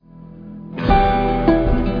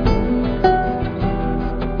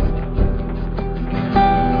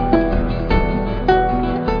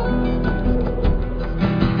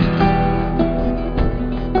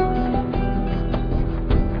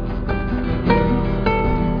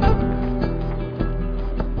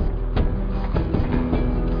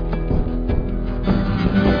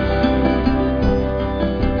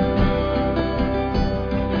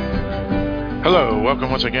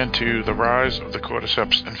once again to The Rise of the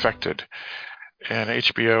Cordyceps Infected, an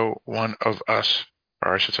HBO One of Us,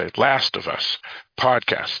 or I should say Last of Us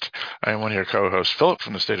podcast. I am one of your co-hosts, Philip,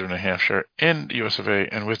 from the state of New Hampshire in the US of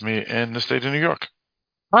A, and with me in the state of New York.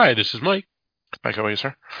 Hi, this is Mike. Mike, how are you,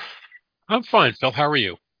 sir? I'm fine, Phil. How are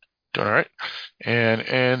you? Doing all right. And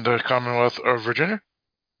in the Commonwealth of Virginia?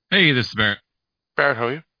 Hey, this is Barrett. Barrett, how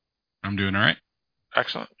are you? I'm doing all right.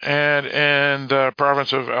 Excellent. And in the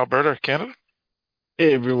province of Alberta, Canada?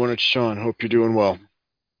 Hey everyone, it's Sean. Hope you're doing well.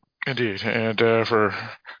 Indeed. And for a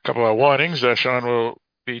couple of warnings, Sean will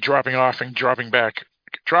be dropping off and coming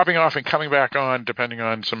back on, depending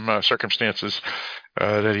on some circumstances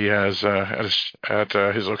that he has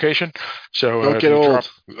at his location. So don't get old.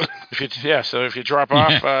 If you drop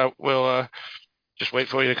off, we'll just wait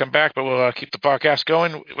for you to come back. But we'll keep the podcast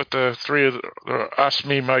going with the three of us,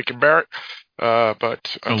 me, Mike, and Barrett.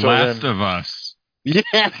 But The Last of Us.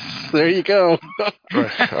 Yes, there you go.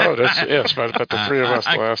 Right. Oh, that's but the three of us,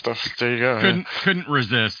 the last stuff. There you go. Couldn't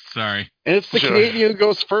resist. Sorry. And it's the Canadian who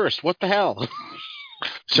goes first. What the hell?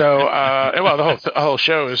 So, the whole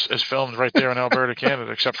show is filmed right there in Alberta,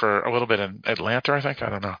 Canada, except for a little bit in Atlanta, I think.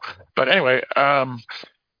 I don't know. But anyway, who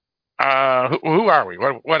are we?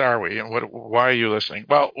 What are we? And why are you listening?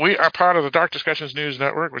 Well, we are part of the Dark Discussions News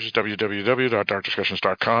Network, which is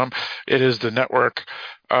www.darkdiscussions.com. It is the network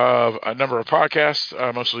of a number of podcasts,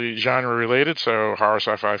 mostly genre-related, so horror,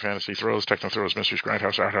 sci-fi, fantasy, thrillers, techno-thrillers, mysteries,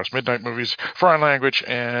 grindhouse, art house, midnight movies, foreign language,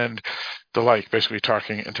 and the like, basically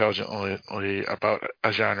talking intelligently about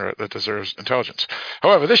a genre that deserves intelligence.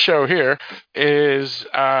 However, this show here is...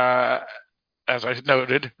 as I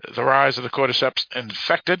noted, The Rise of the Cordyceps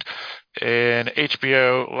Infected, an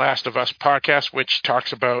HBO Last of Us podcast, which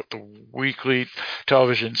talks about the weekly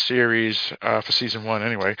television series for season 1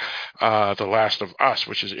 anyway, The Last of Us,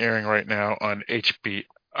 which is airing right now on HBO.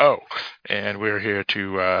 And we're here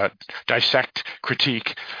to dissect,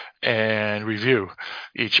 critique, and review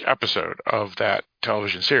each episode of that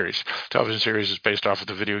television series. Television series is based off of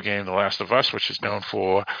the video game The Last of Us, which is known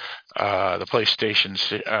for the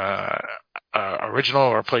PlayStation's original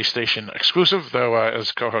or PlayStation exclusive, though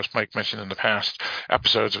as co-host Mike mentioned in the past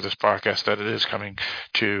episodes of this podcast that it is coming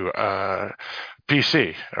to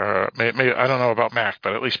PC, or maybe I don't know about Mac,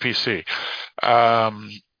 but at least PC.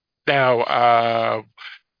 Now,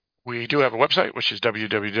 we do have a website, which is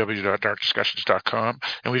www.darkdiscussions.com,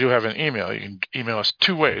 and we do have an email. You can email us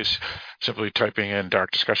two ways, simply typing in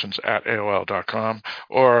darkdiscussions@aol.com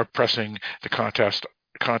or pressing the contact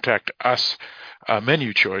us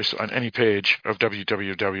menu choice on any page of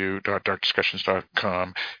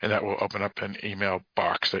www.darkdiscussions.com, and that will open up an email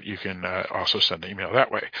box that you can also send an email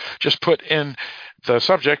that way. Just put in the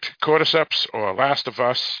subject, Cordyceps or Last of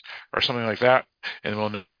Us or something like that, and we'll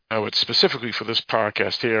know it's specifically for this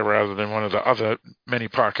podcast here rather than one of the other many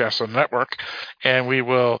podcasts on the network, and we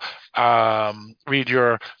will read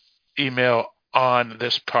your email on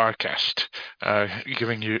this podcast,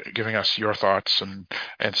 giving us your thoughts and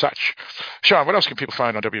such. Sean, what else can people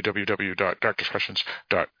find on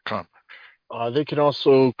www.darkdiscussions.com? They can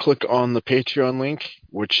also click on the Patreon link,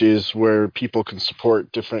 which is where people can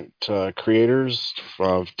support different creators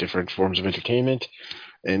of different forms of entertainment.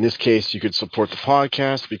 In this case, you could support the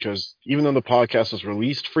podcast because even though the podcast is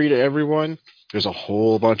released free to everyone, there's a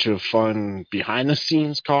whole bunch of fun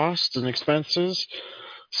behind-the-scenes costs and expenses.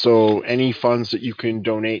 So any funds that you can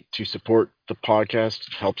donate to support the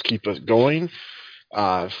podcast helps keep us going.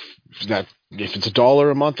 If it's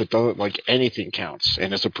 $1 a month, it doesn't, like, anything counts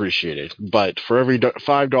and it's appreciated. But for every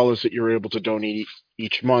 $5 that you're able to donate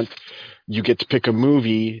each month, you get to pick a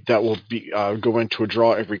movie that will be go into a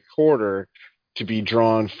draw every quarter to be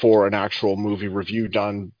drawn for an actual movie review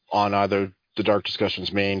done on either the Dark Discussions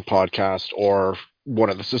main podcast or one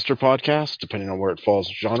of the sister podcasts, depending on where it falls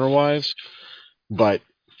genre-wise. But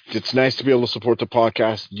it's nice to be able to support the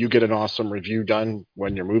podcast. You get an awesome review done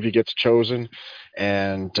when your movie gets chosen.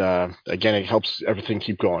 And again, it helps everything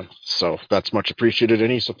keep going. So that's much appreciated.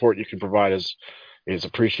 Any support you can provide is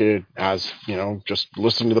appreciated, as just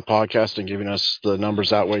listening to the podcast and giving us the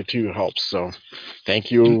numbers that way too helps. So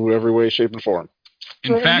thank you every way, shape, and form.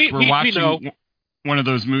 In fact, we're watching one of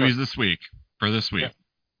those movies this week. Yeah.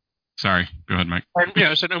 Sorry, go ahead, Mike.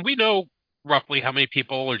 And we know roughly how many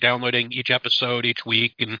people are downloading each episode each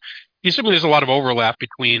week, and assuming there's a lot of overlap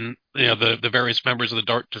between the various members of the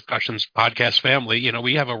Dark Discussions podcast family.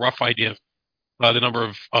 We have a rough idea of the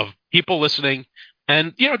number of people listening.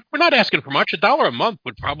 And, we're not asking for much. $1 a month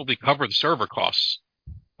would probably cover the server costs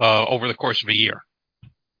over the course of a year.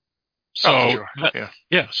 So,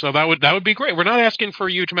 so that would be great. We're not asking for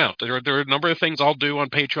a huge amount. There are a number of things I'll do on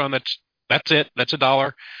Patreon. That's it. That's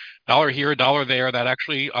 $1. dollar here, a dollar there, that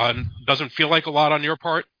actually doesn't feel like a lot on your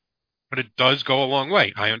part, but it does go a long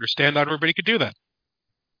way. I understand not everybody could do that.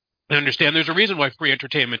 I understand there's a reason why free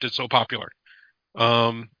entertainment is so popular.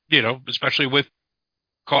 Especially with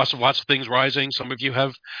cost of lots of things rising. Some of you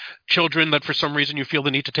have children that for some reason you feel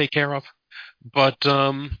the need to take care of. But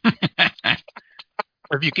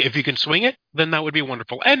if you can swing it, then that would be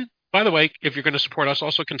wonderful. And by the way, if you're going to support us,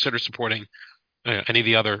 also consider supporting any of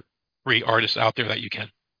the other free artists out there that you can.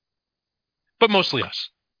 But mostly us.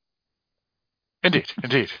 Indeed.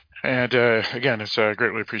 And again, it's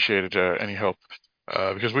greatly appreciated, any help,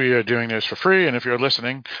 because we are doing this for free. And if you're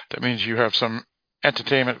listening, that means you have some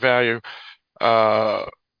entertainment value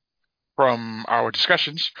from our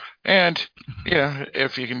discussions. And,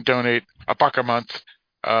 if you can donate $1 a month,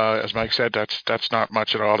 as Mike said, that's not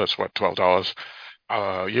much at all. That's what, $12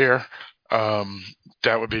 a year.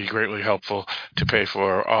 That would be greatly helpful to pay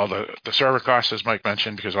for all the server costs, as Mike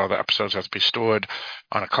mentioned, because all the episodes have to be stored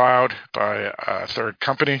on a cloud by a third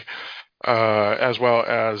company, as well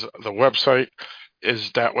as the website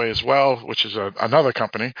is that way as well, which is another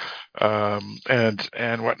company,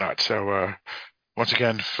 and whatnot. So once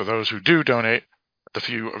again, for those who do donate, the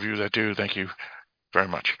few of you that do, thank you very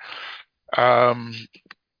much. All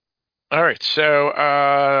right, so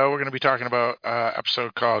we're going to be talking about an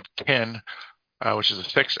episode called Kin, which is the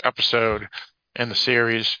 6th episode in the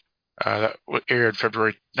series that aired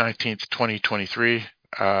February 19th, 2023.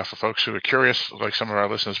 For folks who are curious, like some of our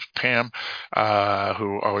listeners, Pam,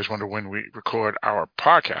 who always wonder when we record our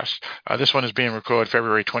podcast, this one is being recorded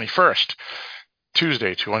February 21st,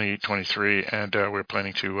 Tuesday, 2023, and we're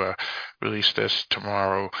planning to release this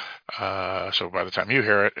tomorrow. So by the time you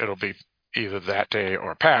hear it, it'll be either that day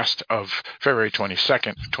or past of February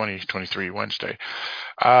 22nd, 2023, Wednesday.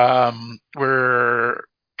 We're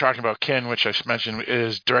talking about Kin, which I mentioned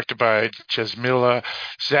is directed by Jasmila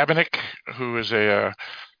Zabanik, who is a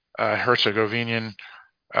Herzegovinian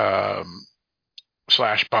 /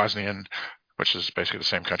 Bosnian, which is basically the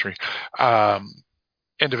same country,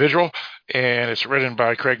 individual, and it's written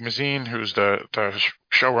by Craig Mazin, who's the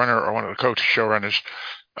showrunner or one of the co-showrunners.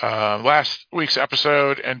 Last week's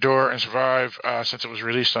episode, Endure and Survive, since it was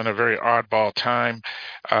released on a very oddball time,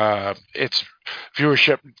 its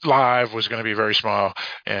viewership live was going to be very small,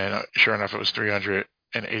 and sure enough, it was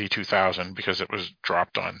 382,000 because it was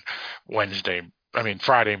dropped on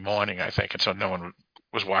Friday morning, I think, and so no one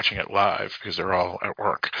was watching it live because they're all at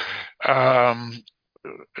work.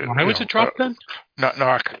 Why was it dropped then?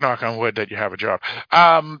 Knock on wood that you have a job.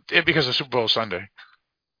 Because of Super Bowl Sunday.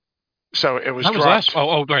 So it was dropped.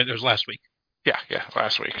 Right, it was last week. Yeah,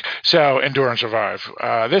 last week. So Endure and Survive.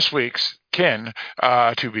 This week's Kin,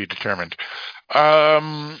 to be determined. All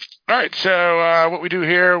right, so what we do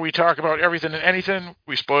here, we talk about everything and anything.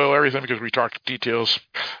 We spoil everything because we talk details,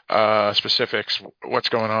 specifics, what's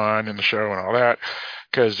going on in the show and all that.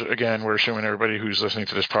 Because, again, we're assuming everybody who's listening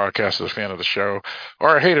to this podcast is a fan of the show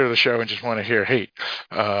or a hater of the show and just want to hear hate.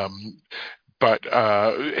 But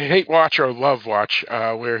hate watch or love watch,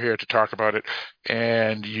 we're here to talk about it.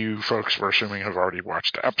 And you folks, we're assuming, have already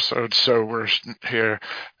watched the episode. So we're here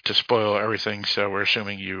to spoil everything. So we're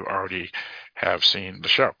assuming you already have seen the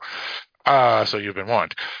show. So you've been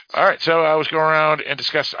warned. All right. So let's go around and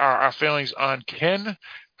discuss our feelings on Kin.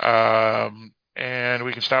 And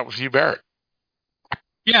we can start with you, Barrett.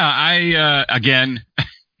 Yeah, again,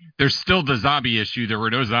 there's still the zombie issue. There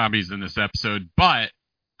were no zombies in this episode, but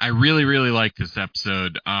I really, really liked this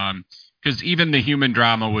episode because even the human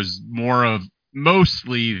drama was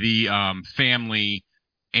mostly the family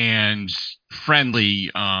and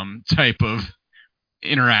friendly type of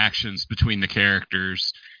interactions between the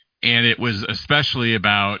characters. And it was especially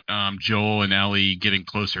about Joel and Ellie getting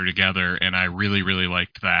closer together, and I really, really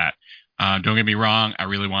liked that. Don't get me wrong, I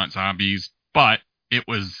really want zombies, but it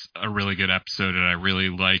was a really good episode, and I really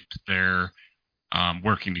liked their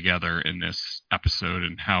working together in this episode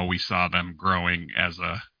and how we saw them growing as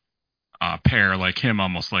a pair, like him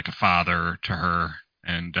almost like a father to her,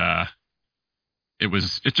 and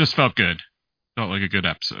it just felt good. Felt like a good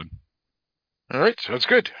episode. All right, so that's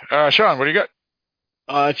good. Sean, what do you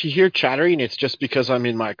got? If you hear chattering, it's just because I'm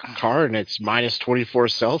in my car and it's minus 24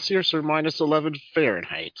 Celsius or minus 11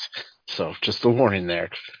 Fahrenheit. So just a warning there.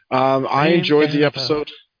 I enjoyed the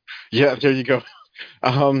episode. Yeah, there you go.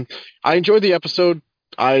 I enjoyed the episode.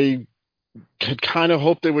 I had kind of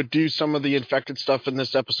hoped they would do some of the infected stuff in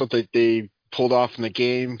this episode that they pulled off in the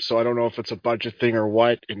game. So I don't know if it's a budget thing or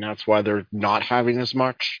what, and that's why they're not having as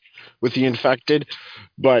much with the infected.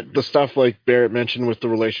 But the stuff like Barrett mentioned with the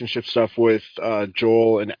relationship stuff with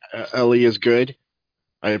Joel and Ellie is good.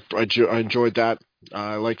 I enjoyed that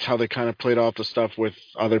I liked how they kind of played off the stuff with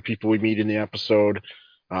other people we meet in the episode.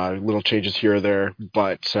 Little changes here or there,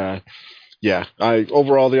 but yeah,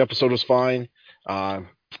 overall the episode was fine. Uh,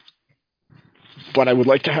 but I would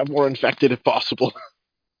like to have more infected if possible,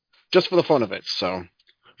 just for the fun of it. So,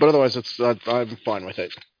 but otherwise, I'm fine with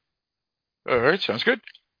it. All right, sounds good.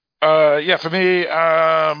 Yeah, for me,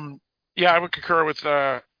 yeah, I would concur with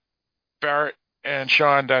Barrett and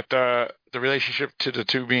Sean that the relationship to the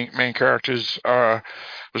two main characters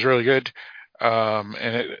was really good.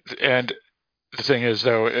 And the thing is,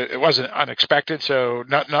 though, it wasn't unexpected, so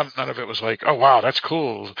none of it was like, oh wow, that's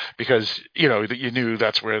cool, because you knew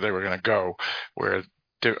that's where they were going to go, where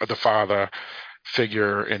the father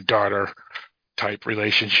figure and daughter type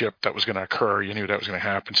relationship that was going to occur. You knew that was going to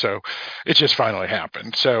happen, so it just finally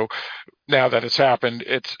happened. So now that it's happened,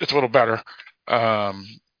 it's a little better um,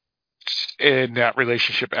 in that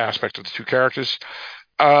relationship aspect of the two characters.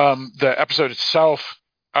 The episode itself,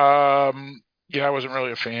 yeah, I wasn't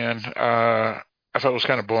really a fan. I thought it was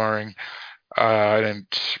kind of boring. I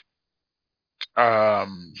didn't. I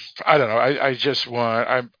don't know. I just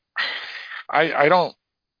want. I don't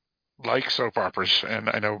like soap operas, and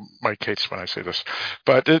I know Mike hates when I say this,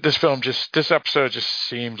 but this episode just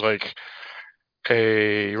seemed like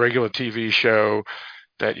a regular TV show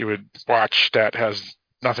that you would watch that has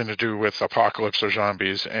nothing to do with apocalypse or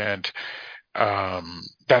zombies, and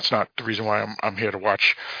that's not the reason why I'm here to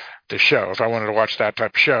watch this show. If I wanted to watch that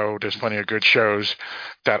type of show, there's plenty of good shows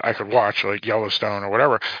that I could watch, like Yellowstone or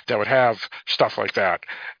whatever, that would have stuff like that.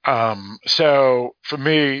 So for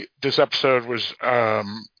me, this episode was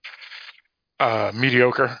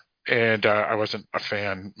mediocre, and I wasn't a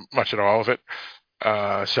fan much at all of it.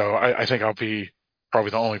 So I think I'll be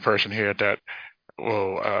probably the only person here that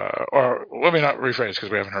will, or let me not rephrase because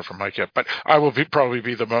we haven't heard from Mike yet, but I will probably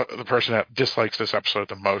be the person that dislikes this episode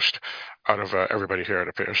the most out of everybody here, it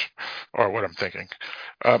appears, or what I'm thinking.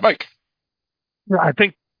 Mike. Yeah, I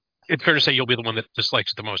think it's fair to say you'll be the one that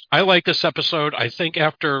dislikes it the most. I like this episode. I think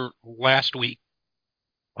after last week,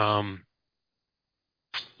 um,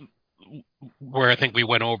 where I think we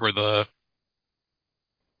went over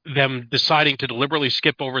them deciding to deliberately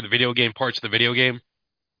skip over the video game parts of the video game.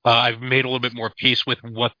 I've made a little bit more peace with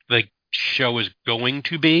what the show is going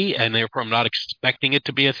to be, and therefore I'm not expecting it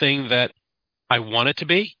to be a thing that I want it to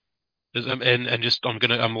be. And just I'm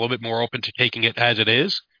a little bit more open to taking it as it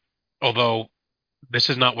is. Although this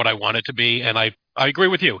is not what I want it to be, and I agree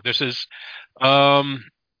with you. This is um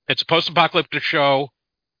it's a post-apocalyptic show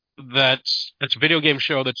that's a video game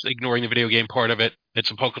show that's ignoring the video game part of it. It's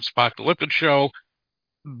a post-apocalyptic show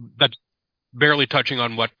that's barely touching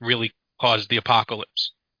on what really caused the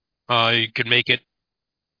apocalypse. You could make it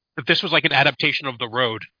if this was like an adaptation of The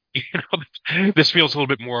Road. This feels a little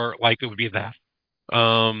bit more like it would be that.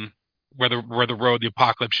 Um, where the road, the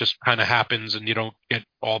apocalypse just kind of happens, and you don't get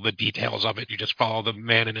all the details of it. You just follow the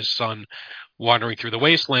man and his son wandering through the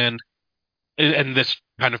wasteland, and this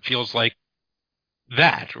kind of feels like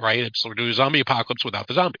that, right? It's sort of a zombie apocalypse without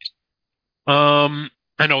the zombies.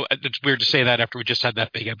 I know it's weird to say that after we just had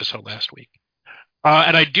that big episode last week.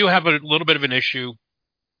 And I do have a little bit of an issue,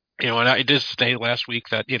 and I did say last week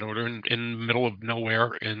that, we're in the middle of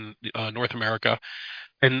nowhere in North America,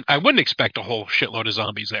 and I wouldn't expect a whole shitload of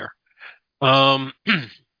zombies there. Um,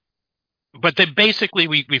 but they basically,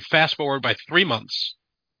 we fast forward by 3 months,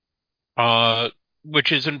 uh,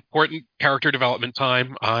 which is important character development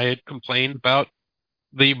time. I had complained about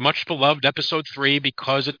the much beloved episode 3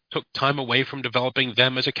 because it took time away from developing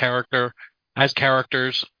them as a character, as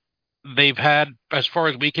characters. They've had, as far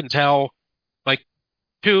as we can tell, like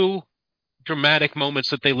two dramatic moments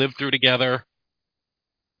that they lived through together,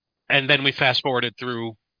 and then we fast forwarded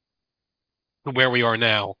through to where we are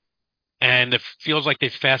now. And it feels like they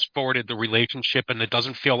fast forwarded the relationship, and it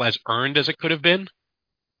doesn't feel as earned as it could have been.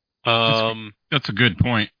 That's a good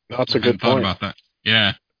point. That's I a hadn't good thought point. about that.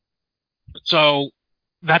 Yeah. So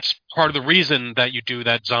that's part of the reason that you do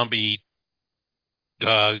that zombie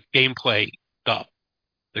gameplay stuff,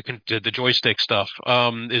 the joystick stuff,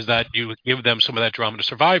 is that you give them some of that drama to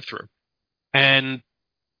survive through. And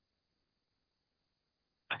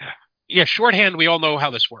yeah, shorthand, we all know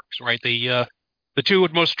how this works, right? The two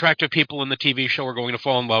most attractive people in the TV show are going to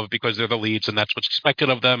fall in love because they're the leads, and that's what's expected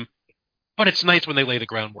of them. But it's nice when they lay the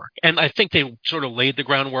groundwork. And I think they sort of laid the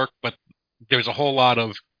groundwork, but there's a whole lot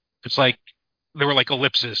of, it's like, there were like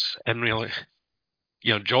ellipses, and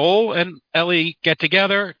Joel and Ellie get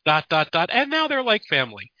together, dot, dot, dot, and now they're like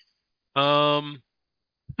family. Um,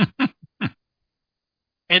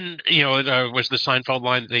 and, was the Seinfeld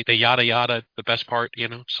line, the yada yada, the best part,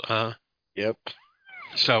 Yep.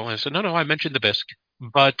 so I said, no, I mentioned the bisque.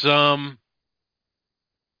 But,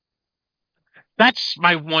 that's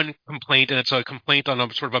my one complaint, and it's a complaint on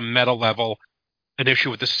a sort of a meta level, an issue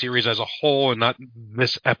with the series as a whole, and not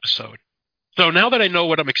this episode. So now that I know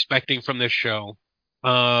what I'm expecting from this show,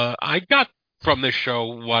 I got from this show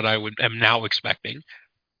what am now expecting.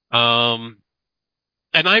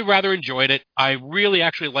 And I rather enjoyed it. I really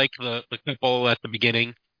actually liked the couple at the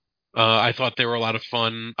beginning. I thought they were a lot of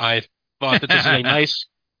fun. Thought that this is a nice.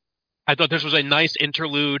 I thought this was a nice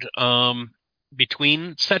interlude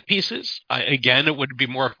between set pieces. Again, it would be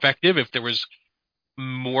more effective if there was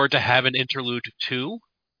more to have an interlude to.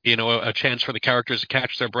 A chance for the characters to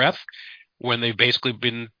catch their breath when they've basically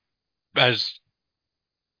been, as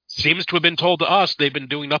seems to have been told to us, they've been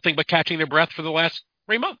doing nothing but catching their breath for the last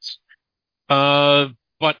 3 months.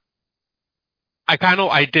 But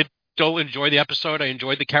I did still enjoy the episode. I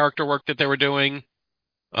enjoyed the character work that they were doing.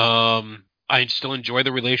 I still enjoy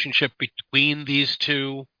the relationship between these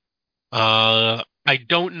two. I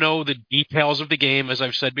don't know the details of the game. As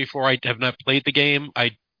I've said before, I have not played the game.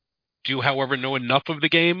 I do, however, know enough of the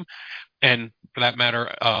game, and for that matter,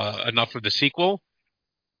 enough of the sequel,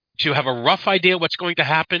 to have a rough idea what's going to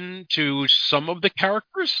happen to some of the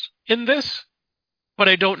characters in this, but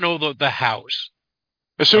I don't know the hows.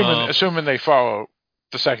 Assuming they follow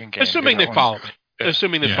the second game. Assuming they follow it. Yeah.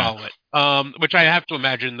 Assuming they follow it. Which I have to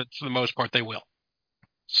imagine that for the most part they will.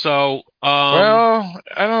 So, well,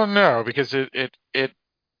 I don't know, because it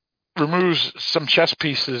removes some chess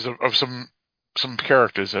pieces of some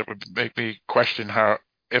characters that would make me question how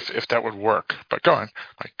if that would work. But go on.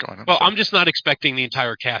 Well, I'm just not expecting the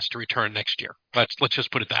entire cast to return next year. Let's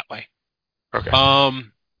just put it that way. Okay.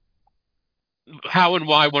 How and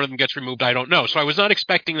why one of them gets removed, I don't know. So I was not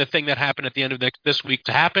expecting the thing that happened at the end of this week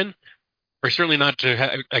to happen, or certainly not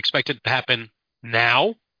to expect it to happen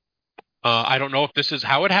now. I don't know if this is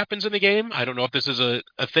how it happens in the game. I don't know if this is a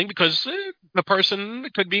thing, because the person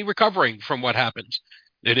could be recovering from what happens.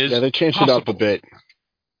 It is. Yeah, they changed it up a bit.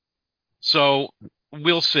 So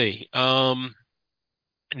we'll see.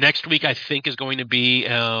 Next week, I think, is going to be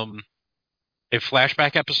a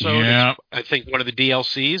flashback episode. Yeah. I think one of the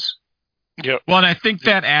DLCs. Yep. Well, and I think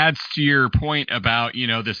that adds to your point about,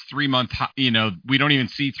 this 3 month, we don't even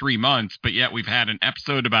see 3 months, but yet we've had an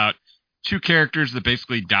episode about 2 characters that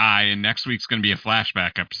basically die, and next week's going to be a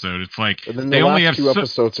flashback episode. It's like, and then they only have 2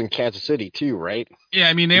 episodes in Kansas City too, right? Yeah,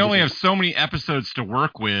 I mean, they only have so many episodes to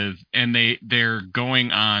work with, and they're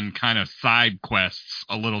going on kind of side quests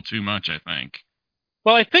a little too much, I think.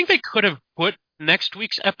 Well, I think they could have put next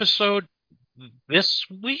week's episode this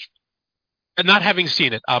week, and not having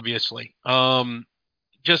seen it, obviously.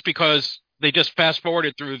 Just because they just fast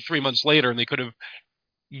forwarded through 3 months later, and they could have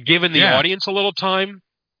given the audience a little time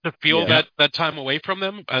to feel that time away from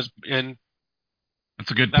them. And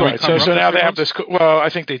that's a good point. Right. So now they have this. Well, I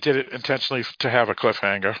think they did it intentionally to have a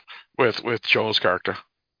cliffhanger with Joel's character.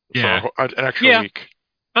 Yeah, for an extra week.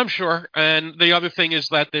 I'm sure. And the other thing is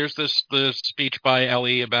that there's the speech by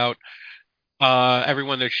Ellie about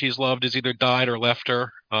everyone that she's loved has either died or left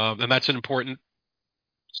her, and that's an important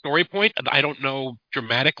story point. I don't know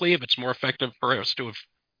dramatically if it's more effective for us to have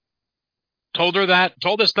told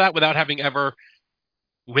us that without having ever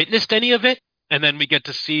witnessed any of it, and then we get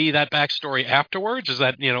to see that backstory afterwards. Is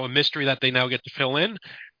that a mystery that they now get to fill in,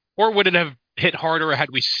 or would it have hit harder had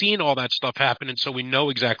we seen all that stuff happen, and so we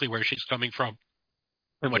know exactly where she's coming from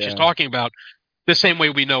and what she's talking about, the same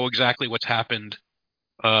way we know exactly what's happened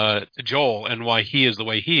to Joel and why he is the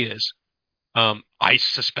way he is. I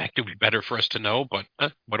suspect it would be better for us to know, but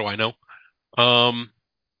what do I know?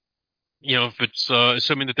 If it's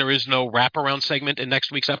assuming that there is no wraparound segment in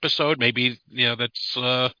next week's episode, maybe that's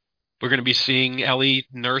we're going to be seeing Ellie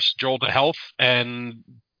nurse Joel to health and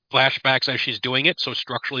flashbacks as she's doing it. So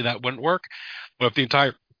structurally, that wouldn't work. But if the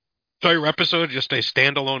entire episode is just a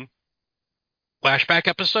standalone flashback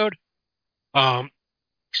episode,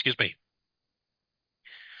 excuse me,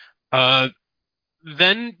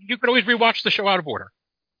 then you could always rewatch the show out of order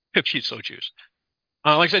if you so choose.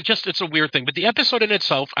 Like I said, it's a weird thing. But the episode in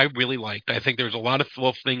itself, I really liked. I think there's a lot of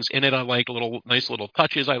little things in it I like, nice little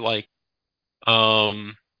touches I like.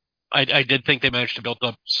 I did think they managed to build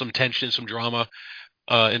up some tension, some drama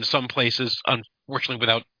in some places, unfortunately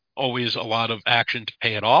without always a lot of action to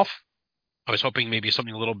pay it off. I was hoping maybe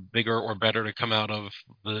something a little bigger or better to come out of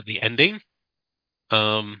the ending.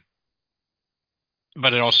 But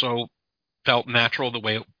it also felt natural the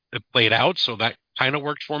way it played out, so that kind of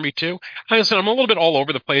worked for me too. Like I said, I'm a little bit all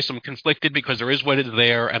over the place. I'm conflicted because there is what is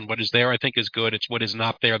there, and what is there I think is good. It's what is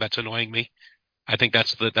not there that's annoying me. I think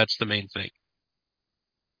that's the main thing.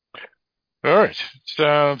 All right,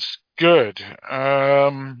 sounds good.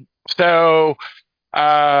 So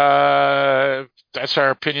That's our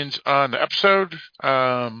opinions on the episode.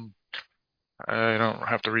 I don't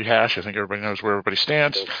have to rehash. I think everybody knows where everybody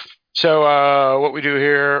stands. So what we do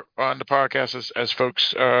here on the podcast is, as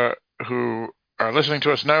folks who are listening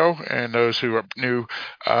to us know, and those who are new,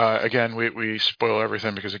 again, we spoil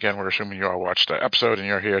everything because, again, we're assuming you all watched the episode and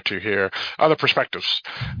you're here to hear other perspectives.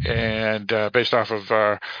 And based off of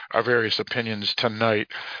our various opinions tonight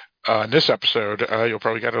in this episode, you'll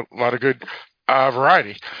probably get a lot of good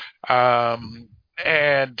variety.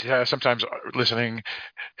 And sometimes listening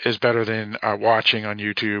is better than watching on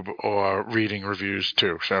YouTube or reading reviews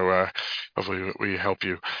too. So hopefully we help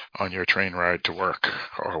you on your train ride to work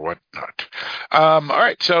or whatnot. All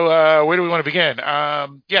right. So where do we want to begin?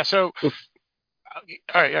 So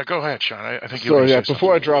all right. Yeah, go ahead, Sean. I think you. So yeah,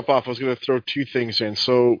 before I drop off, I was going to throw two things in.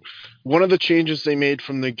 So one of the changes they made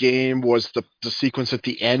from the game was the sequence at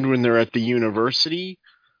the end when they're at the university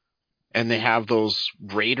and they have those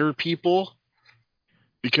raider people.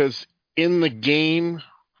 Because in the game,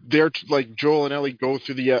 they're like Joel and Ellie go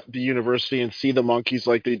through the university and see the monkeys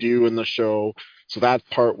like they do in the show. So that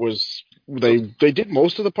part was they did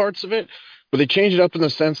most of the parts of it, but they changed it up in the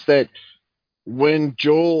sense that when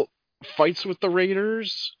Joel fights with the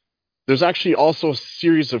Raiders, there's actually also a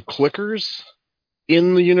series of clickers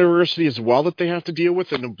in the university as well that they have to deal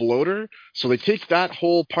with in the bloater. So they take that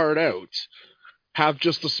whole part out, have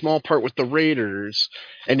just the small part with the Raiders,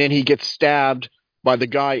 and then he gets stabbed by the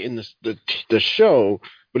guy in the show.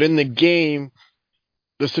 But in the game,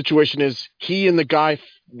 the situation is he and the guy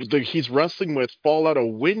he's wrestling with fall out a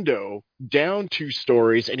window down 2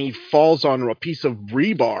 stories, and he falls on a piece of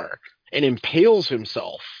rebar and impales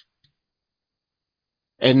himself.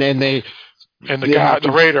 And then the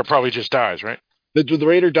Raider probably just dies, right? The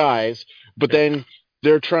Raider dies, but then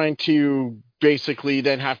they're trying to basically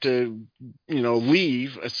then have to,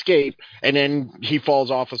 leave, escape, and then he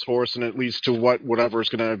falls off his horse, and it leads to whatever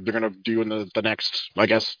they're gonna do in the next, I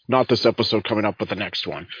guess, not this episode coming up, but the next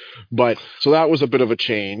one. But so that was a bit of a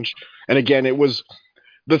change. And again, it was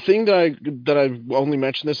the thing that I only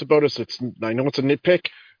mentioned this about is I know it's a nitpick,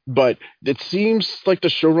 but it seems like the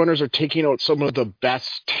showrunners are taking out some of the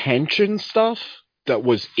best tension stuff that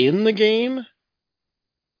was in the game.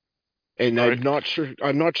 And right.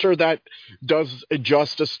 I'm not sure that does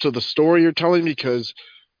justice to the story you're telling, because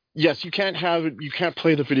yes, you can't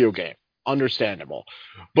play the video game. Understandable.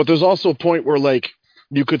 But there's also a point where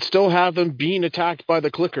you could still have them being attacked by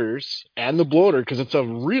the clickers and the bloater, because it's a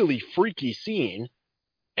really freaky scene,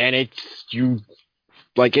 and it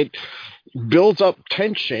builds up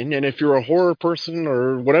tension. And if you're a horror person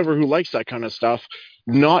or whatever who likes that kind of stuff,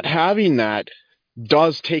 not having that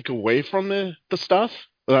does take away from the stuff.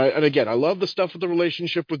 And again, I love the stuff with the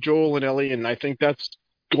relationship with Joel and Ellie, and I think that's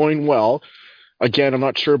going well. Again, I'm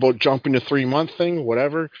not sure about jumping to 3-month thing,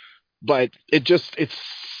 whatever, but it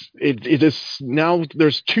is now.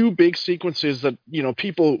 There's 2 big sequences that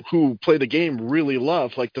people who play the game really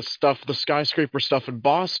love, like the skyscraper stuff in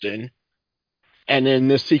Boston, and then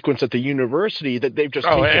this sequence at the university that they've just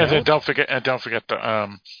taken out. And don't forget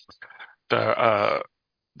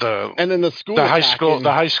and then the school, the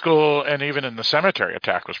high school, and even in the cemetery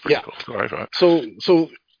attack was pretty cool. So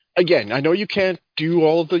again, I know you can't do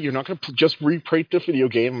all of the. You're not going to just recreate the video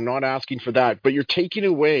game. I'm not asking for that, but you're taking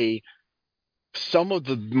away some of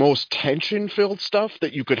the most tension-filled stuff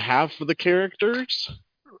that you could have for the characters.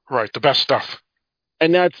 Right, the best stuff.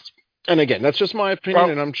 And again, that's just my opinion,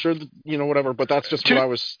 and I'm sure that, whatever. But that's just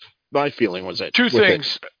my feeling was it. 2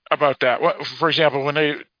 things about that. For example,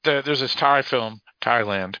 when there's this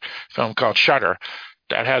Thailand film called Shutter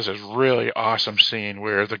that has this really awesome scene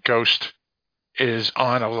where the ghost is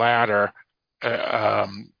on a ladder,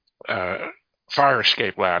 fire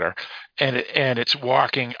escape ladder, and it's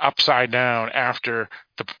walking upside down after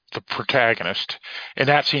the protagonist, and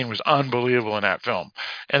that scene was unbelievable in that film.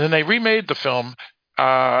 And then they remade the film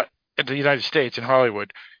in the United States, in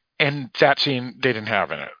Hollywood, and that scene they didn't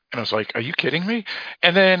have in it. And I was like, are you kidding me?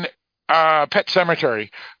 And then Pet Sematary,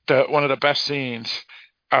 one of the best scenes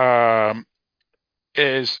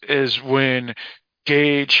is when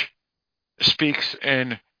Gage speaks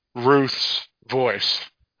in Ruth's voice,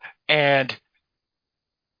 and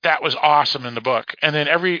that was awesome in the book. And then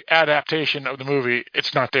every adaptation of the movie,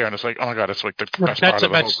 it's not there, and it's like, oh my god, it's like the best part of the whole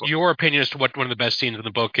book. That's your opinion as to what one of the best scenes in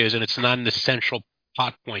the book is, and it's not an essential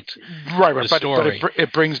plot point. Right, but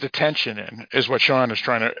it brings the tension in, is what Sean is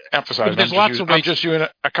trying to emphasize. I'm just using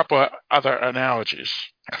a couple of other analogies.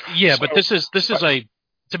 Yeah, but this is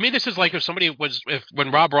to me, this is like when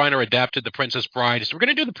Rob Reiner adapted The Princess Bride. So we're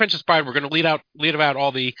going to do The Princess Bride. We're going to leave out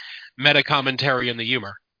all the meta commentary and the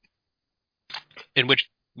humor, in which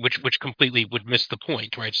which completely would miss the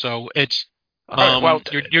point, right? So it's Well,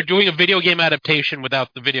 you're doing a video game adaptation without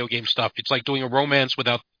the video game stuff. It's like doing a romance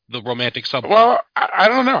without the romantic subplot. well, I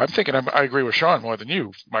don't know. I'm thinking I agree with Sean more than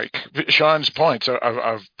you, Mike. Sean's points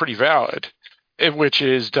are pretty valid, which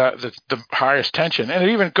is the highest tension, and it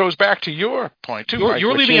even goes back to your point too, Mike.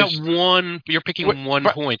 You're leaving out one. You're picking one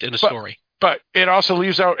point in a story, but it also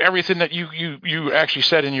leaves out everything that you actually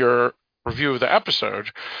said in your review of the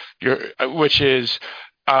episode, which is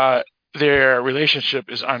their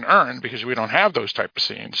relationship is unearned because we don't have those type of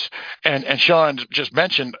scenes. And Sean just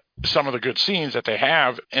mentioned some of the good scenes that they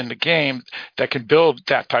have in the game that can build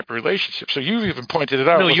that type of relationship. So you've even pointed it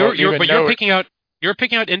out. No, you're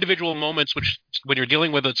picking out individual moments, which when you're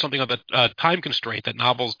dealing with something of a time constraint that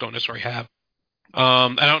novels don't necessarily have.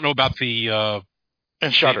 I don't know about the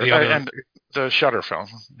and Shudder and the Shudder film.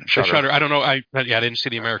 The Shudder. I don't know. I didn't see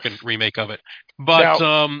the American remake of it. But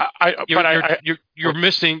now, you're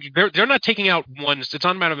missing. They're not taking out one. It's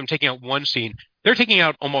not a matter of them taking out one scene. They're taking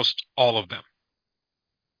out almost all of them.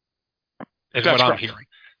 Is what I'm hearing.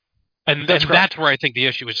 And that's where I think the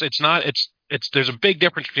issue is. It's not. It's there's a big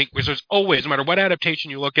difference because there's always, no matter what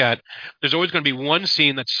adaptation you look at, there's always going to be one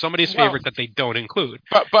scene that's somebody's favorite that they don't include.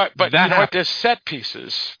 But you know what? There's set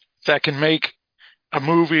pieces that can make a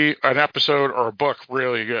movie, an episode, or a book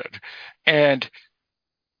really good, and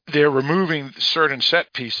they're removing certain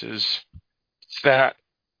set pieces that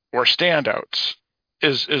were standouts.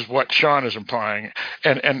 Is what Sean is implying,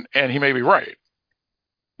 and he may be right.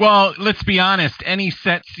 Well, let's be honest. Any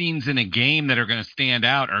set scenes in a game that are going to stand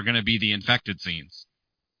out are going to be the infected scenes.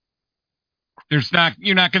 You're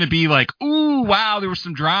not going to be like, ooh, wow, there was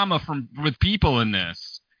some drama with people in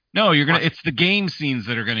this. No, it's the game scenes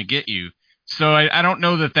that are going to get you. So I don't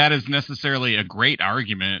know that is necessarily a great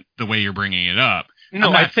argument the way you're bringing it up.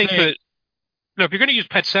 No, I think that if you're going to use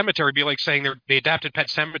Pet Sematary, it'd be like saying they adapted Pet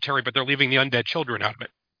Sematary, but they're leaving the undead children out of it,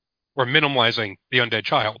 or minimalizing the undead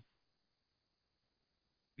child.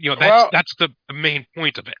 That's the main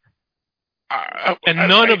point of it. And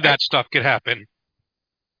none of that stuff could happen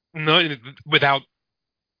without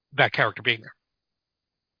that character being there.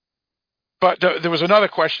 But there was another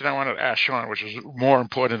question I wanted to ask Sean, which was more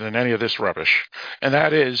important than any of this rubbish, and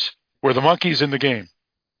that is, were the monkeys in the game?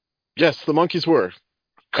 Yes, the monkeys were.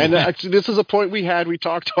 And actually, this is a point we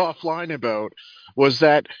talked offline about, was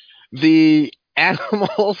that the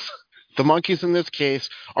animals, the monkeys in this case,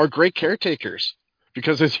 are great caretakers.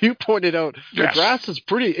 Because as you pointed out, the grass is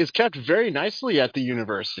kept very nicely at the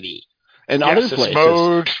university and other places. It's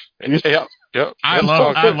mowed. Yep. I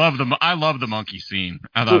love the monkey scene.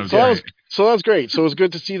 I thought it was great. So that was great. So it was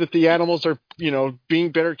good to see that the animals are,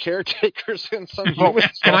 being better caretakers than some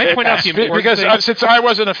humans. Can I point out the important thing? Because since I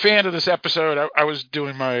wasn't a fan of this episode, I was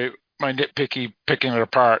doing my nitpicky picking it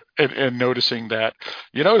apart and noticing that.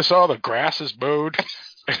 You notice all the grass is mowed.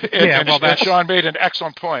 And Sean made an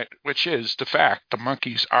excellent point, which is the fact the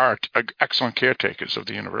monkeys are excellent caretakers of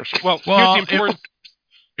the university. Well, here's the important.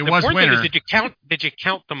 It was winter. Did you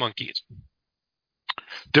count the monkeys?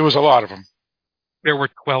 There was a lot of them. There were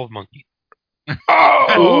 12 monkeys.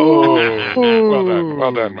 Oh,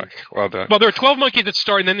 well done, Mike. Well done. Well, there are 12 monkeys that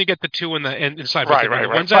start, and then you get the two inside. Right.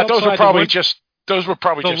 But those were probably just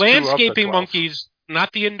the landscaping monkeys,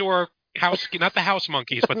 not the indoor house, not the house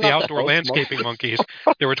monkeys, but the outdoor landscaping monkeys.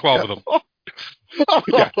 There were 12 of them.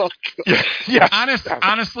 Yeah.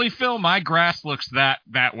 Honestly, Phil, my grass looks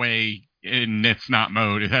that way, and it's not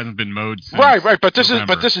mowed. It hasn't been mowed since right. But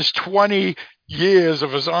November. this is 20 years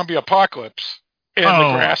of a zombie apocalypse, and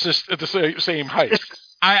the grass is at the same height.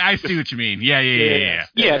 I see what you mean. Yeah.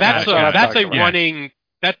 Yeah, that's a running.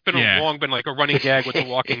 That's long been like a running gag with The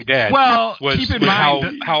Walking Dead. Well, keep in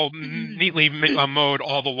mind how neatly mowed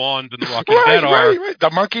all the lawns in The Walking Dead are. Right.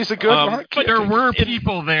 The monkeys are good. But there were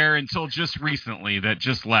people there until just recently that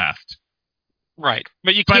just left. Right,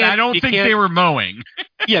 but I don't think they were mowing.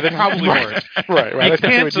 Yeah, they probably weren't. Right. I think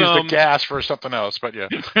they would use the gas for something else, but yeah.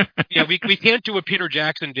 Yeah, we can't do what Peter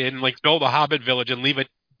Jackson did and build a Hobbit village and leave it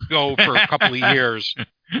go for a couple of years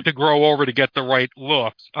to grow over to get the right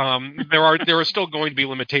look. There are still going to be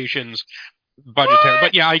limitations budgetary,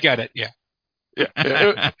 but yeah, I get it. Yeah.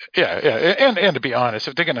 And to be honest,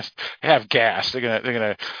 if they're going to have gas, they're going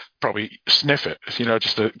to probably sniff it,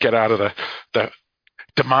 just to get out of the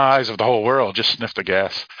demise of the whole world. Just sniff the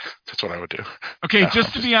gas. That's what I would do. Okay,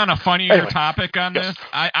 just to be on a funnier topic on this,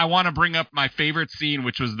 I want to bring up my favorite scene,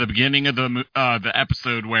 which was the beginning of the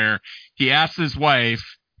episode where he asks his wife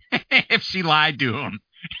if she lied to him,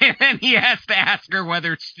 and then he has to ask her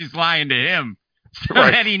whether she's lying to him, so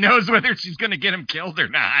that he knows whether she's going to get him killed or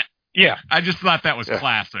not. Yeah, I just thought that was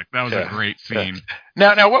classic. That was a great scene.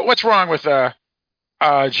 Now, what's wrong with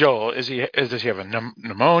Joel, does he have a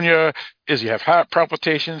pneumonia? Does he have heart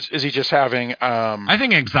palpitations? Is he just having I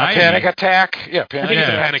think a anxiety. panic attack? Yeah, I panic think it's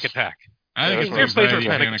a attack. panic attack. I think it's There's a place for a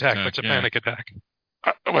anxiety, panic attack, but it's a yeah. panic attack.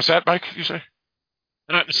 What's that, Mike? You say?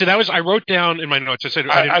 See, I wrote down in my notes. I said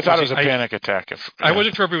I thought it was a panic attack. I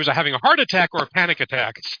wasn't sure if he was having a heart attack or a panic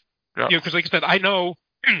attack. Yeah. Because like I said, I know,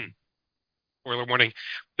 spoiler warning,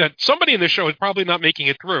 that somebody in this show is probably not making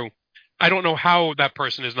it through. I don't know how that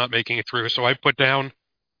person is not making it through. So I put down,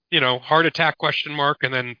 heart attack ?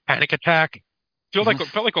 And then panic attack. Felt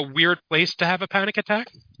like a weird place to have a panic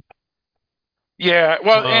attack. Yeah,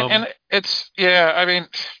 well, and it's I mean,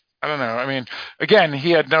 I don't know. I mean, again,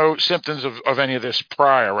 he had no symptoms of any of this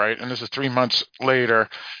prior, right? And this is 3 months later.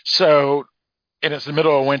 So, and it's the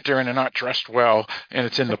middle of winter, and they're not dressed well, and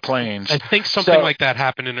it's in the plains. I think something like that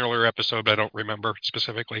happened in an earlier episode, but I don't remember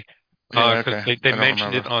specifically. Because they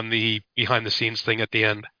mentioned it on the behind the scenes thing at the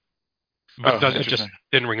end. But it just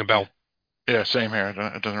didn't ring a bell. Yeah, same here.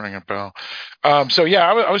 It doesn't ring a bell. So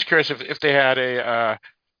yeah, I was curious if they had a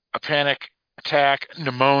panic attack,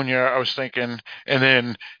 pneumonia. I was thinking, and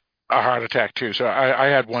then a heart attack too. So I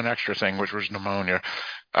had one extra thing, which was pneumonia.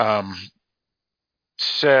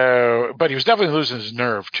 So, but he was definitely losing his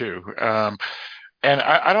nerve too. And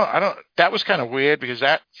I don't. That was kind of weird because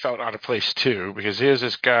that felt out of place too. Because here's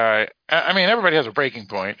this guy. I mean, everybody has a breaking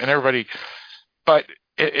point, and everybody, but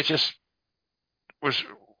it just was.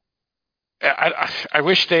 I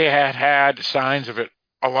wish they had signs of it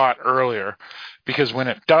a lot earlier, because when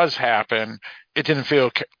it does happen, it didn't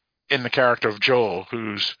feel in the character of Joel,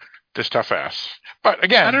 who's this tough ass. But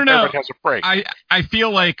again, I don't know. Everybody has a break. I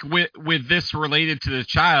feel like with this related to the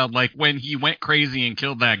child, like when he went crazy and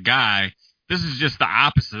killed that guy, this is just the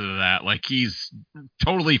opposite of that. Like he's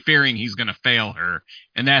totally fearing he's going to fail her,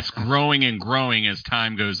 and that's growing and growing as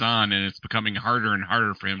time goes on, and it's becoming harder and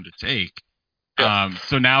harder for him to take. Yeah.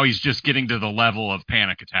 So now he's just getting to the level of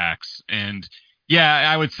panic attacks. And yeah,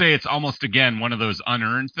 I would say it's almost, again, one of those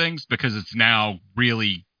unearned things because it's now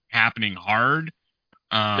really happening hard.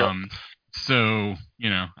 So, I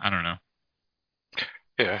don't know.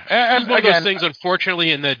 Yeah. And one of those things,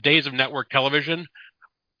 unfortunately, in the days of network television,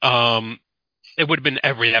 it would have been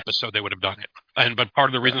every episode they would have done it. But part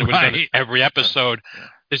of the reason they would have done it every episode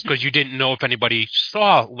is because you didn't know if anybody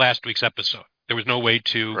saw last week's episode. There was no way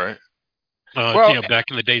to... Right. Back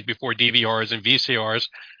in the days before DVRs and VCRs,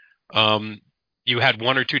 you had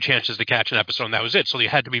one or two chances to catch an episode, and that was it. So you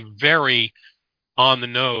had to be very on the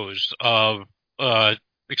nose of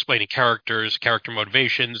explaining characters, character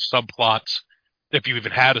motivations, subplots, if you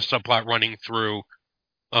even had a subplot running through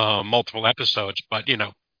multiple episodes. But, you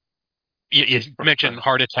mentioned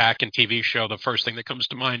Heart Attack and TV show. The first thing that comes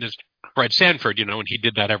to mind is Fred Sanford, and he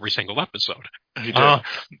did that every single episode. He did.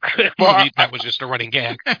 That was just a running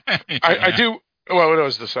gag. I do. Well, it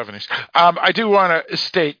was the 70s. I do want to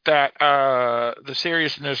state that the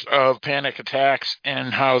seriousness of panic attacks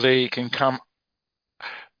and how they can come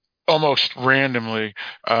almost randomly.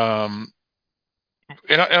 In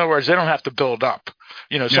other words, they don't have to build up.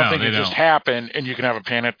 Something can just happen, and you can have a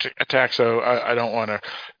panic attack. So I don't want to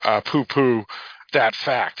poo-poo that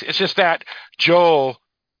fact. It's just that Joel,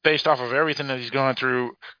 based off of everything that he's gone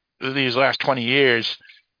through these last 20 years,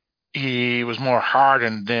 he was more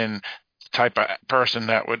hardened than the type of person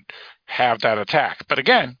that would have that attack. But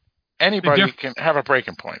again, anybody can have a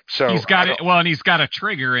breaking point. So he's got it. Well, and he's got a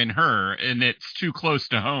trigger in her, and it's too close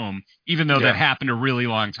to home. Even though that happened a really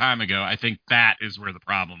long time ago, I think that is where the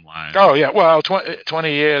problem lies. Oh yeah, well,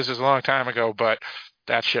 20 years is a long time ago, but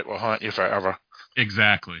that shit will haunt you forever.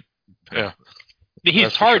 Exactly. Yeah.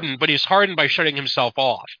 He's hardened, but he's hardened by shutting himself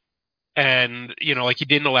off, and he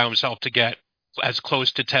didn't allow himself to get as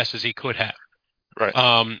close to Tess as he could have. Right.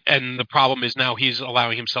 And the problem is now he's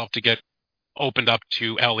allowing himself to get opened up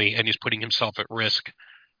to Ellie, and he's putting himself at risk.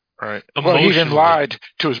 Right. Well, he even lied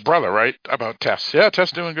to his brother, right, about Tess. Yeah,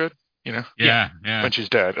 Tess doing good. Yeah. When she's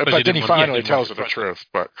dead. But then he finally tells her the truth.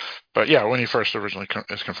 But yeah, when he first originally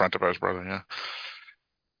is confronted by his brother,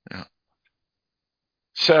 yeah.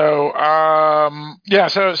 So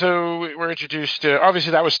so we're introduced to,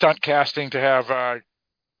 obviously that was stunt casting to have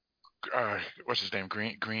what's his name?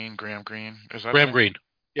 Graham Greene. Is that Graham Greene?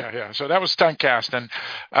 Yeah. So that was stunt casting,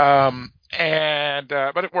 but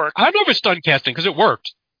it worked. I don't know if it's stunt casting because it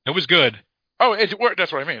worked. It was good. Oh, it worked.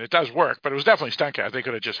 That's what I mean. It does work, but it was definitely stunt cast. They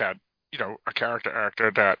could have just had a character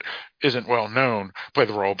actor that isn't well known play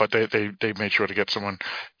the role, but they made sure to get someone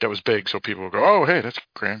that was big so people would go, oh, hey, that's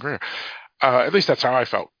Graham Greene. At least that's how I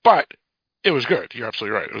felt. But it was good. You're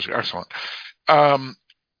absolutely right. It was excellent. And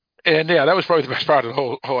yeah, that was probably the best part of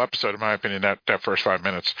the whole episode, in my opinion. That first 5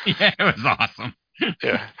 minutes. Yeah, it was awesome.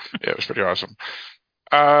 yeah, it was pretty awesome.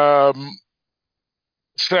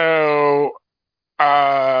 So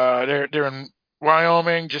they're in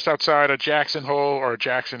Wyoming, just outside of Jackson Hole, or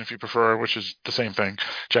Jackson if you prefer, which is the same thing.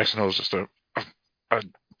 Jackson Hole is just a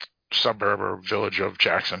suburb or village of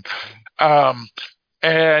Jackson. And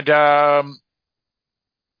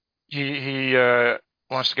he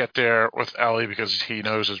wants to get there with Ellie because he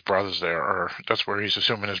knows his brother's there, or that's where he's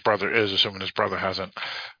assuming his brother is, assuming his brother hasn't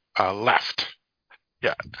left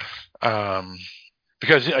yet.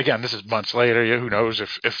 Because again, this is months later. Who knows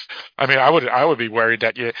if I mean, I would be worried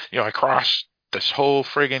that I crossed this whole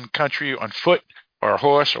friggin' country on foot or a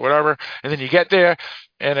horse or whatever, and then you get there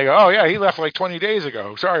and they go, oh yeah, he left like 20 days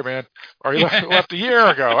ago. Sorry, man, or he left a year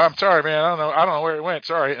ago. I'm sorry, man. I don't know where he went.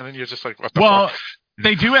 Sorry, and then you're just like, what the fuck?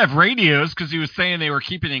 They do have radios because he was saying they were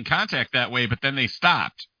keeping in contact that way, but then they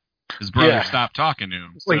stopped. His brother stopped talking to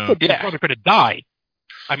him. Well, his brother could have died.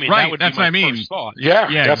 I mean, right, that would that's be my what I mean. first thought. Yeah,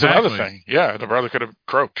 that's exactly. another thing. Yeah, the brother could have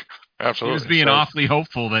croaked. Absolutely. He was being awfully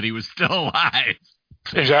hopeful that he was still alive.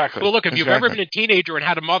 Exactly. Well, look, if you've ever been a teenager and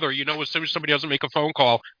had a mother, you know as soon as somebody doesn't make a phone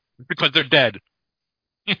call, it's because they're dead.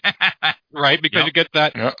 Right? Because you get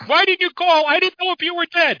that, why didn't you call? I didn't know if you were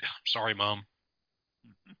dead. Sorry, Mom.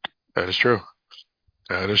 That is true.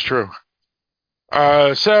 That is true.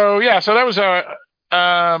 So that was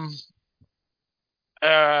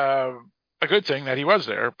a good thing that he was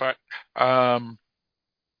there, but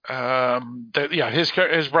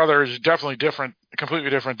his brother is definitely different, completely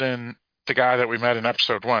different than the guy that we met in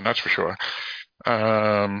episode 1. That's for sure.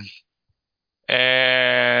 And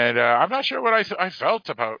I'm not sure what I felt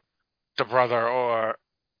about the brother or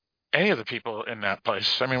any of the people in that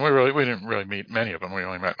place. I mean, we didn't really meet many of them. We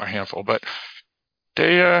only met a handful, but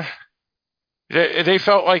they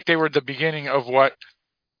felt like they were the beginning of what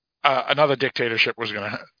another dictatorship was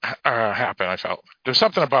going to happen. I felt there's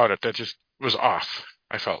something about it that just was off.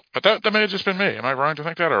 I felt, but that may have just been me. Am I wrong to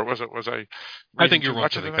think that, or was I? I think you're wrong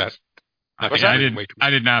to think that. I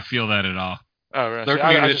did not feel that at all. Oh, really? Their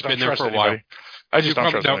community has been there for a while. I just don't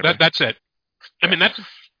trust anybody. That's it. I mean,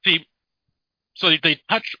 so they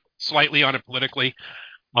touch slightly on it politically,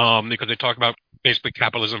 because they talk about basically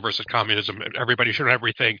capitalism versus communism. Everybody should own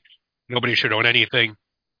everything. Nobody should own anything.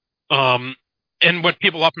 And what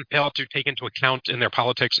people often fail to take into account in their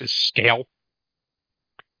politics is scale.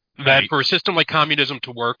 That for a system like communism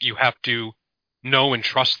to work, you have to know and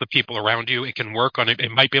trust the people around you. It can work on it.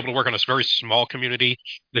 It might be able to work on a very small community.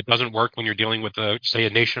 That doesn't work when you're dealing with, say, a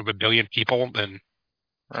nation of 1 billion people. Then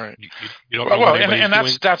right, you don't know what and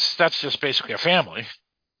that's just basically a family,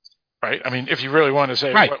 right? I mean, if you really want to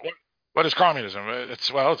say what is communism? It's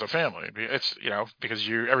a family. It's because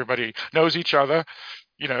everybody knows each other.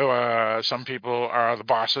 Some people are the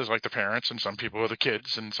bosses, like the parents, and some people are the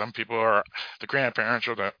kids, and some people are the grandparents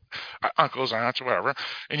or the uncles, aunts, or whatever.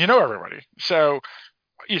 And you know everybody, so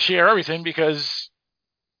you share everything because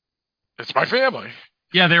it's my family.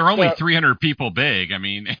 Yeah, they're only 300 people big. I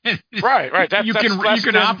mean, right. You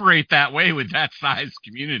can operate that way with that size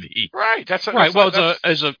community. Right. That's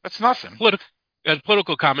nothing. As a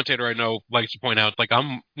political commentator, I know likes to point out, like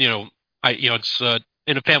it's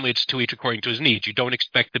in a family, it's to each according to his needs. You don't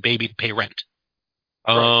expect the baby to pay rent.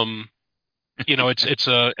 Right.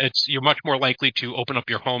 It's you're much more likely to open up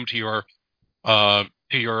your home to your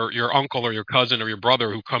uncle or your cousin or your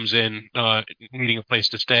brother who comes in needing a place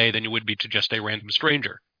to stay than you would be to just a random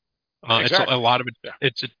stranger. Exactly. It's a lot of it.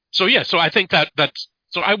 Yeah. So I think that's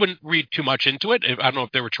so I wouldn't read too much into it. I don't know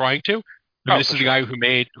if they were trying to. This is the guy who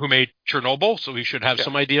made Chernobyl, so he should have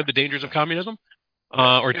some idea of the dangers of communism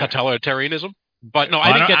or totalitarianism. But no,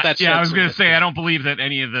 I didn't get that. I was going to say I don't believe that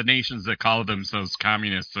any of the nations that call themselves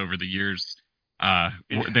communists over the years,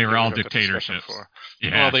 they were all dictatorships.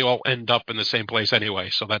 Yeah. Well, they all end up in the same place anyway,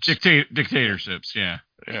 so that's dictatorships. Yeah.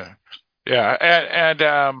 And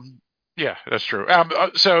that's true.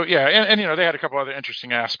 So and they had a couple other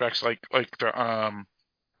interesting aspects, like the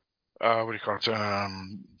what do you call it?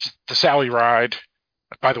 The Sally ride.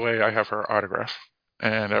 By the way, I have her autograph.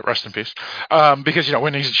 And rest in peace. Because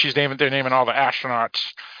when they're naming all the astronauts.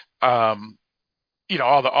 All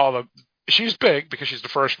the she's big because she's the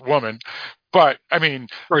first woman, but I mean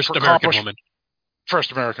first American woman.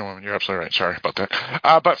 First American woman. You're absolutely right. Sorry about that.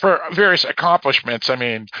 But for various accomplishments, I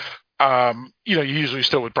mean, you usually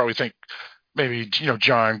still would probably think maybe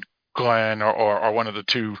John Glenn or one of the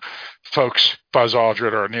two folks, Buzz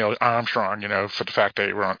Aldrin or Neil Armstrong, for the fact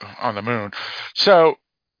they were on the moon. So.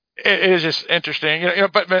 It is just interesting,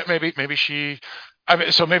 but maybe she. I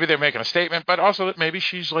mean, so maybe they're making a statement, but also that maybe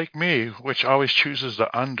she's like me, which always chooses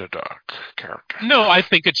the underdog character. No, I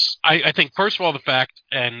think it's. I think first of all the fact,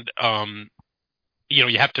 and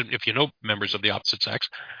you have to, if you know members of the opposite sex,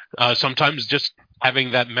 sometimes just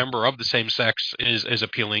having that member of the same sex is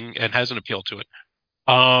appealing and has an appeal to it.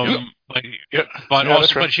 But Yeah, but yeah,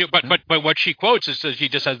 that's also, right. but what she quotes is that he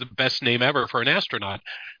just has the best name ever for an astronaut.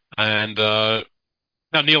 And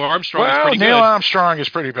now Neil Armstrong is Well, pretty Neil good. Armstrong is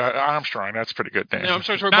pretty bad. Armstrong, that's a pretty good name. No, I'm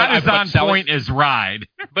sorry, Not as on point as Ride.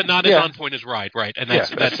 but not as on point as Ride, right? And that's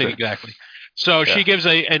true. exactly. So she gives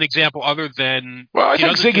an example other than. Well, I she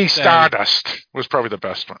think doesn't Ziggy just say, Stardust was probably the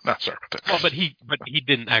best one. No, sorry about that. well, but he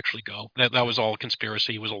didn't actually go. That was all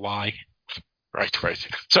conspiracy. It was a lie. Right.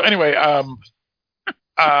 So anyway,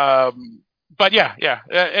 but yeah,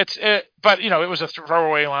 but it was a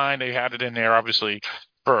throwaway line. They had it in there, obviously,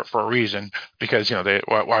 for a reason, because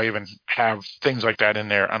why even have things like that in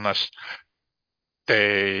there unless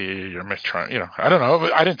they are trying. I don't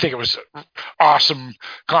know. I didn't think it was awesome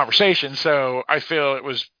conversation, so I feel it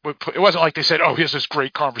wasn't like they said, "Oh, here's this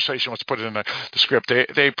great conversation. Let's put it in the script."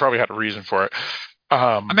 They probably had a reason for it.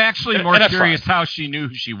 I'm actually more curious how she knew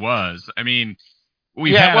who she was. I mean,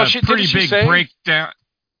 we've had a pretty big breakdown.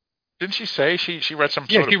 Didn't she say she read some?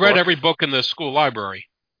 Yeah, she read every book in the school library.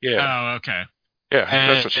 Yeah. Oh, okay. Yeah,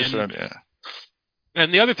 that's what she said. Yeah.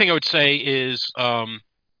 And the other thing I would say is,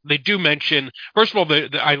 they do mention. First of all,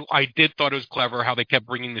 I did thought it was clever how they kept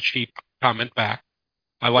bringing the sheep comment back.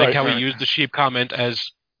 I like how he used the sheep comment as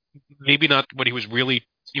maybe not what he was really.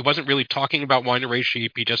 He wasn't really talking about wanting to raise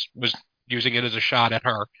sheep. He just was using it as a shot at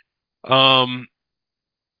her.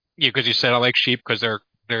 Because he said I like sheep because they're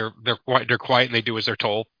quiet and they do as they're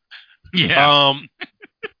told. Yeah.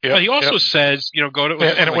 But he also says, go to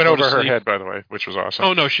and it went over her head, by the way, which was awesome.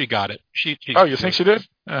 Oh no, she got it. Oh, you think she did?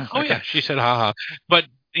 Okay. Yeah, she said haha. But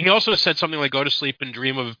he also said something like go to sleep and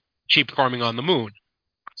dream of sheep farming on the moon.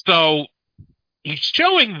 So he's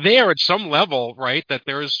showing there at some level, right, that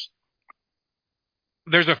there's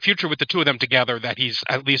a future with the two of them together that he's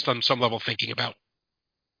at least on some level thinking about.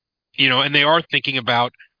 And they are thinking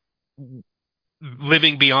about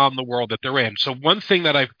living beyond the world that they're in. So one thing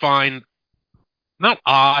that I find not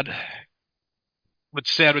odd, but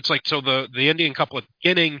sad, it's like, so the Indian couple at the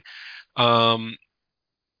beginning,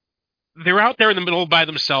 they're out there in the middle by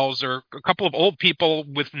themselves. They're a couple of old people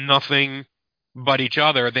with nothing but each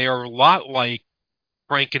other. They are a lot like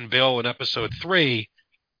Frank and Bill in episode 3.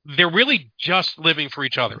 They're really just living for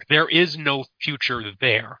each other. There is no future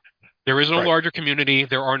there. There is no larger community.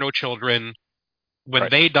 There are no children. When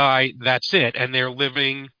they die, that's it. And they're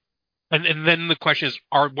living. And then the question is,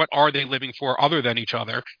 what are they living for other than each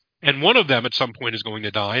other? And one of them at some point is going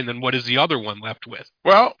to die. And then what is the other one left with?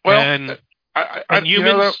 Well, and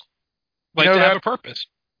humans like to have a purpose.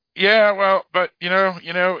 Yeah, well, but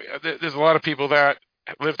there's a lot of people that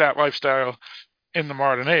live that lifestyle in the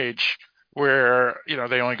modern age where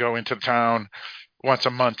they only go into the town once a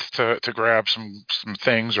month to grab some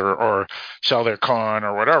things or sell their corn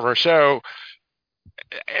or whatever. So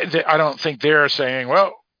I don't think they're saying,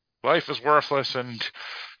 well, life is worthless and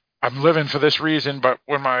I'm living for this reason, but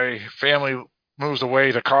when my family moves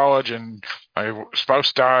away to college and my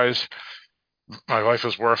spouse dies, my life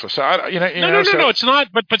is worthless. So no, it's not.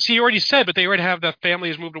 But see, you already said, but they already have that family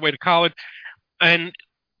has moved away to college, and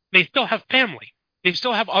they still have family. They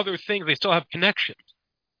still have other things. They still have connections.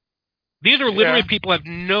 These are literally people who have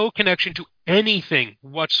no connection to anything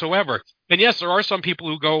whatsoever. And yes, there are some people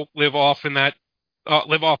who go live off the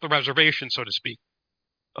reservation, so to speak.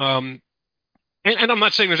 And I'm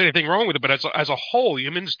not saying there's anything wrong with it, but as a whole,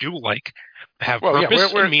 humans do have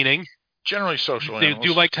purpose and meaning. Generally social They animals.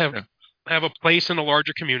 do like to have a place in a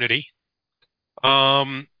larger community.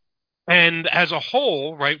 And as a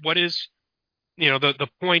whole, right, what is, the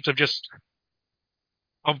point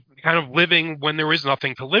of kind of living when there is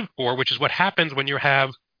nothing to live for, which is what happens when you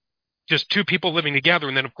have just two people living together,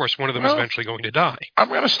 and then, of course, one of them is eventually going to die. I'm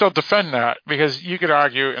going to still defend that because you could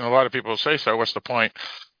argue, and a lot of people say so, what's the point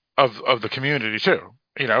of the community, too?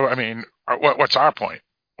 I mean, what's our point?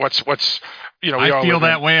 What's I feel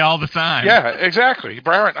that way all the time. Yeah, exactly,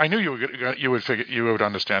 Barrett. I knew you would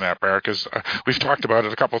understand that, Barrett, because we've talked about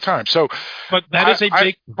it a couple of times. So, but that is a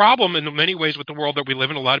big problem in many ways with the world that we live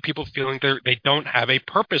in. A lot of people feeling they don't have a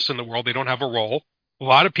purpose in the world. They don't have a role. A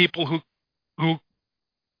lot of people who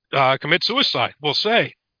commit suicide will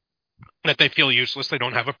say that they feel useless. They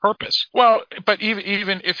don't have a purpose. Well, but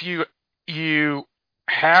even if you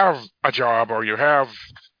have a job or you have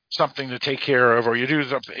something to take care of or you do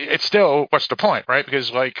something, it's still, what's the point, right?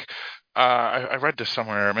 Because I read this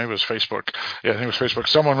somewhere, maybe it was Facebook. Yeah, I think it was Facebook.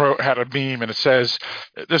 Someone had a meme and it says,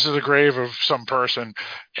 this is a grave of some person,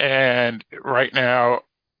 and right now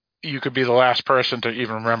you could be the last person to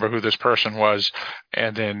even remember who this person was,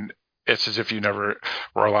 and then it's as if you never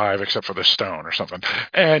were alive except for the stone or something.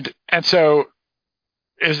 And so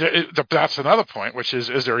that's another point, which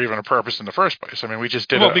is there even a purpose in the first place? I mean, we just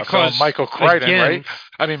did a film, Michael Crichton, right?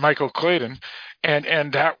 I mean, Michael Clayton,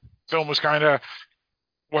 and that film was kind of,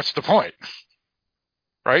 what's the point,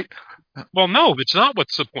 right? Well, no, it's not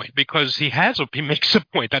what's the point, because he makes a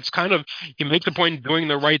point. That's kind of, he makes a point in doing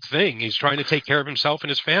the right thing. He's trying to take care of himself and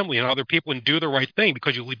his family and other people and do the right thing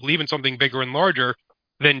because you believe in something bigger and larger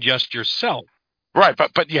than just yourself. Right,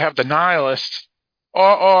 but you have the nihilists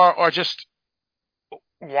or just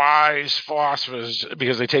wise philosophers,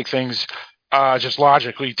 because they take things just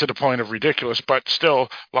logically to the point of ridiculous, but still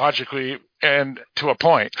logically and to a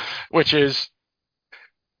point, which is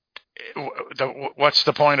what's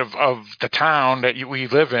the point of the town that we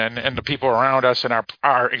live in and the people around us and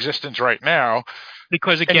our existence right now?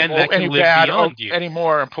 Because again, that can live beyond you. Any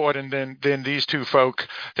more important than these two folk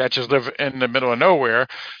that just live in the middle of nowhere.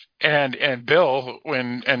 And Bill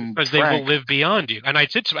because they will live beyond you, and I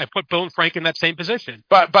put Bill and Frank in that same position.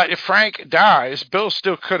 But if Frank dies, Bill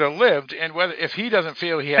still could have lived, and if he doesn't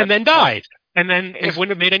feel he had, and then died, and then it wouldn't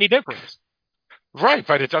have made any difference. Right,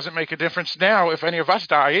 but it doesn't make a difference now if any of us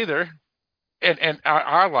die either. In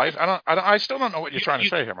our life, I still don't know what you're trying to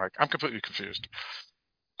say here, Mike. I'm completely confused.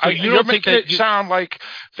 So you're making it sound like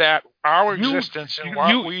that our existence and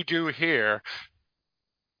what we do here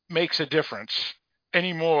makes a difference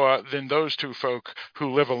any more than those two folk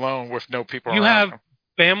who live alone with no people around. You have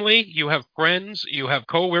family, you have friends, you have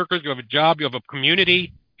coworkers, you have a job, you have a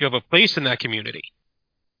community, you have a place in that community.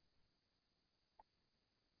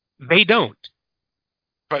 They don't.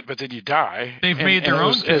 But then you die. They've made their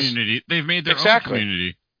own community. They've made their own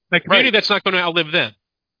community. The community that's not going to outlive them.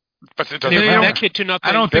 But they're connected to nothing.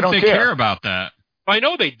 I don't think they care about that. I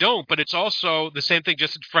know they don't, but it's also the same thing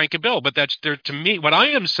just as Frank and Bill. But that's to me, what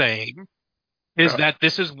I am saying is that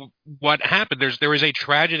this is what happened. There is a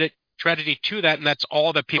tragedy to that, and that's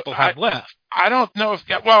all that people have left. I don't know if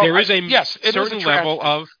there is certain level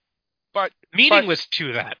of meaningless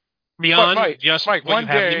to that beyond just what you have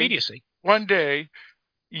in immediacy. One day,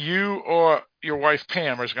 you or your wife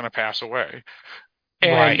Pam is going to pass away,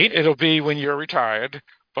 and it'll be when you're retired,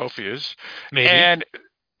 both of you. Maybe.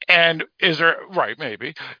 And is there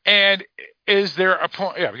maybe? And is there a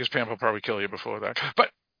point? Yeah, because Pam will probably kill you before that.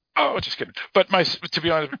 But just kidding. But to be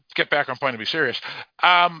honest, get back on point and be serious.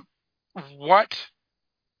 What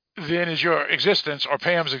then is your existence or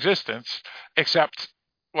Pam's existence, except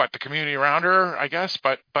the community around her, I guess,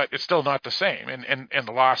 but it's still not the same, and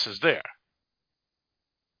the loss is there.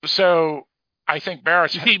 So I think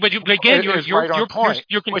Barrett's you're continuing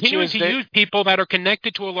to use people that are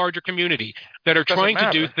connected to a larger community that are trying to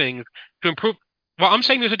do things to improve. Well, I'm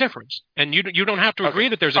saying there's a difference, and you don't have to agree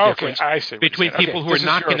that there's a difference between people who are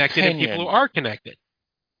not connected and people who are connected.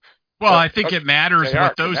 Well, I think it matters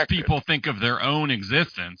what those people think of their own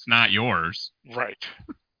existence, not yours. Right.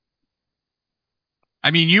 I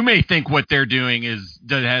mean, you may think what they're doing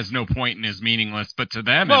has no point and is meaningless, but to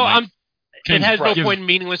them, it has no point in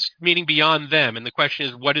meaning beyond them. And the question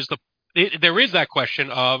is, there is that question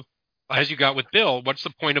of, as you got with Bill, what's the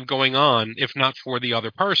point of going on if not for the other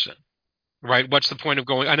person? Right? What's the point of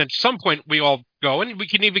going? And at some point we all go, and we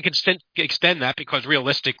can even extend that, because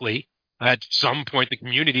realistically, at some point the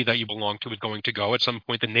community that you belong to is going to go. At some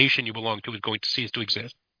point the nation you belong to is going to cease to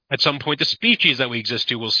exist. At some point the species that we exist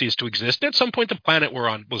to will cease to exist. At some point the planet we're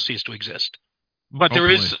on will cease to exist. But there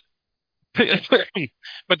is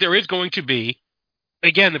going to be,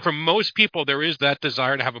 again, for most people, there is that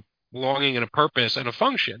desire to have a belonging and a purpose and a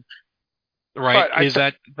function, right?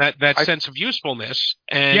 That sense of usefulness.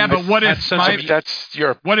 And but what if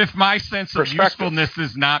my sense of usefulness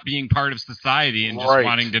is not being part of society and just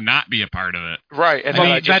wanting to not be a part of it? Right. And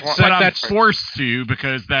I'm forced to,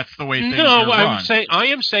 because that's the way things are run. I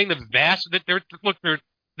am saying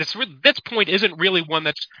this point isn't really one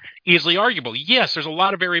that's easily arguable. Yes, there's a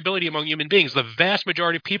lot of variability among human beings. The vast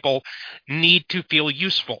majority of people need to feel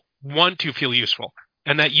useful, want to feel useful.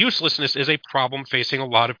 And that uselessness is a problem facing a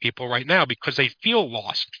lot of people right now, because they feel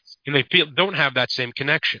lost and they don't have that same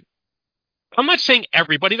connection. I'm not saying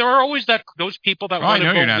everybody. There are always those people that want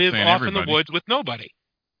to go live off in the woods with nobody.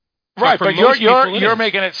 Right, but you're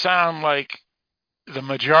making it sound like the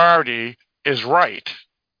majority is right.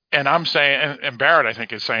 And I'm saying, and Barrett, I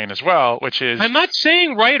think, is saying as well, which is... I'm not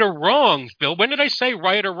saying right or wrong, Bill. When did I say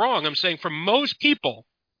right or wrong? I'm saying for most people,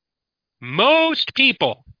 But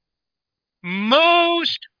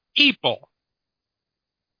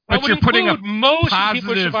you're putting a most positive,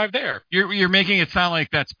 people who survive there. You're making it sound like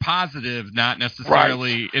that's positive, not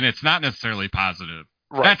necessarily, and it's not necessarily positive.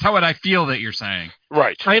 Right. That's what I feel that you're saying.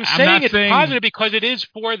 Right. I'm I'm saying not it's saying- positive because it is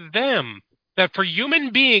for them. That for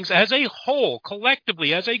human beings as a whole,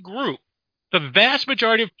 collectively, as a group, the vast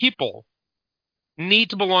majority of people need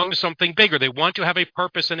to belong to something bigger. They want to have a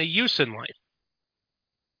purpose and a use in life.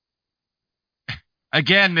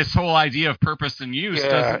 Again, this whole idea of purpose and use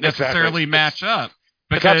doesn't necessarily match up.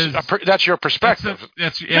 Because that's your perspective.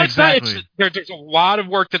 Exactly. There's a lot of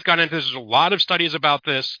work that's gone into this. There's a lot of studies about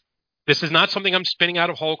this. This is not something I'm spinning out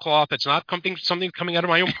of whole cloth. It's not something coming out of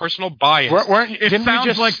my own personal bias.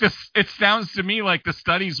 It sounds to me like the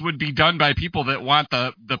studies would be done by people that want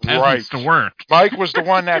the peasants to work. Mike was the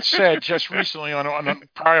one that said just recently on a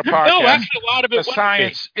prior podcast. No, actually, a lot of it.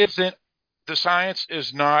 The science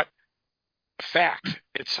is not fact.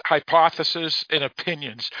 It's hypothesis and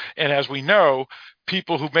opinions. And as we know,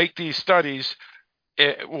 people who make these studies,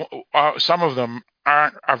 some of them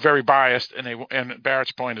are very biased, and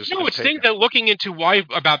Barrett's point is no. It's things that looking into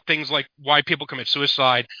about things like why people commit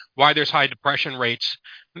suicide, why there's high depression rates,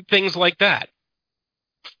 things like that.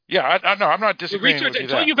 Yeah, I'm not disagreeing with you.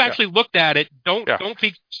 Until you've actually looked at it, don't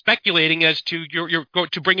be speculating as to your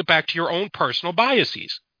to bring it back to your own personal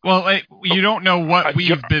biases. Well, you don't know what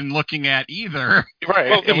we've been looking at either. Right.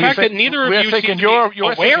 Well, the fact that neither of you seem to be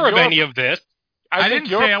aware of any of this. I didn't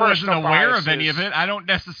say I wasn't aware of any of it. I don't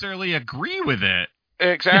necessarily agree with it.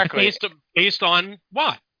 Exactly. Based on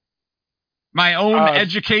what? My own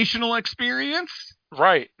educational experience?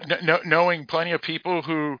 Right. Knowing plenty of people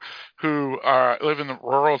who live in the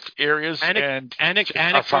rural areas and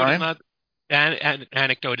are fine.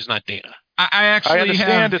 Anecdote is not data. I actually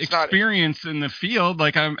have experience in the field,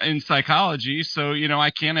 like I'm in psychology, so I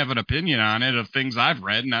can't have an opinion on it of things I've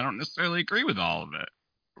read, and I don't necessarily agree with all of it.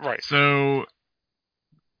 Right. So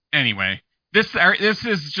anyway, this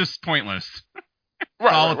is just pointless.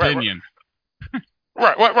 Right, all opinion.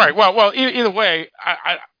 Right. Well, either way,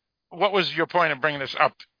 what was your point of bringing this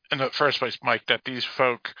up in the first place, Mike? That these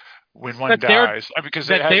folk, when one dies, because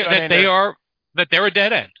they're a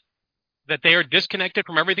dead end. That they are disconnected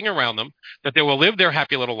from everything around them, that they will live their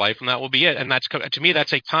happy little life, and that will be it. And that's, to me,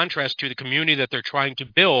 that's a contrast to the community that they're trying to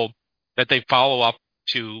build, that they follow up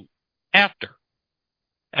to after.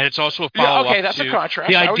 And it's also a follow up that's to a contrast.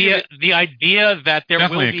 the idea that there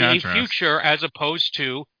Definitely will be a future, as opposed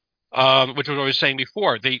to, which was what I was saying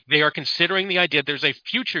before. They are considering the idea that there's a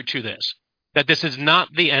future to this, that this is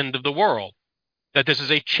not the end of the world, that this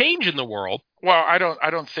is a change in the world. Well, I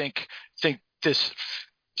don't think this.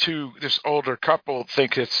 To this older couple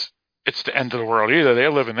think it's the end of the world either. They're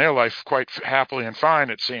living their life quite happily and fine,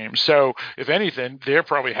 it seems. So, if anything, they're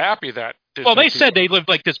probably happy that. They said they lived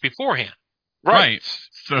like this beforehand. Right.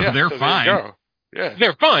 So they're fine. Yeah.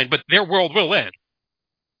 They're fine, but their world will end.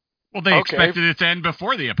 Well, they expected it to end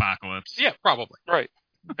before the apocalypse. Yeah, probably. Right.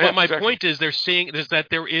 But my point is, they're seeing is that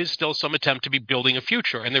there is still some attempt to be building a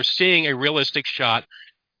future, and they're seeing a realistic shot.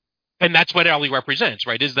 And that's what Ellie represents,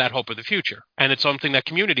 right? Is that hope of the future. And it's something that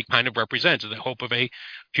Community kind of represents, the hope of a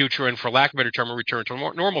future and, for lack of a better term, a return to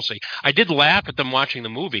normalcy. I did laugh at them watching the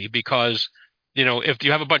movie because, if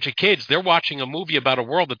you have a bunch of kids, they're watching a movie about a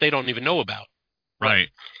world that they don't even know about. Right.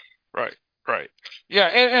 Yeah,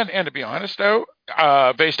 and to be honest, though,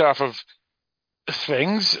 based off of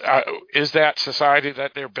things, is that society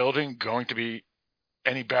that they're building going to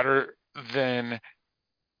any better than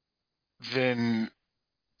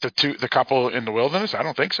the couple in the wilderness? I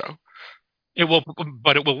don't think so. It will,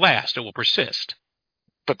 but it will last. It will persist.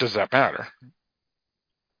 But does that matter?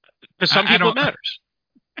 To some people, it matters.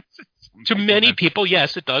 To many people,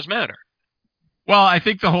 yes, it does matter. Well, I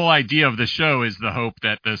think the whole idea of the show is the hope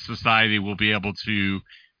that the society will be able to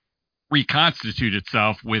reconstitute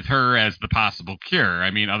itself with her as the possible cure. I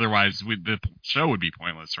mean, otherwise the show would be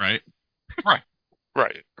pointless, right?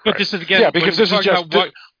 Right. But this is again, because this is just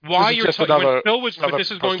why you're talking. Phil was. But this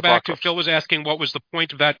is going back to Phil was asking what was the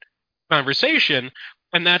point of that conversation,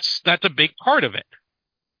 and that's a big part of it.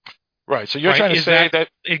 Right. So you're trying to say that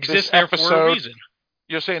exists there for a reason.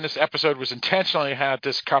 You're saying this episode was intentionally had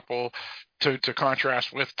this couple to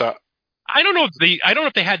contrast with the. I don't know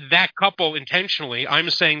if they had that couple intentionally. I'm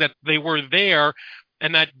saying that they were there,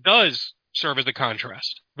 and that does serve as a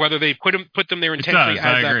contrast. Whether they put them there intentionally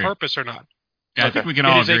as that purpose or not. Yeah, I think we can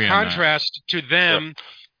all agree on that. It is a contrast to them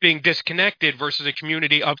being disconnected versus a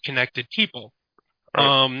community of connected people.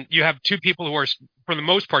 Right. You have two people who are, for the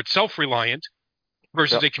most part, self-reliant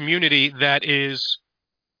versus a community that is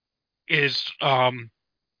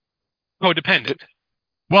codependent.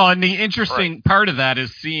 Well, and the interesting part of that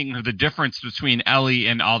is seeing the difference between Ellie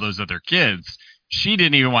and all those other kids. She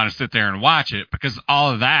didn't even want to sit there and watch it because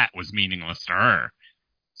all of that was meaningless to her.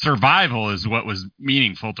 survival is what was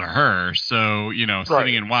meaningful to her. So, Right.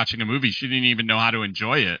 sitting and watching a movie, she didn't even know how to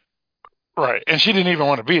enjoy it. Right, and she didn't even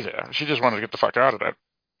want to be there. She just wanted to get the fuck out of that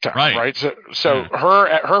town. Right. So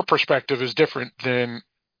her perspective is different than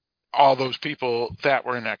all those people that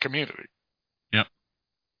were in that community. Yep.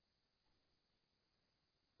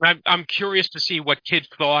 I'm curious to see what kids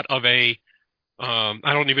thought of a. I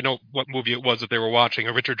don't even know what movie it was that they were watching.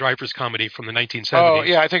 A Richard Dreyfuss comedy from the 1970s. Oh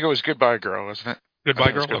yeah, I think it was Goodbye Girl, wasn't it?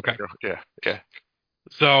 Goodbye Girl. Okay. Girl. Yeah.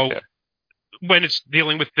 So when it's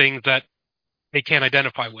dealing with things that they can't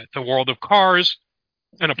identify with, the world of cars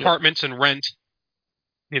and apartments and rent,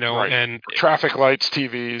 Right. and traffic lights,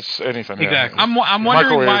 TVs, anything. Exactly. Yeah. I'm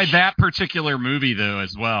wondering why Microwaves. that particular movie though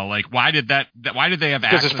as well. Like why did they have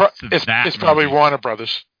Because access to that? it's probably movie? Warner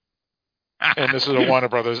Brothers, and this is a Warner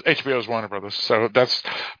Brothers, HBO's Warner Brothers. So that's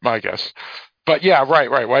my guess. But yeah, right.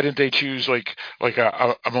 Why didn't they choose like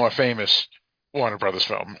a more famous Warner Brothers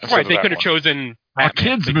film? Right, they could have chosen a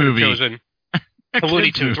kids movie. Chosen the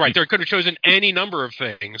Looney Tunes, right? They could have chosen any number of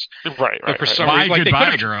things. Right. But for some Why reason,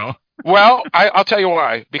 Goodbye Girl? Well, I'll tell you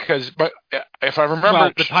why. But if I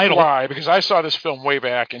remember the title, why, because I saw this film way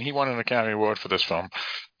back, and he won an Academy Award for this film.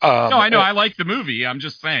 No, I know. I like the movie. I'm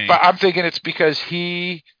just saying. But I'm thinking it's because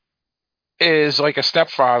he is like a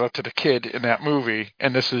stepfather to the kid in that movie,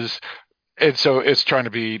 and so it's trying to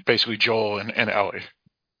be basically Joel and Ellie,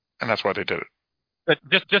 and that's why they did it. But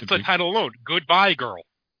just the title alone, Goodbye Girl.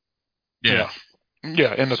 Yeah,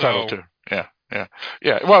 in the title too.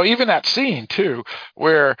 Yeah. Well, even that scene too,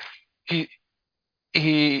 where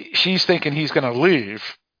she's thinking he's going to leave,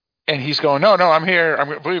 and he's going, no, I'm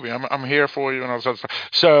here. Believe me, I'm here for you, and all this other stuff.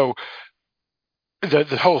 So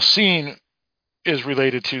the whole scene is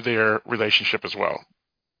related to their relationship as well.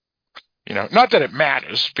 Not that it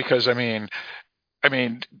matters, because I mean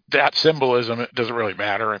that symbolism, it doesn't really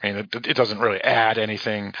matter. I mean, it doesn't really add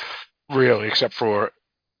anything really, except for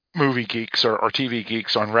movie geeks or TV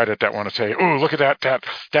geeks on Reddit that want to say, oh, look at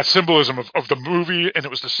that symbolism of the movie, and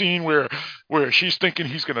it was the scene where she's thinking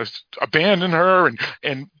he's going to abandon her,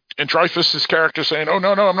 and Dreyfuss's character saying, oh,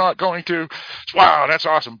 no, I'm not going to. Wow, that's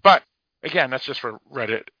awesome. But again, that's just for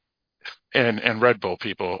Reddit and Red Bull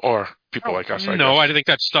people, or people like us. I think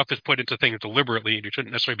that stuff is put into things deliberately, and you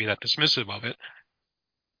shouldn't necessarily be that dismissive of it.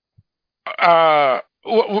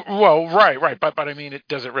 Well, right, but I mean, it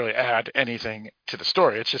doesn't really add anything to the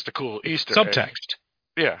story. It's just a cool Easter subtext. egg.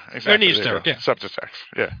 Yeah, exactly. An Easter egg, yeah. Subtext.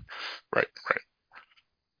 Yeah, right.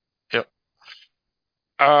 Yep.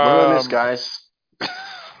 What about this, guys?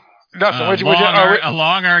 Nothing. A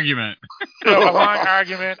long argument. A long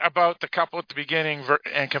argument about the couple at the beginning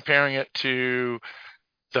and comparing it to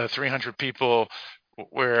the 300 people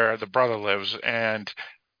where the brother lives, and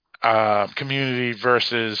community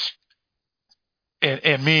versus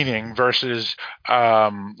and meaning versus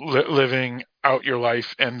living out your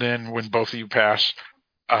life, and then when both of you pass,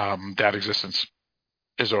 that existence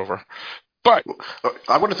is over. But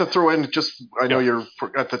I wanted to throw in I know you're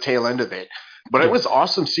at the tail end of it, but it was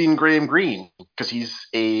awesome seeing Graham Greene, because he's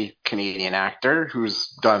a Canadian actor who's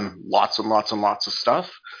done lots and lots and lots of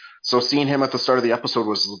stuff. So seeing him at the start of the episode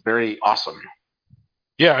was very awesome.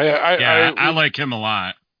 I like him a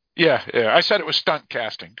lot. Yeah. I said it was stunt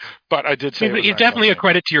casting, but I did say it's definitely a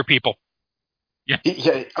credit to your people. Yeah,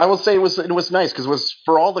 I will say it was nice, because it was,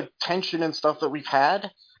 for all the tension and stuff that we've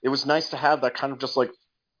had, it was nice to have that kind of just like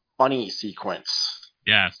funny sequence.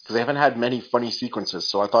 Yes, because they haven't had many funny sequences,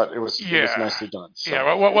 so I thought it was nicely done. So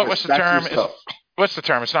yeah, what's the term? What's the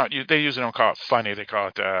term? It's not. They usually don't call it funny. They call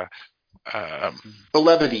it the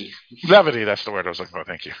levity. Levity. That's the word I was looking for.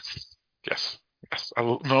 Thank you. Yes. A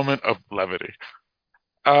moment of levity.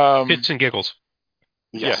 Bits and giggles.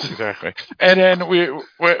 Yes, exactly. And then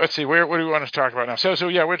let's see, what do we want to talk about now? So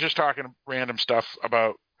yeah, we're just talking random stuff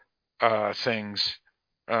about things.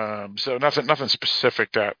 So nothing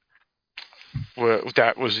specific that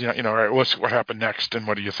was right, what happened next, and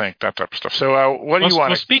what do you think, that type of stuff. So what do you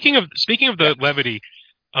want? Well, speaking of the levity,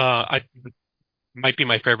 I might be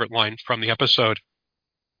my favorite line from the episode.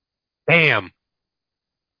 Damn.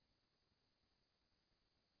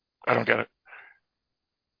 I don't get it.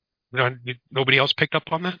 Nobody else picked up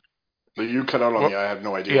on that? You cut out on me. I have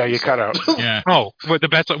no idea. Yeah, you cut out. Yeah. Oh, the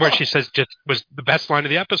best where she says just was the best line of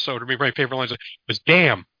the episode. Or my favorite line was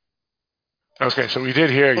 "damn." Okay, so we did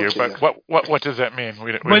hear you, but what does that mean?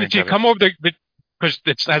 When did you come over because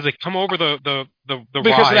it's as they come over the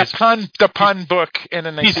because rise, the pun book, and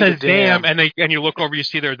then he says "damn," and you look over, you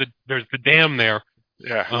see there's the "damn" there.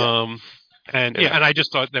 Yeah. And I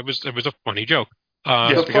just thought it was a funny joke.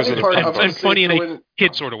 Yes, because and funny in a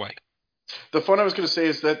kid sort of way. The fun I was going to say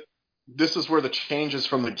is that this is where the change is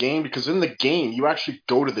from the game, because in the game you actually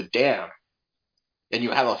go to the dam and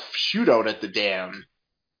you have a shootout at the dam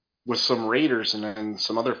with some raiders and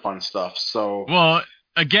some other fun stuff. So, well,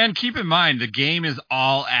 again, keep in mind the game is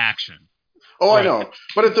all action. oh, right. I know,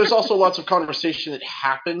 but there's also lots of conversation that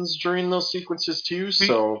happens during those sequences too.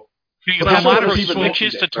 So, do you have have a lot to of throw people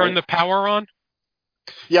switches to turn the power on?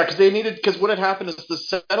 Yeah, because what had happened is the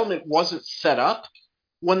settlement wasn't set up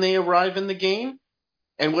when they arrive in the game.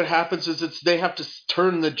 And what happens is they have to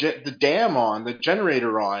turn the dam on, the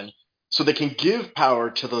generator on, so they can give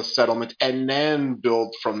power to the settlement and then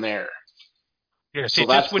build from there. Yeah, see, so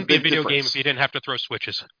this wouldn't be a video game if you didn't have to throw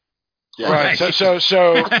switches. Yeah. Right. So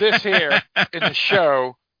this here in the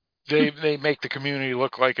show, they make the community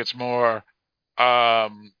look like it's more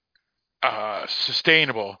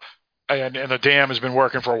sustainable, and the dam has been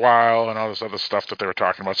working for a while, and all this other stuff that they were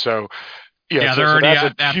talking about. So they're already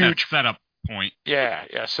at that setup point.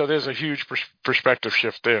 Yeah. So there's a huge perspective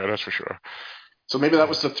shift there. That's for sure. So maybe that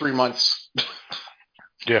was the 3 months.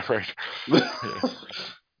 Yeah. Right.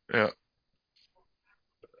 Yeah.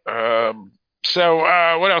 So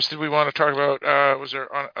what else did we want to talk about? Was there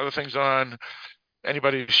other things on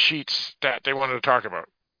anybody's sheets that they wanted to talk about?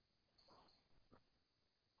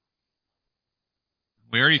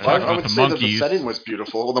 We already talked about the monkeys. I would say that the setting was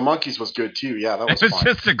beautiful. Well, the monkeys was good too. Yeah, that was fun. It was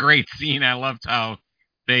just a great scene. I loved how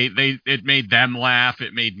it made them laugh.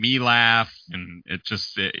 It made me laugh, and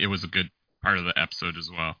it was a good part of the episode as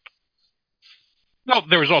well. No,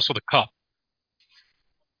 there was also the cup.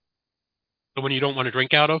 The one you don't want to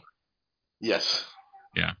drink out of? Yes.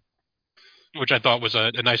 Yeah. Which I thought was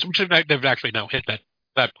a nice... Which they've actually now hit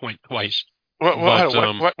that point twice. What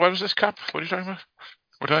was this cup? What are you talking about?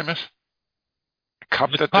 What did I miss?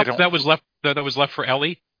 That was left for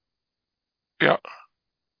Ellie? Yeah.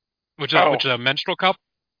 Which is a menstrual cup?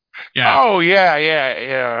 Yeah. Oh,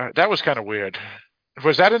 yeah. That was kind of weird.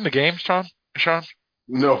 Was that in the game, Sean?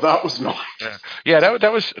 No, that was not. Yeah,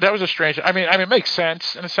 that was a strange... I mean, it makes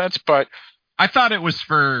sense in a sense, but... I thought it was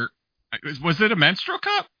for... Was it a menstrual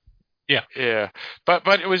cup? Yeah. But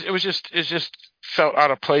it just felt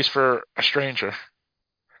out of place for a stranger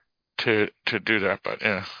to do that, but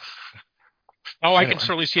yeah. Oh, I can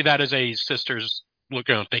certainly see that as a sisters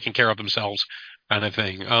taking care of themselves kind of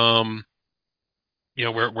thing. Where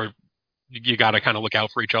you got to kind of look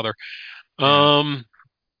out for each other. Yeah,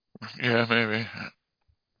 maybe.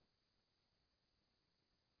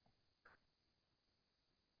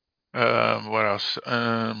 What else?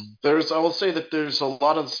 I will say that there's a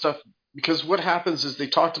lot of stuff, because what happens is they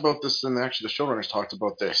talked about this, and actually the showrunners talked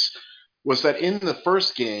about this, was that in the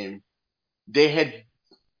first game, they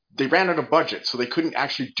ran out of budget, so they couldn't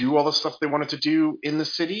actually do all the stuff they wanted to do in the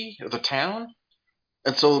city or the town.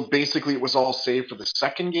 And so basically it was all saved for the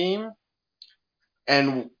second game.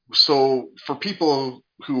 And so for people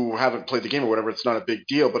who haven't played the game or whatever, it's not a big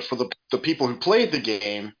deal. But for the people who played the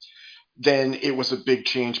game, then it was a big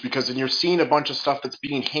change, because then you're seeing a bunch of stuff that's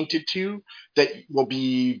being hinted to that will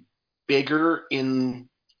be bigger in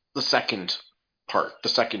the second part, the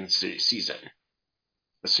second season,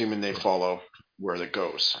 assuming they follow where it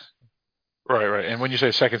goes. Right. And when you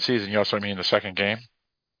say second season, you also mean the second game?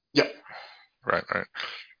 Yep. Right.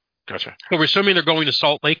 Gotcha. So we're assuming they're going to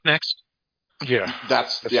Salt Lake next? Yeah.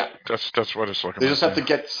 That's what it's looking like. They just have to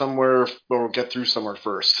get somewhere, or get through somewhere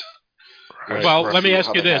first. Right. Well, let me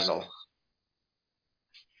ask you this.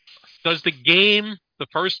 Does the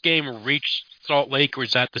first game, reach Salt Lake, or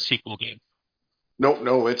is that the sequel game?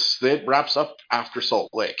 No, it wraps up after Salt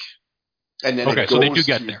Lake. And then so they do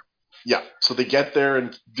get there. Yeah, so they get there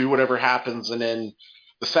and do whatever happens, and then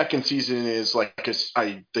the second season is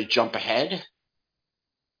they jump ahead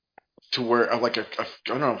to where I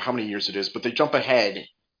don't know how many years it is, but they jump ahead,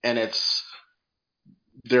 and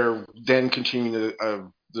they're then continuing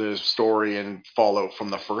the story and fallout from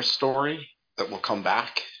the first story that will come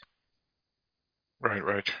back.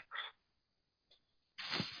 Right.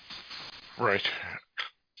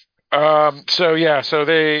 So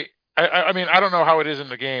they... I mean, I don't know how it is in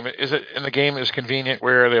the game. Is it in the game is convenient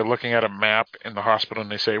where they're looking at a map in the hospital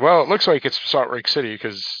and they say, well, it looks like it's Salt Lake City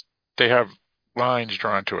because they have lines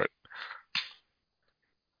drawn to it.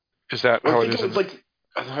 Is that how it is?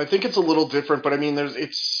 I think it's a little different, but I mean, those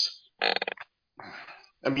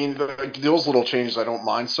little changes I don't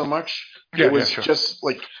mind so much. Yeah, it was sure. Just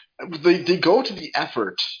like they go to the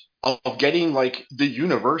effort of getting the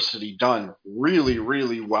university done really,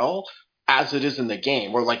 really well, as it is in the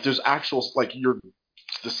game, where there's actual you're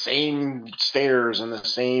the same stairs and the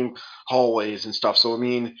same hallways and stuff. So I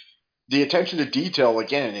mean, the attention to detail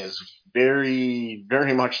again is very,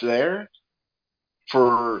 very much there.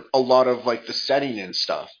 for a lot of like the setting and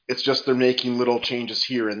stuff. It's just they're making little changes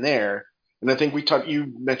here and there. And I think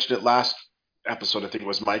you mentioned it last episode, I think it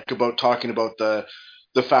was Mike, about talking about the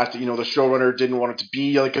fact that the showrunner didn't want it to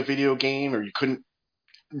be like a video game, or you couldn't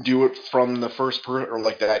do it from the or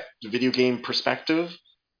like that video game perspective.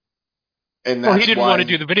 And Well, he that's didn't why want to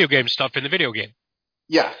do the video game stuff in the video game.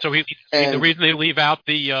 yeah. So the And reason they leave out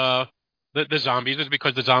the zombies is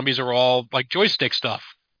because the zombies are all like joystick stuff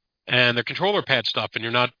and they're controller pad stuff, and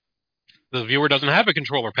the viewer doesn't have a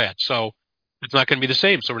controller pad, so it's not going to be the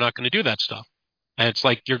same. So we're not going to do that stuff. And it's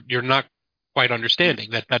like you're not quite understanding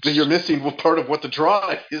that's you're missing part of what the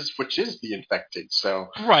draw is, which is the infected. So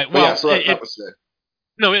right. but Well, yeah, so that was it.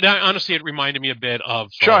 No, honestly, it reminded me a bit of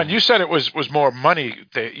Sean, you said it was more money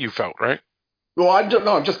that you felt, right? Well, I don't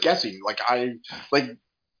know. I'm just guessing.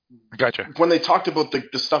 Gotcha. When they talked about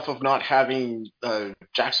the stuff of not having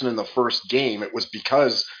Jackson in the first game, it was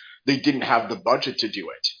because they didn't have the budget to do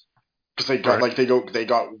it. Because they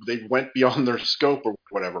got they went beyond their scope or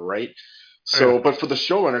whatever, right? So, But for the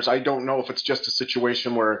showrunners, I don't know if it's just a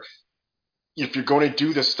situation where if you're going to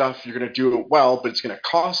do this stuff, you're going to do it well, but it's going to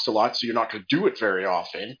cost a lot, so you're not going to do it very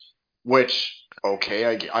often. Which,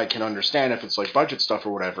 okay, I can understand if it's like budget stuff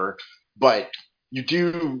or whatever, but you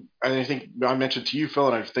do, and I think I mentioned to you, Phil,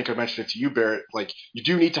 and I think I mentioned it to you, Barrett, like, you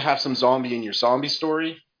do need to have some zombie in your zombie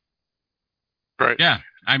story. Right. Yeah.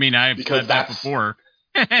 I mean, I've said that before.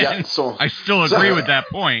 Yeah, so I still agree with that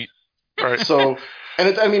point. Right. So, and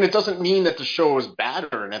it doesn't mean that the show is bad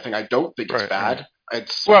or anything. I don't think it's bad.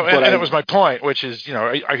 Right. And it was my point, which is,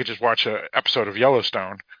 I could just watch an episode of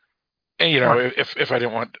Yellowstone, and if I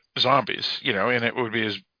didn't want zombies, and it would be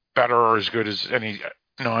as better or as good as any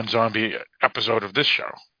non-zombie episode of this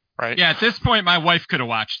show, right? Yeah, at this point, my wife could have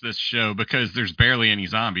watched this show because there's barely any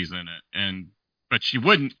zombies in it, but she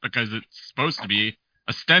wouldn't because it's supposed to be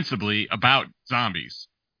ostensibly about zombies.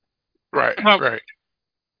 Right, right.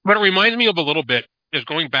 What it reminds me of a little bit is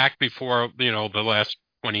going back before, the last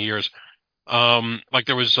 20 years. Like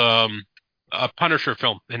there was a Punisher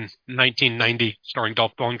film in 1990 starring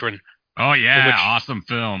Dolph Lundgren. Oh yeah, awesome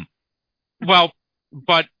film. Well,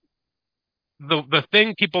 but the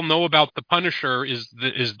thing people know about the Punisher is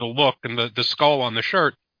the look and the skull on the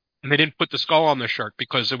shirt, and they didn't put the skull on the shirt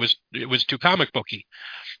because it was too comic booky.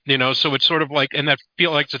 So it's sort of like, and that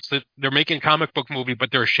feel like they're making a comic book movie,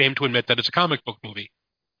 but they're ashamed to admit that it's a comic book movie.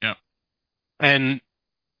 Yeah. And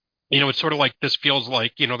it's sort of like this feels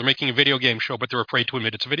like, they're making a video game show, but they're afraid to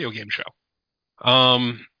admit it's a video game show.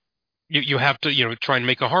 You have to, try and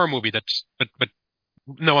make a horror movie but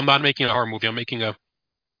no, I'm not making a horror movie. I'm making an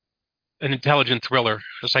intelligent thriller,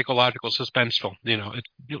 a psychological suspense film.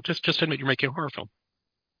 Just admit you're making a horror film.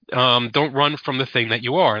 Don't run from the thing that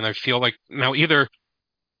you are. And I feel like now either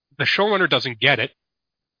the showrunner doesn't get it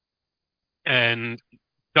and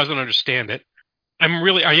doesn't understand it. I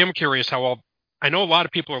am curious I know a lot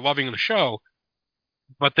of people are loving the show,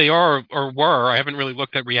 but they are or were. I haven't really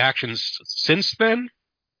looked at reactions since then,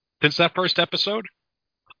 since that first episode.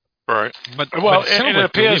 Right. But it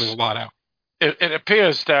appears a lot out. It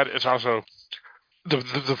appears that it's also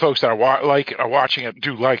the folks that are watching it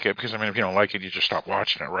do like it, because if you don't like it, you just stop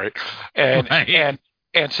watching it, right? And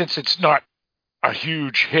since it's not a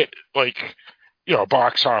huge hit, like a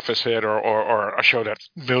box office hit or a show that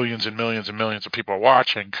millions and millions and millions of people are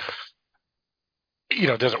watching,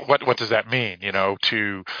 what does that mean?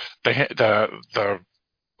 To the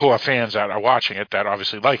pool of fans that are watching it that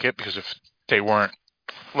obviously like it, because if they weren't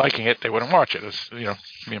liking it, they wouldn't watch it, as me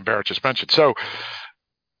and Barrett just mentioned. So,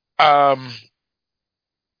 I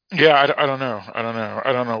don't know. I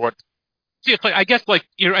don't know what. See, it's like, I guess, like,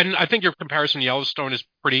 and I think your comparison to Yellowstone is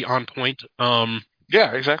pretty on point.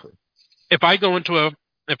 Yeah, exactly. If I go into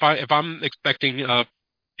if I'm expecting a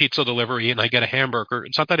pizza delivery and I get a hamburger,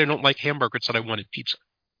 it's not that I don't like hamburger; it's that I wanted pizza.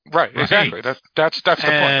 Right, exactly. That's the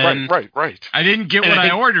point. Right. I didn't get what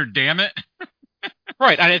I ordered. Damn it.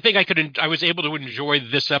 Right, and I think I was able to enjoy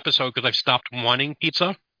this episode because I've stopped wanting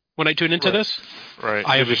pizza when I tune into this. Right.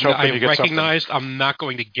 I recognized I'm not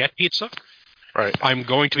going to get pizza. Right. I'm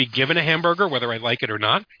going to be given a hamburger whether I like it or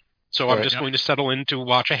not. So I'm just going to settle in to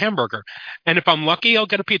watch a hamburger. And if I'm lucky, I'll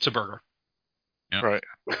get a pizza burger. Yep. Right.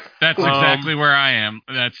 That's exactly where I am.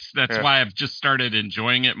 That's why I've just started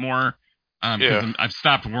enjoying it more. Because I've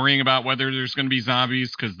stopped worrying about whether there's going to be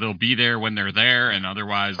zombies, because they'll be there when they're there, and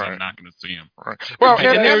otherwise I'm not going to see them. Right. Well,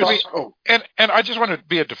 and I just want to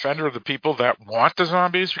be a defender of the people that want the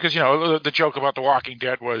zombies, because the joke about The Walking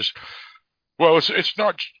Dead was, well, it's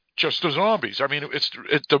not just the zombies. I mean,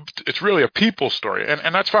 it's really a people story,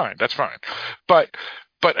 and that's fine. That's fine. But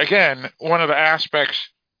again, one of the aspects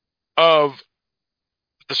of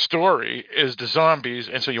the story is the zombies,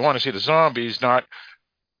 and so you want to see the zombies, not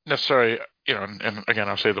necessarily, and again,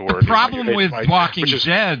 I'll say the word. The problem with Walking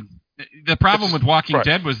Dead. The problem with Walking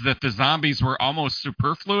Dead was that the zombies were almost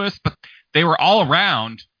superfluous, but they were all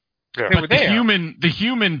around. Yeah. But the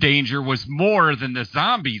human danger was more than the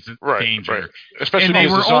zombies' danger. Right. Especially and they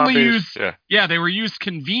were only used. They were used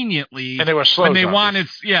conveniently, and they were slow. When they wanted,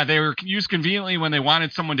 they were used conveniently when they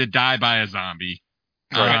wanted someone to die by a zombie.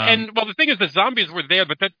 Right. And the thing is, the zombies were there,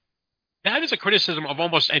 but that is a criticism of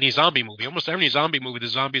almost any zombie movie. Almost any zombie movie, the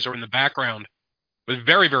zombies are in the background, with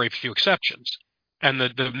very, very few exceptions. And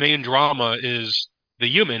the main drama is the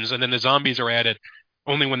humans, and then the zombies are added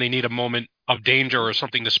only when they need a moment of danger or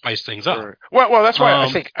something to spice things up. Right. Well, that's why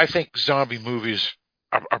I think zombie movies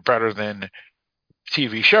are better than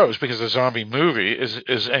TV shows, because a zombie movie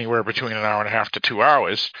is anywhere between an hour and a half to 2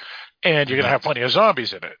 hours, and you're going to have plenty of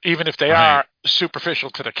zombies in it. Even if they are superficial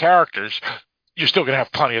to the characters, you're still going to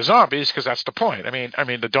have plenty of zombies, because that's the point. I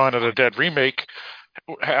mean, the Dawn of the Dead remake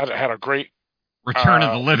had a great Return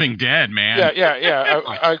of the Living Dead, man.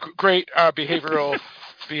 A great behavioral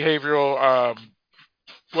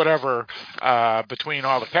whatever between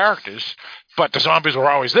all the characters, but the zombies were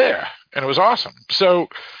always there, and it was awesome. So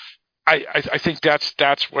I think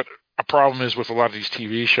that's what a problem is with a lot of these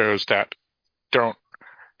TV shows that don't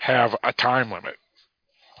have a time limit.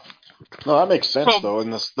 No, that makes sense though, in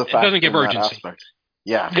the fact it doesn't give urgency. Aspect.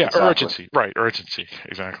 Yeah, exactly. Urgency, right? Urgency,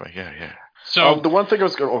 exactly. Yeah. So the one thing I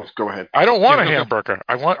was going. Go ahead. I don't want a hamburger.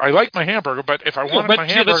 I like my hamburger, but if I want my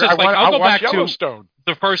hamburger, I'll go back Yellowstone. To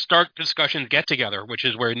the first Dark Discussion get together, which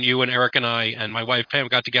is where you and Eric and I and my wife Pam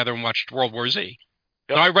got together and watched World War Z.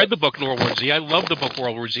 Yep. So I read the book World War Z. I love the book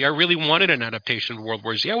World War Z. I really wanted an adaptation of World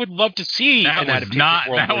War Z. I would love to see an adaptation of World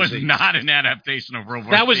War Z. That was not an adaptation of World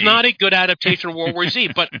War Z. That was not a good adaptation of World War Z.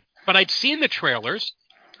 But I'd seen the trailers.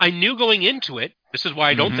 I knew going into it. This is why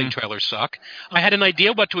I don't think trailers suck. I had an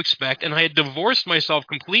idea what to expect, and I had divorced myself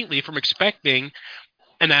completely from expecting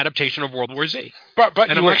an adaptation of World War Z. But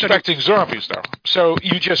you were expecting zombies, though. So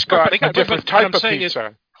you just got a different type of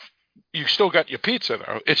pizza. You still got your pizza,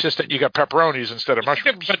 though. It's just that you got pepperonis instead of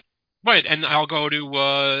mushrooms. Right, and I'll go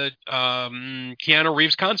to Keanu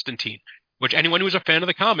Reeves' Constantine, which anyone who's a fan of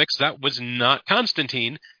the comics, that was not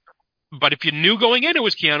Constantine. But if you knew going in it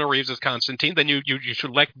was Keanu Reeves as Constantine, then you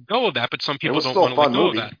should let go of that. But some people don't want to let go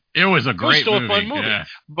of that. It was a great movie. It was still a fun movie.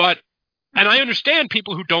 Yeah. And I understand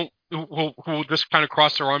people who just kind of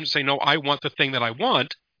cross their arms and say, no, I want the thing that I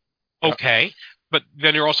want. Okay. But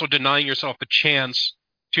then you're also denying yourself the chance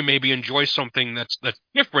to maybe enjoy something that's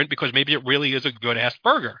different, because maybe it really is a good ass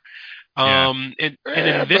burger. And in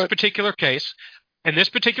this particular case,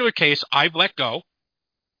 I've let go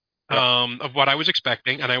of what I was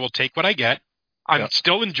expecting, and I will take what I get. I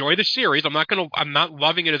still enjoy the series. I'm not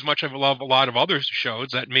loving it as much as I love a lot of other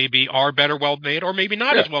shows that maybe are better well made, or maybe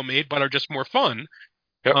not as well made, but are just more fun.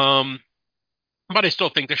 Yep. But I still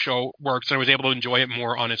think the show works, and I was able to enjoy it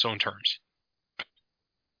more on its own terms.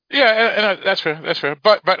 Yeah, and that's fair. That's fair.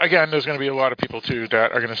 But again, there's going to be a lot of people too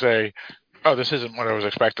that are going to say, "Oh, this isn't what I was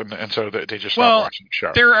expecting," and so they just stop watching the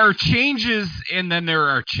show. There are changes, and then there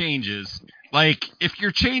are changes. Like, if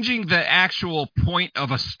you're changing the actual point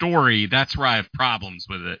of a story, that's where I have problems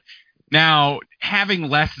with it. Now, having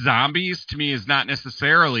less zombies, to me, is not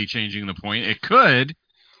necessarily changing the point. It could,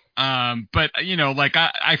 but, like,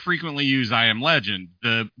 I frequently use I Am Legend.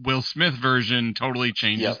 The Will Smith version totally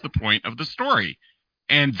changes the point of the story.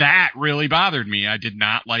 And that really bothered me. I did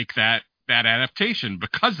not like that adaptation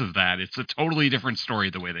because of that. It's a totally different story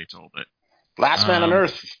the way they told it. Last Man on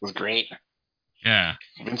Earth was great. Yeah.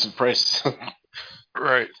 Vincent Price.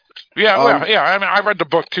 Right. Yeah, I mean, I read the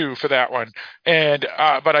book too for that one, and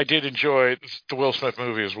but I did enjoy the Will Smith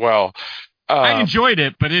movie as well. I enjoyed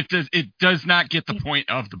it, but it does not get the point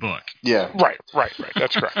of the book. Yeah. Right.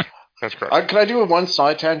 That's correct. That's correct. Can I do one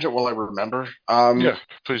side tangent while I remember? Yeah,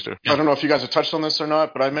 please do. I don't know if you guys have touched on this or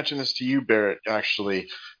not, but I mentioned this to you, Barrett, actually.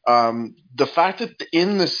 The fact that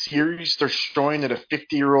in the series they're showing that a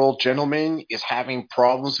 50-year-old gentleman is having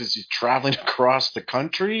problems as he's traveling across the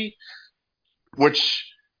country, which,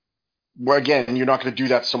 well, again, you're not going to do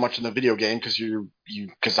that so much in the video game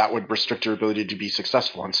because that would restrict your ability to be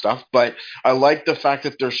successful and stuff. But I like the fact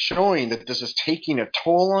that they're showing that this is taking a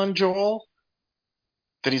toll on Joel.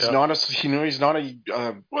 That he's not a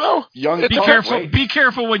young. Be careful. Right? Be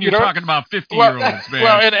careful when you're talking about 50-year-olds, man.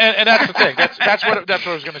 Well, and that's the thing. That's what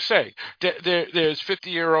I was going to say. There's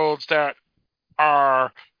 50-year-olds that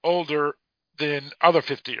are older than other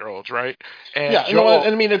 50-year-olds, right? And Joel,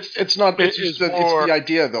 I mean, it's not. It's the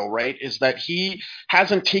idea, though, right? Is that he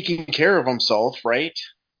hasn't taken care of himself, right?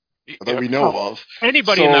 that we know of.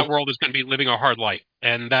 Anybody in that world is going to be living a hard life,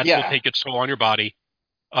 and that will take its toll on your body.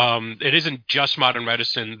 It isn't just modern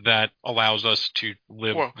medicine that allows us to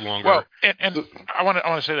live longer. Well, and I want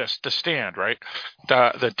to say this: the Stand, right?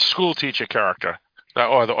 The school teacher character,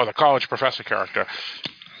 or the college professor character,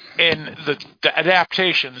 in the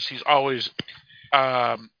adaptations, he's always,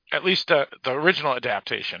 at least the original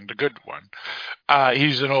adaptation, the good one,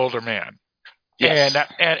 he's an older man. Yes.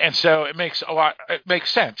 And so it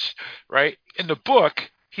makes sense, right? In the book,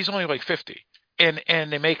 he's only like 50, and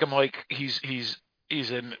they make him like he's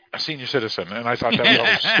a senior citizen, and I thought that was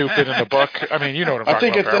always stupid in the book. I mean, you know what I'm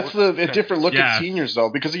talking about. I think that's a different look at seniors, though,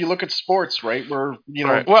 because you look at sports, right? Where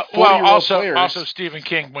also Stephen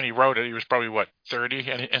King, when he wrote it, he was probably 30,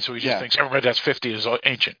 and so he just thinks everybody that's 50 is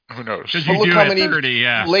ancient. Who knows? Because you look how many 30,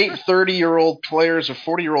 late 30-year-old players or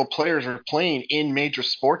 40-year-old players are playing in major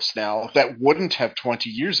sports now that wouldn't have 20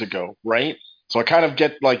 years ago, right? So I kind of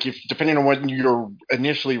get if depending on when you're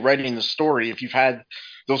initially writing the story, if you've had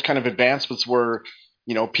those kind of advancements where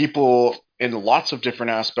people in lots of different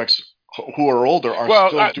aspects who are older are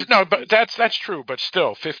no, but that's true. But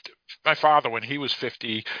still, 50. My father, when he was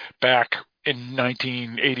 50 back in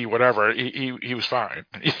 1980, whatever, he was fine.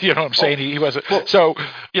 You know what I'm saying? He wasn't. So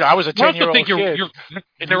I was a 10-year-old kid.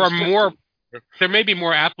 There may be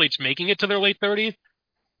more athletes making it to their late 30s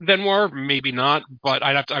than were, maybe not. But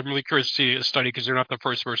I'm really curious to see a study because you're not the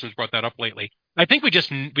first person who's brought that up lately. I think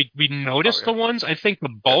we noticed the ones. I think the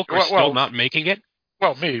bulk are still not making it.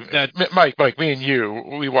 Well, Mike, me and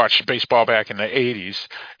you, we watched baseball back in the 80s,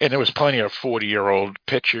 and there was plenty of 40-year-old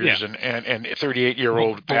pitchers and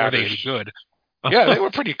 38-year-old batters. Good. Yeah, they were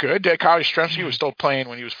pretty good. Carly Stremski was still playing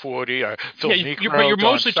when he was 40. Phil Niekro, but you're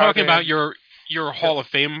mostly talking about your Hall of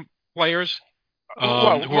Fame players who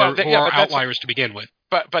are outliers to begin with.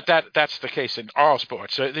 But that's the case in all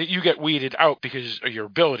sports. So you get weeded out because of your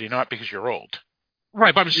ability, not because you're old.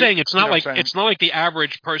 Right, but I'm saying it's not like the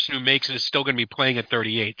average person who makes it is still going to be playing at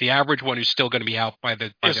 38. The average one who's still going to be out by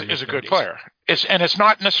is a good player. It's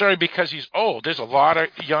not necessarily because he's old. There's a lot of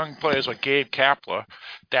young players like Gabe Kapler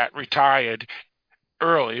that retired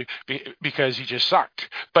early because he just sucked.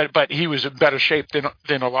 But he was in better shape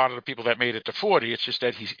than a lot of the people that made it to 40. It's just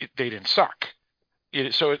that they didn't suck.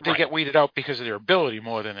 So they get weeded out because of their ability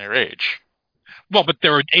more than their age. Well, but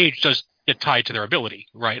their age does get tied to their ability,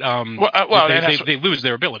 right? They lose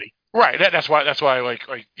their ability, right? That's why like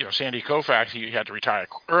Sandy Koufax, he had to retire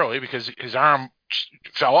early because his arm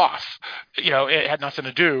fell off. It had nothing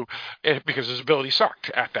to do because his ability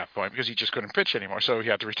sucked at that point because he just couldn't pitch anymore, so he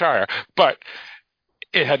had to retire. But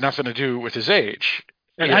it had nothing to do with his age.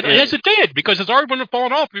 Yes, it did, because his arm wouldn't have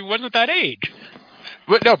fallen off if he wasn't at that age.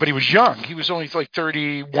 But he was young. He was only like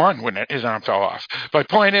 31 when his arm fell off. But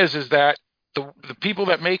the point is that the people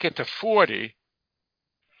that make it to 40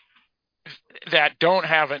 that don't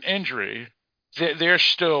have an injury, they're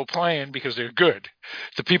still playing because they're good.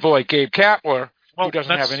 The people like Gabe Kapler, who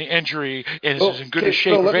doesn't have any injury and is in good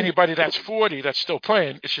shape of anybody that's 40 that's still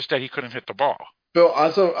playing, it's just that he couldn't hit the ball. Bill,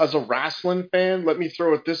 as a wrestling fan, let me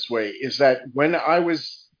throw it this way, is that when I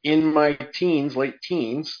was in my late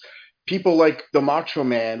teens, people like the Macho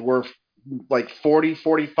Man were like 40,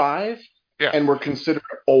 45, and were considered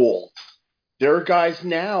old. There are guys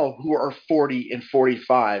now who are 40 and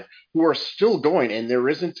 45 who are still going, and there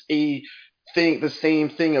isn't the same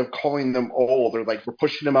thing of calling them old or like we're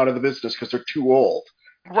pushing them out of the business because they're too old.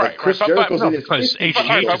 Right. Like Chris Jericho's in his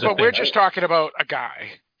 50s. But we're just talking about a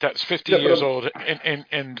guy that's 50 years old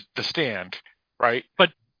in the Stand, right?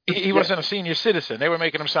 But he wasn't a senior citizen. They were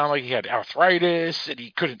making him sound like he had arthritis and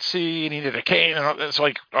he couldn't see and he needed a cane. And it's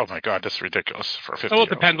like, oh my God, that's ridiculous for a 50-year-old. Well, it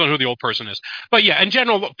depends on who the old person is. But yeah, in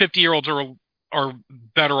general, 50-year-olds are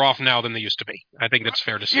better off now than they used to be. I think that's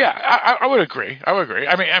fair to say. Yeah, I would agree.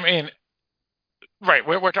 I mean, right.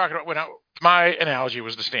 We're talking about my analogy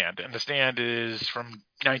was the Stand, and the Stand is from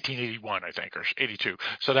 1981, I think, or 82.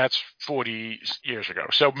 So that's 40 years ago.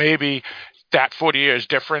 So maybe that 40 years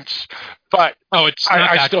difference, but I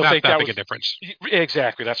still think that was a difference.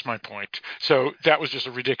 Exactly, that's my point. So that was just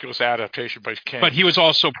a ridiculous adaptation by King. But he was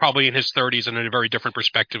also probably in his 30s and in a very different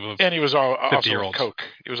perspective of. And he was also on coke.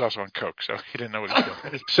 He was also on coke, so he didn't know what he was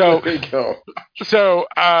doing. So there you go. So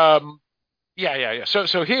yeah.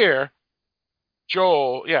 So here.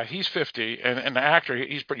 Joel, he's 50, and the actor,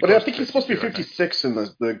 he's pretty. But I think he's supposed to be 56 in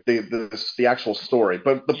the actual story.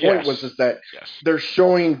 But the point was that they're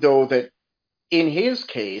showing though that in his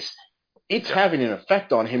case, it's having an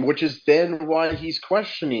effect on him, which is then why he's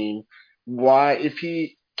questioning why if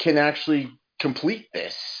he can actually complete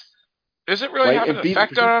this. Is it really right? having an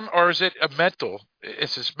effect on him, or is it a mental?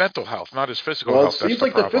 It's his mental health, not his physical Well, it health. That's seems the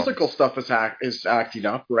like the problem. physical stuff is acting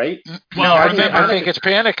up, right? No, I remember, think it's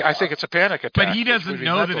panic. I think it's a panic attack. but he doesn't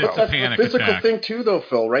know that mental it's health. a panic the physical attack. thing too, though,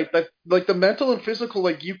 Phil. Right? That like the mental and physical,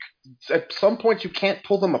 like you at some point you can't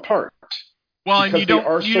pull them apart. Well, and you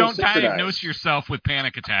don't synchronized. diagnose yourself with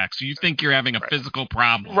panic attacks. You think you're having a physical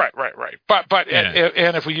problem. Right. But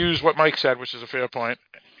and if we use what Mike said, which is a fair point,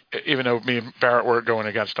 even though me and Barrett were going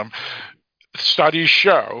against him, studies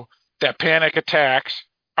show that panic attacks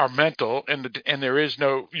are mental, and there is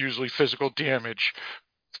no usually physical damage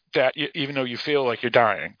that even though you feel like you're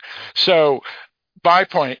dying. So my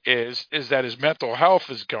point is that his mental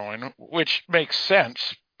health is going, which makes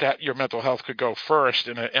sense that your mental health could go first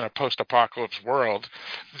in a post-apocalypse world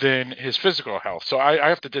than his physical health. So I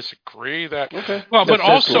have to disagree that. Okay. Well, but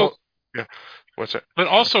also, yeah. What's it? But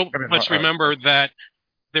also, let's remember that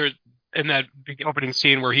there's in that big opening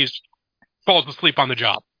scene where he's falls asleep on the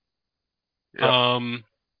job.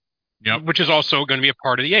 Which is also going to be a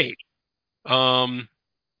part of the age.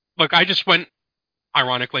 Look, I just went.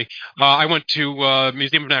 Ironically, I went to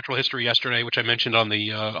Museum of Natural History yesterday, which I mentioned on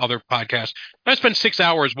the other podcast. I spent 6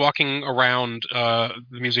 hours walking around the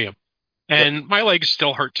museum, and my legs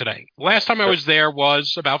still hurt today. Last time I was there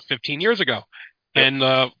was about 15 years ago, and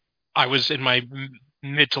I was in my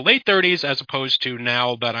mid to late 30s, as opposed to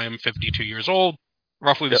now that I'm 52 years old,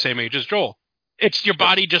 roughly the same age as Joel. It's your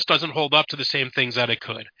body just doesn't hold up to the same things that it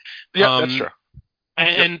could. Yeah, that's true.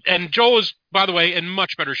 And Joel is, by the way, in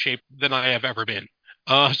much better shape than I have ever been.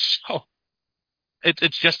 So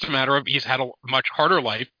it's just a matter of he's had a much harder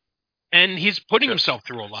life, and he's putting himself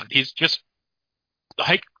through a lot. He's just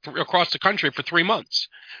hiked across the country for 3 months,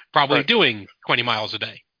 probably doing 20 miles a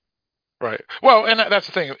day. Right. Well, and that's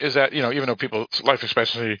the thing is that, even though people's life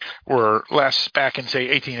expectancy were less back in, say,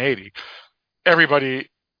 1880, everybody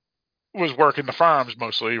was working the farms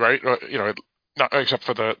mostly, right? Not except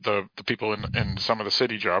for the people in some of the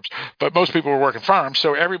city jobs, but most people were working farms,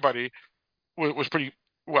 so everybody was pretty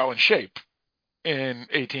well in shape in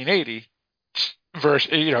 1880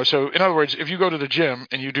 versus, so in other words, if you go to the gym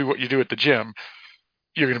and you do what you do at the gym,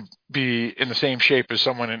 you're going to be in the same shape as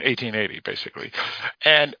someone in 1880, basically.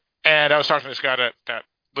 And I was talking to this guy that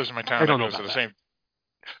lives in my town. I don't know about the same.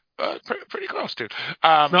 Pretty close, dude. No,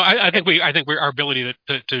 I think our ability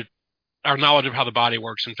to our knowledge of how the body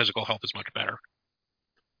works and physical health is much better.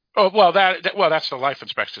 Oh well, that's the life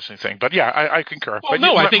expectancy thing. But yeah, I concur. Well,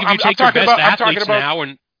 but I think if you take your best athletes now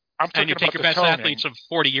and you take your best athletes of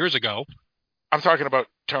 40 years ago. I'm talking about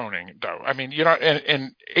toning, though. I mean, in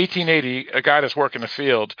 1880, a guy that's working the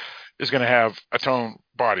field is going to have a toned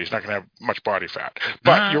body. He's not going to have much body fat.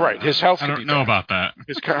 But you're right. His health could be bad. I don't know about that.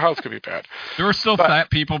 His health could be bad. There were still fat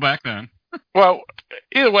people back then. Well,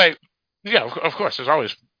 either way, yeah, of course, there's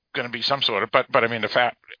always going to be some sort of, but I mean, the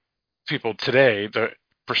fat people today, the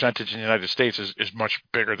percentage in the United States is much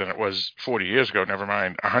bigger than it was 40 years ago, never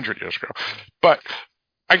mind 100 years ago. But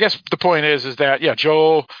I guess the point is that,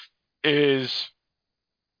 Joel is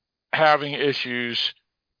having issues,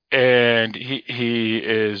 and he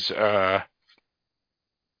is I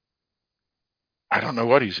don't know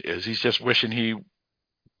what he is. He's just wishing he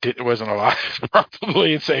wasn't alive,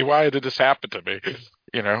 probably, and say, why did this happen to me?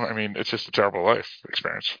 I mean, it's just a terrible life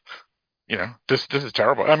experience. This is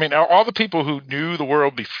terrible. I mean, all the people who knew the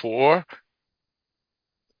world before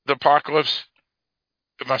the apocalypse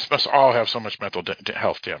must all have so much mental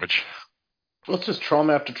health damage. Well, it's just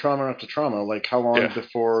trauma after trauma after trauma. Like, how long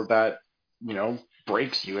before that,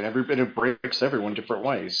 breaks you, and it breaks everyone different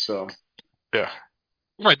ways. So, yeah,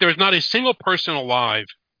 right. There's not a single person alive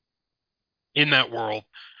in that world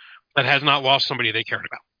that has not lost somebody they cared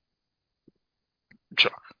about.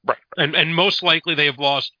 Sure, right. And most likely they have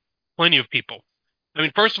lost plenty of people. I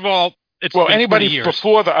mean, first of all, it's well, been anybody 20 years.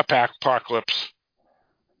 Before the apocalypse,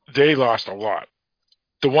 they lost a lot.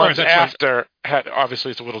 The ones after had,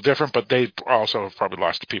 obviously, it's a little different, but they also have probably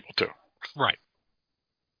lost people too. Right.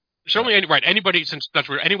 Certainly, anybody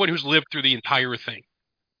anyone who's lived through the entire thing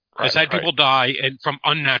has had people die from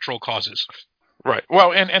unnatural causes. Right.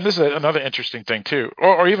 Well, and this is another interesting thing too,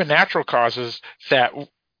 or even natural causes that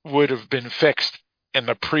would have been fixed in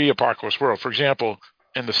the pre-apocalypse world. For example,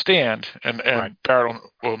 in The Stand, and Barrett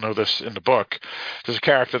will know this in the book, there's a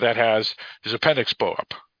character that has his appendix blow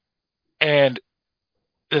up, and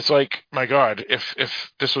it's like, my God, if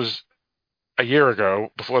this was a year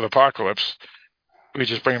ago before the apocalypse, we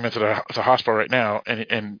just bring him into the hospital right now,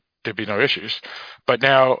 and there'd be no issues. But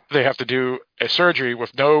now they have to do a surgery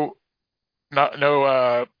with no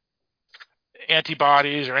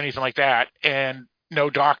antibodies or anything like that, and no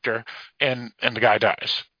doctor, and the guy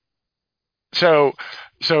dies. So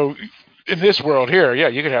in this world here, yeah,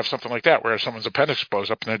 you could have something like that where someone's appendix blows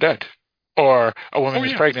up and they're dead, or a woman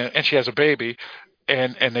is pregnant and she has a baby,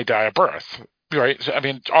 and they die at birth. Right? So, I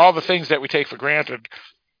mean, all the things that we take for granted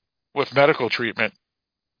with medical treatment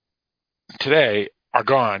today are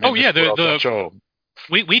gone. Oh, yeah, So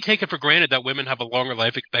we take it for granted that women have a longer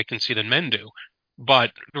life expectancy than men do,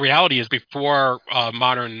 but the reality is before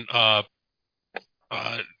modern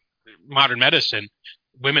medicine,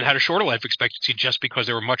 women had a shorter life expectancy just because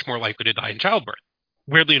they were much more likely to die in childbirth.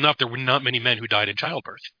 Weirdly enough, there were not many men who died in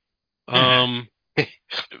childbirth.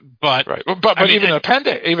 But right, but even the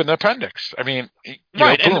appendix. I mean,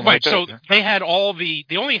 right. So they had all the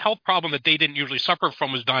only health problem that they didn't usually suffer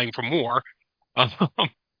from was dying from war,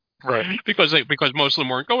 right? Because most of them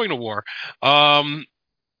weren't going to war, and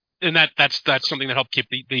that's something that helped keep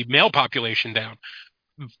the male population down.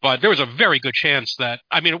 But there was a very good chance that,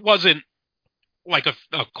 I mean, it wasn't like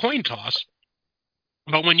a coin toss,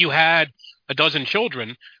 but when you had a dozen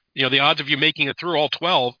children, the odds of you making it through all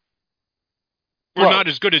 12 were not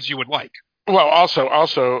as good as you would like. Well,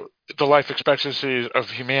 also the life expectancy of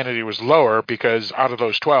humanity was lower because out of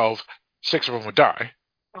those 12, 6 of them would die.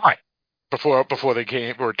 Right. Before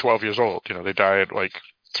they were 12 years old. They died at like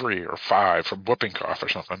 3 or 5 from whooping cough or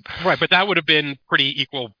something. Right, but that would have been pretty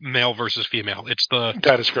equal male versus female.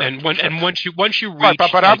 That is correct. And once you reach, right,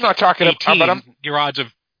 but I'm not talking 18, about your odds of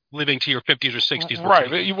living to your 50s or 60s.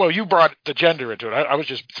 Right. Well, you brought the gender into it. I was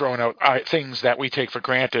just throwing out things that we take for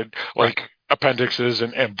granted, like appendixes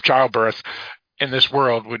and childbirth. In this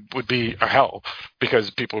world would be a hell because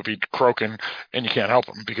people would be croaking and you can't help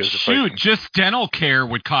them because just dental care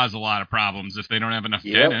would cause a lot of problems if they don't have enough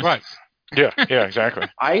dentists. Right. Yeah, exactly.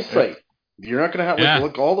 Eyesight. You're not going to have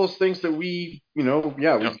look all those things that we,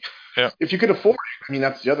 if you could afford it. I mean,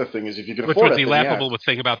 that's the other thing is if you could afford it. Which was the laughable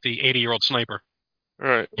thing about the 80-year-old sniper.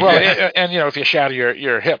 Right. Well, and if you shatter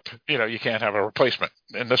your hip, you can't have a replacement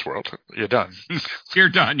in this world. You're done. You're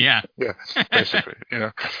done. Yeah. Yeah. Basically.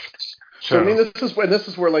 So I mean, this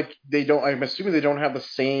is where like they don't. I'm assuming they don't have the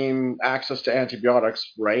same access to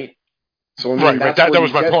antibiotics, right? So I mean, that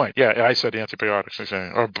was my point. Yeah, I said antibiotics.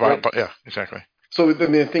 Yeah, exactly. So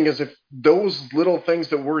the thing is, if those little things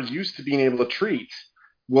that we're used to being able to treat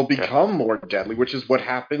will become more deadly, which is what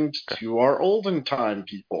happened to our olden time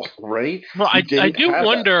people, right? Well, I do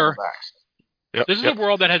wonder. This is a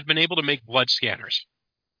world that has been able to make blood scanners.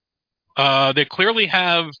 They clearly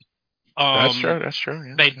have. That's true.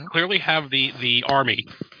 Yeah. They clearly have the army,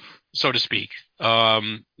 so to speak.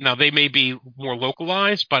 Now they may be more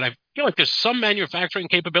localized, but I feel like there's some manufacturing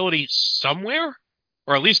capability somewhere,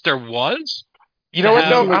 or at least there was. You know what?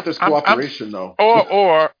 No, there's cooperation though.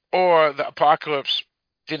 Or the apocalypse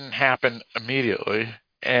didn't happen immediately,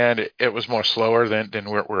 and it was more slower than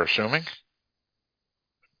we're assuming.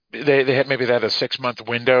 They had maybe a 6-month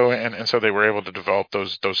window, and so they were able to develop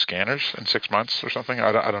those scanners in 6 months or something.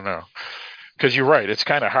 I don't know, because you're right. It's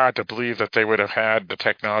kind of hard to believe that they would have had the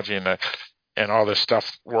technology and all this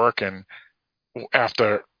stuff working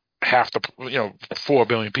after half the 4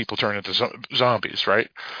 billion people turn into zombies, right?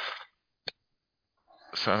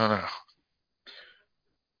 So I don't know.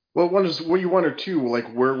 Well, one is what you wonder too,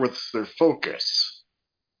 like where was their focus?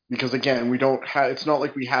 Because again, we don't have. It's not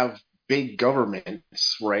like we have big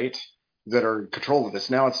governments, right, that are in control of this.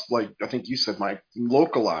 Now it's like I think you said, Mike,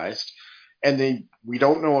 localized, and we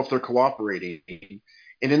don't know if they're cooperating.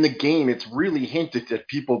 And in the game, it's really hinted that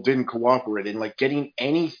people didn't cooperate, and like getting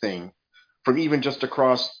anything from even just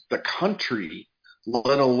across the country,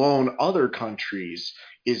 let alone other countries,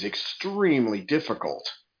 is extremely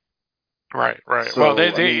difficult. Right. So, well,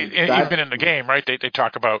 even in the game, right? They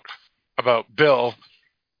talk about Bill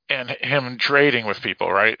and him trading with people,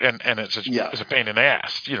 right? And it's a pain in the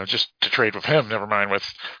ass, just to trade with him. Never mind with,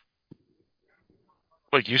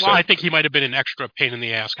 like you said. Well, I think he might have been an extra pain in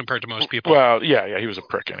the ass compared to most people. Well, yeah, he was a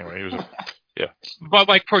prick anyway. He was yeah. But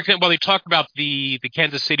like, for example, they talked about the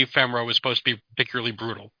Kansas City femro was supposed to be particularly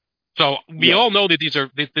brutal. So we all know that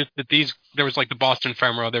these there was like the Boston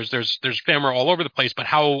femro. There's femro all over the place, but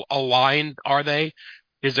how aligned are they?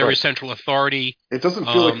 Is there a central authority? It doesn't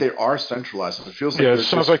feel like they are centralized. It feels like it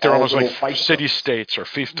sounds like they're almost like city-states or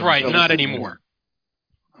fiefdoms. Right, not anymore.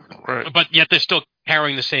 Right. But yet they're still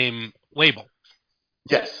carrying the same label.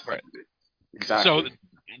 Yes. Right. Exactly.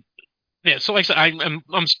 So like I said,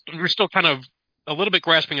 we're still kind of a little bit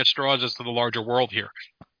grasping at straws as to the larger world here.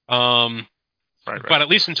 Right. But at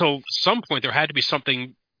least until some point, there had to be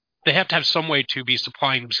something. They have to have some way to be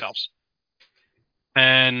supplying themselves.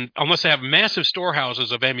 And unless they have massive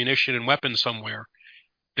storehouses of ammunition and weapons somewhere,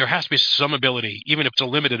 there has to be some ability, even if it's a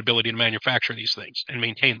limited ability, to manufacture these things and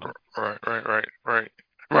maintain them. Right.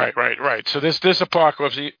 Right. So this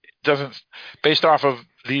apocalypse doesn't, based off of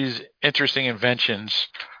these interesting inventions,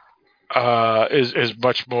 is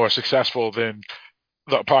much more successful than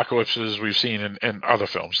the apocalypses we've seen in other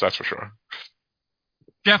films. That's for sure.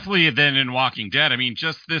 Definitely than in Walking Dead. I mean,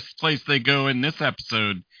 just this place they go in this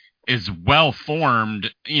episode is well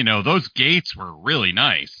formed. You know, those gates were really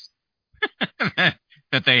nice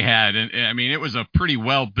that they had. And I mean, it was a pretty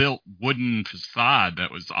well built wooden facade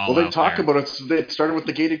that was all. Well, they out talk there. about it. It started with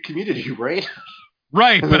the gated community, right?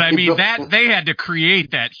 Right, but I mean that they had to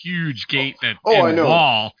create that huge gate I know.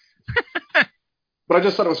 wall. But I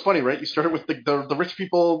just thought it was funny, right? You started with the rich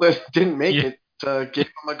people that didn't make it to give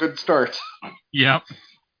them a good start. Yep.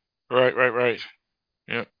 Right.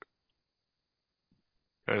 Yep.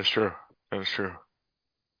 That is true. Let's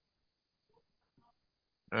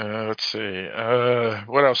see.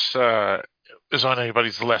 What else is on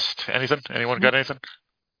anybody's list? Anything? Anyone got anything?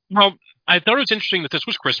 Well, I thought it was interesting that this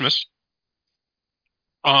was Christmas.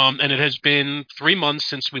 And it has been 3 months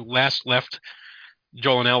since we last left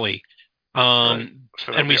Joel and Ellie. Right.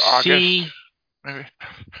 So and we August, see, maybe?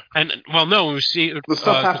 no, we see The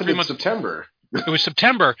stuff happened in September. It was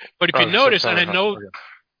September, but if you notice, September, and I know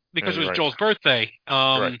because it was Joel's birthday.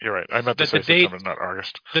 Right, you're right. I meant to say September, not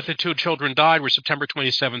August. That the two children died were September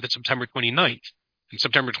 27th and September 29th. And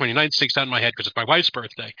September 29th sticks out in my head because it's my wife's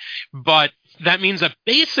birthday. But that means that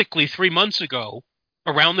basically 3 months ago,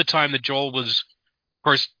 around the time that Joel was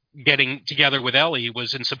first getting together with Ellie,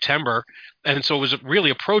 was in September, and so it was really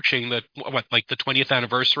approaching the 20th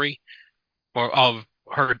anniversary of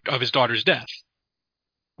his daughter's death.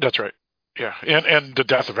 That's right. Yeah, and the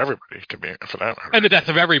death of everybody, to be for that matter. And the death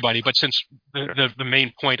of everybody, but since the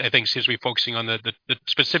main point I think seems to be focusing on the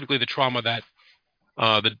specifically the trauma that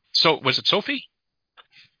was it Sophie?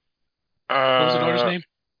 What was the daughter's name?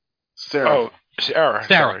 Sarah. Oh, Sarah.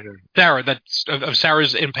 Sarah. That's of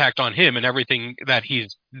Sarah's impact on him, and everything that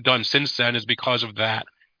he's done since then is because of that.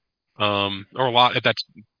 Or a lot.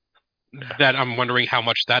 That I'm wondering how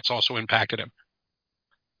much that's also impacted him,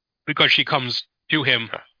 because she comes to him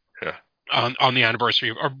on the anniversary,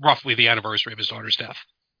 or roughly the anniversary of his daughter's death.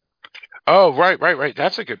 Oh, right.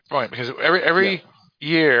 That's a good point, because every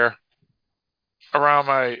year around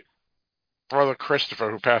my brother Christopher,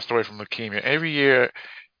 who passed away from leukemia, every year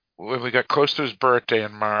when we got close to his birthday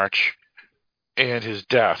in March and his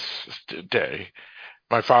death day,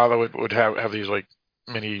 my father would have these like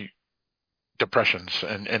mini depressions,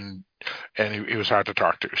 and he was hard to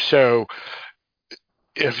talk to. So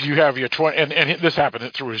if you have your 20, and this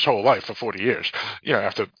happened through his whole life for 40 years,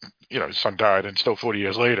 after, his son died, and still 40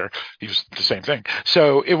 years later, he was the same thing.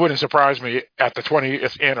 So it wouldn't surprise me at the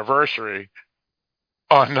 20th anniversary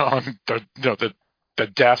on the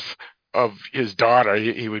death of his daughter,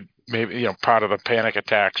 he would maybe, part of the panic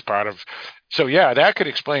attacks, so that could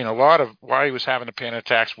explain a lot of why he was having the panic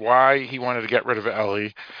attacks, why he wanted to get rid of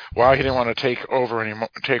Ellie, why he didn't want to take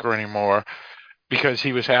her anymore, because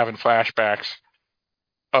he was having flashbacks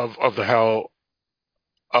of the hell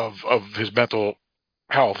of his mental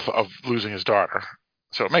health of losing his daughter.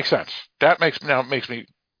 So it makes sense. That makes me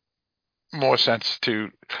more sense to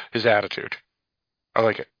his attitude. I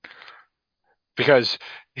like it, because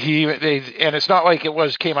and it's not like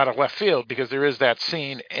it came out of left field, because there is that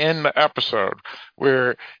scene in the episode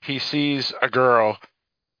where he sees a girl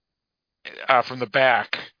from the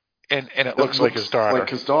back, and it looks like his daughter. Like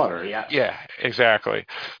his daughter, yeah. Yeah, exactly.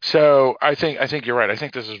 So I think you're right. I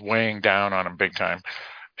think this is weighing down on him big time,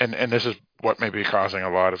 and this is what may be causing a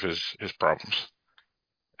lot of his problems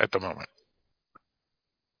at the moment.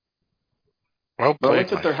 Well, but I like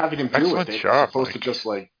that they're having him do it, as opposed to just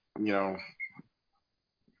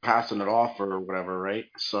passing it off or whatever, right?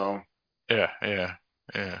 So yeah.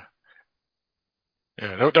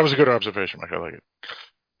 That was a good observation, Mike. I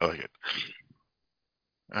like it.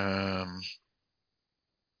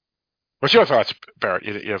 What's your thoughts, Barrett?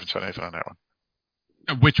 You haven't said anything on that one.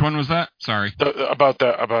 Which one was that? Sorry. About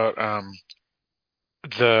the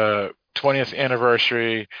 20th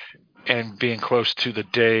anniversary and being close to the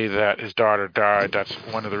day that his daughter died. That's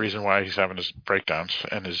one of the reasons why he's having his breakdowns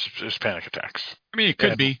and his panic attacks. I mean, it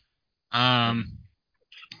could be. And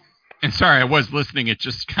sorry, I was listening. It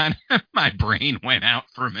just kind of, my brain went out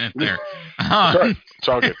for a minute there. It's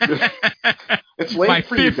all good. It's late my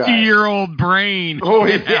for you guys. 50-year-old brain. Oh,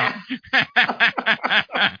 yeah.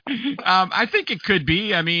 I think it could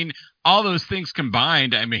be. I mean, all those things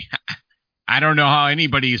combined, I mean, I don't know how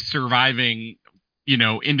anybody's surviving,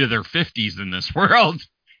 into their 50s in this world,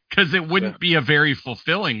 because it wouldn't be a very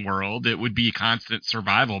fulfilling world. It would be a constant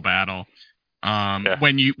survival battle.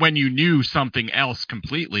 When you knew something else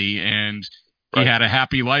completely, and he had a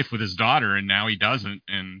happy life with his daughter, and now he doesn't.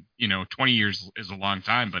 And 20 years is a long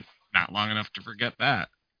time, but not long enough to forget that.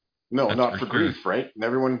 No, That's not for sure. grief, right? And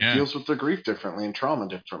everyone deals with their grief differently and trauma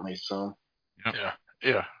differently. So,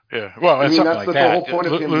 yeah. Well, I mean, that's the whole point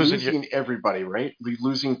of him losing everybody, right?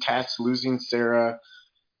 Losing Tess, losing Sarah.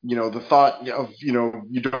 The thought of you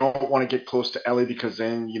don't want to get close to Ellie because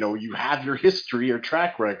then you have your history or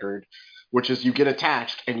track record, which is you get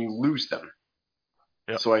attached and you lose them.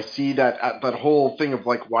 Yep. So I see that whole thing of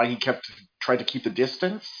like why he tried to keep the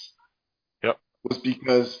distance. Yep. Was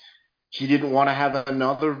because he didn't want to have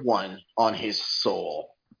another one on his soul.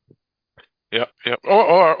 Yep.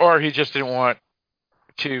 Or he just didn't want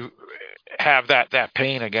to have that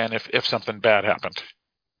pain again if something bad happened.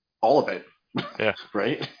 All of it. Yeah.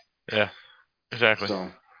 Right? Yeah. Exactly. So.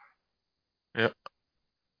 Yep.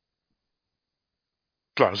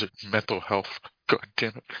 Closet mental health. God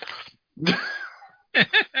damn it.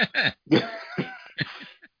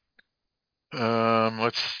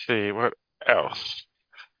 Let's see. What else?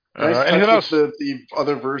 Nice anything else? The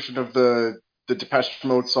other version of the Depeche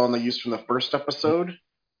Mode song they used from the first episode.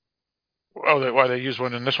 Oh, why they use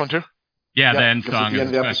one in this one too? Yeah, the end song at the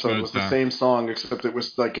end of the episode was the same song, except it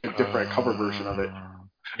was like a different cover version of it.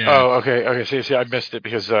 Yeah. Oh, okay. See, I missed it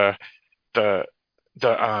because I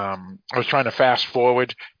was trying to fast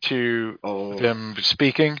forward to them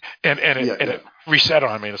speaking, and it reset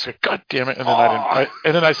on me. And it's like, God damn it! And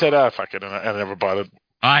then I said, fuck it, and I never bothered.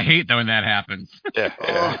 I hate when that happens. Yeah.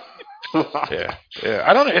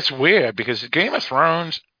 I don't know. It's weird because Game of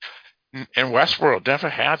Thrones and Westworld never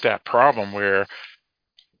had that problem where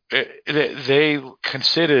they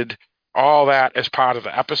considered all that as part of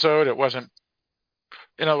the episode. It wasn't.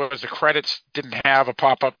 In other words, the credits didn't have a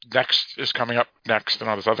pop-up next is coming up next and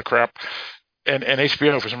all this other crap. And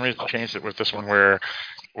HBO for some reason changed it with this one where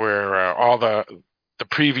all the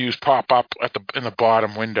previews pop up in the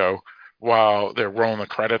bottom window while they're rolling the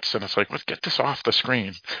credits, and it's like, let's get this off the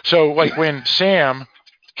screen. So like when Sam,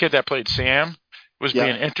 the kid that played Sam, was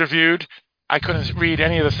being interviewed, I couldn't read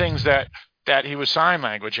any of the things that he was sign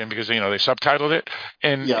language in because they subtitled it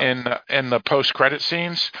in the post credit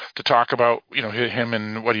scenes to talk about him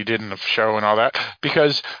and what he did in the show and all that,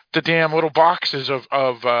 because the damn little boxes of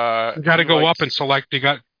you got to go up and select. You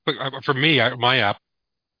got for me my app,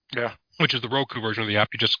 which is the Roku version of the app.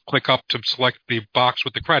 You just click up to select the box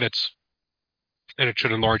with the credits, and it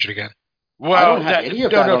should enlarge it again. Well, I don't have any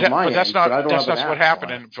of that on my but that's end, not but that's not what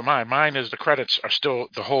happened for mine. Mine is the credits are still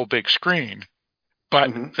the whole big screen.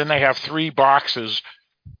 But then they have 3 boxes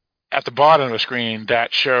at the bottom of the screen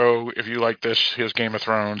that show if you like this, here's Game of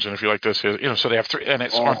Thrones, and if you like this, here's, so they have 3, and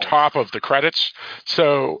it's on top of the credits.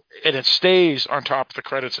 So it stays on top of the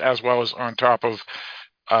credits as well as on top of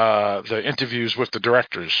the interviews with the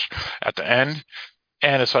directors at the end.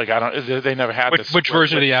 And it's like they never had this. Which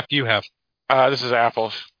version of the app do you have? This is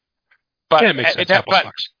Apple's. But it makes sense. Apple's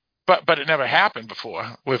box. But it never happened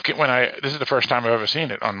before. This is the first time I've ever seen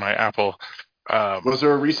it on my Apple. Was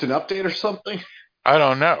there a recent update or something? I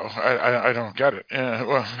don't know. I don't get it. Yeah,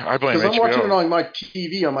 well, I blame HBO. Because I'm watching it on my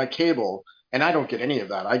TV on my cable, and I don't get any of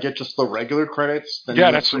that. I get just the regular credits.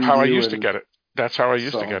 That's how I used to get it. That's how I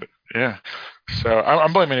used to get it. Yeah. So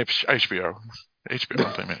I'm blaming HBO. I'm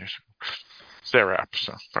blaming HBO. It's their app,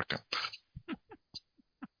 so fuck them.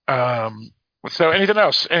 So anything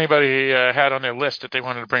else anybody had on their list that they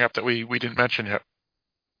wanted to bring up that we didn't mention yet?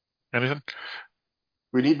 Anything?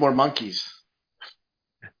 We need more monkeys.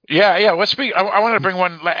 Yeah. Let's speak. I wanted to bring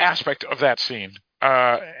one aspect of that scene,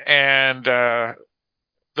 and the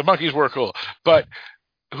monkeys were cool, but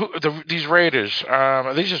these raiders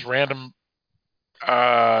are they just random?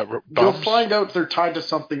 Bums? You'll find out they're tied to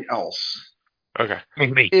something else. Okay,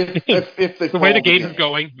 maybe if they the way the game is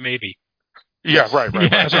going, maybe. Yeah, right.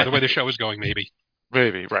 Sorry, the way the show is going, maybe.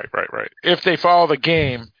 Right. If they follow the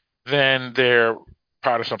game, then they're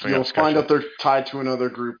part of something else. You'll find out they're tied to another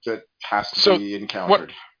group that has to be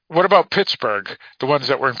encountered. What about Pittsburgh? The ones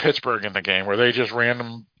that were in Pittsburgh in the game, were they just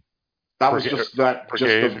random? That was just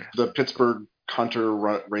the Pittsburgh Hunter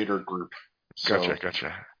Raider group. So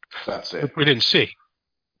Gotcha. That's it. We didn't see.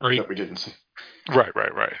 That we didn't see. Right.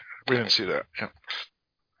 We didn't see that. Yeah.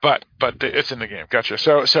 But it's in the game. Gotcha.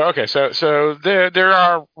 So there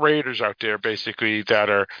are raiders out there basically that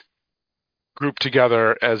are grouped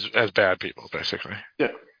together as bad people, basically.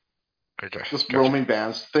 Yeah. Okay. Just roaming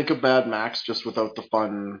bands. Think of Mad Max just without the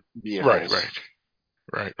fun vehicles.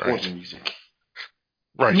 Right. Or the music.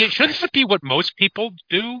 Right. Yeah, shouldn't it be what most people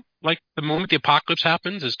do? Like the moment the apocalypse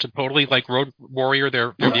happens, is to totally like road warrior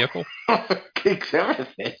their vehicle. Kicks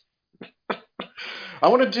everything. I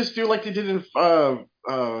want to just do like they did in the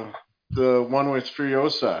one with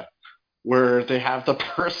Furiosa, where they have the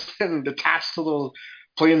person attached to the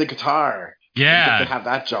playing the guitar. Yeah. Get to have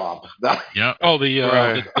that job. Yep. Oh, the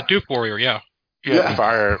Right. the Duke Warrior, yeah. Yeah,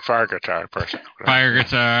 fire guitar person. Fire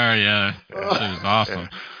guitar, yeah. That shit is awesome.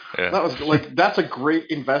 Yeah. That was like that's a great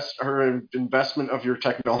investment of your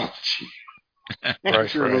technology.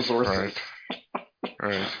 Right, your right, resources.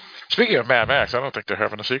 right. Speaking of Mad Max, I don't think they're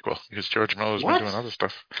having a sequel because George Miller's been What? doing other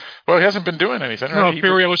stuff. Well, he hasn't been doing anything, No, right?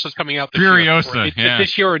 Furiosa's coming out this Furiosa, year. yeah.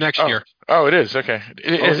 This year or next year. Oh, it is okay.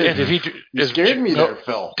 Okay. And did he? You scared me there,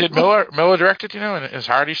 Phil. Did Miller direct it? You know, and is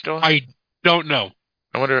Hardy still in it? I don't know.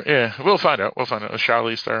 I wonder. Yeah, we'll find out. We'll find out.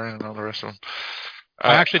 Charlize Theron and all the rest of them.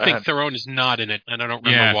 I actually think Theron is not in it, and I don't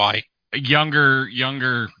remember why. Younger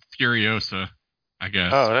Furiosa, I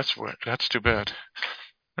guess. Oh, that's too bad.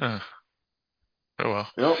 Oh well.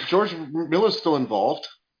 You know, George Miller's still involved.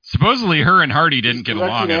 Supposedly, her and Hardy didn't get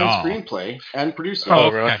along at all. Screenplay and producing.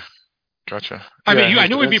 Oh, really? Gotcha. I mean, I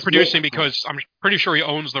knew he'd be producing because I'm pretty sure he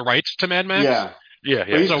owns the rights to Mad Max. Yeah.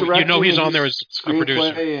 So he's on there as a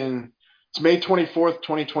producer. And it's May 24th,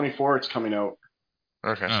 2024. It's coming out.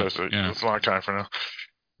 Okay, so it's a long time for now.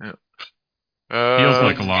 Yeah. Feels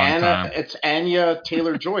like a long time. It's Anya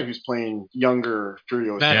Taylor-Joy who's playing younger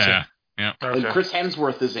Furiosa. Yeah. Okay. And Chris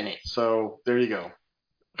Hemsworth is in it. So there you go.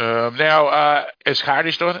 Now, is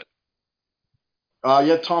Hardy still in it?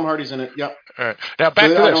 Yeah, Tom Hardy's in it. Yep. All right. Now back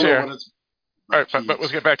to this here. All right, but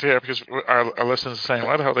let's get back to here because our listeners are saying,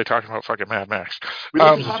 "Why the hell are they talking about fucking Mad Max?" We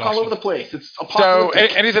like to talk all over the place. It's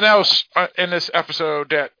apocalyptic. So, anything else in this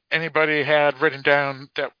episode that anybody had written down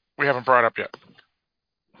that we haven't brought up yet?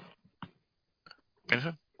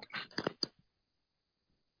 Anything?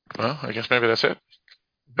 Well, I guess maybe that's it.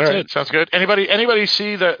 All right, sounds good. Anybody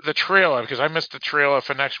see the trailer? Because I missed the trailer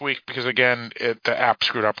for next week because again, the app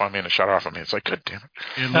screwed up on me and it shut off on me. It's like, good damn it.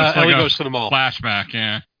 It looks like Ellie a goes to the mall. Flashback,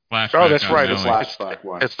 yeah. Flashback. Oh, that's right. It's the flashback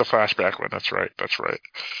one. It's the flashback one. That's right.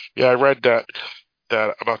 Yeah, I read that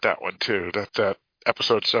about that one too. That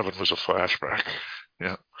episode 7 was a flashback.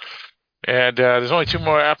 Yeah. And there's only 2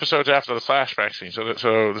 more episodes after the flashback scene, so there's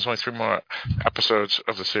only 3 more episodes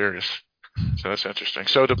of the series. So that's interesting.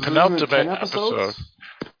 So the penultimate episode,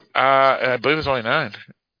 I believe it's only 9.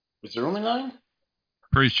 Is there only 9?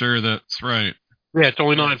 Pretty sure that's right. Yeah, it's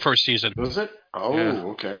only 9 first season. Was it? Oh, yeah.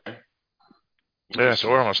 Okay. Yeah, so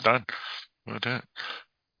we're almost done with that.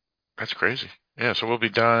 That's crazy. Yeah, so we'll be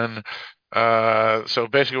done. So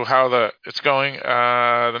basically, how it's going.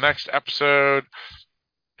 The next episode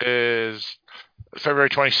is February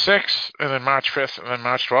 26th, and then March 5th, and then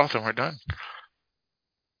March 12th, and we're done.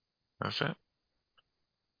 That's it.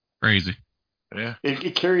 Crazy. Yeah.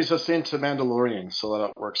 It carries us into Mandalorian, so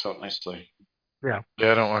that works out nicely. Yeah,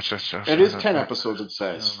 I don't watch that stuff. It is 10 episodes, it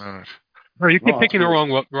says. Or you keep picking the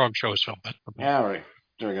wrong shows, Phil. Yeah, all right.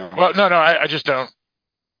 There we go. Well, no, I just don't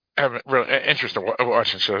have real interest in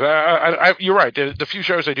watching shows. You're right. The few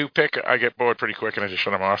shows I do pick, I get bored pretty quick, and I just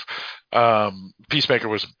shut them off. Peacemaker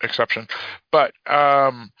was an exception, but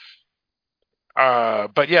yeah,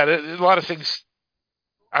 there's a lot of things.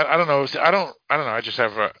 I don't know. I don't know. I just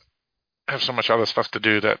have so much other stuff to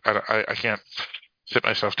do that I can't sit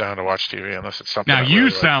myself down to watch TV unless it's something. Now you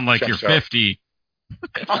really sound like you're 50.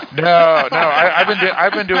 No,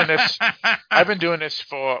 I've been doing this. I've been doing this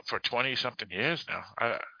for 20 something years now.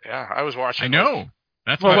 I was watching. I know.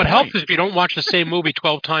 That's what helps is if you don't watch the same movie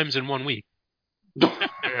 12 times in 1 week.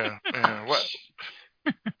 Yeah. What?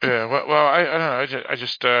 Yeah. Well, I don't know. I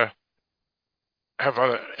just have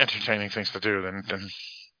other entertaining things to do than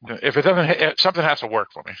if it doesn't. Something has to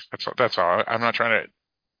work for me. That's all. I'm not trying to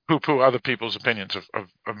poo-poo other people's opinions of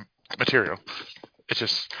material. It's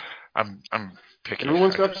just I'm picking.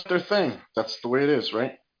 Everyone's got their thing. That's the way it is,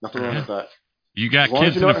 right? Nothing wrong with that. You got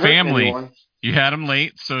kids in a family. You had them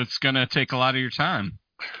late, so it's gonna take a lot of your time.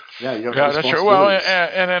 Yeah, you have that's true. Well,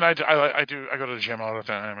 and then I go to the gym all the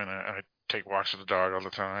time, and I take walks with the dog all the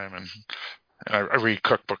time, and I read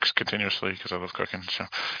cookbooks continuously because I love cooking.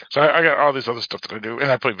 So I got all this other stuff that I do,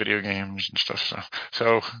 and I play video games and stuff.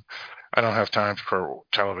 So I don't have time for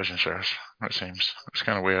television shows. It seems it's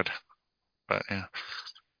kind of weird, but yeah.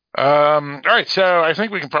 All right, so I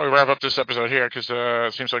think we can probably wrap up this episode here because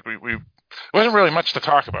it seems like we wasn't really much to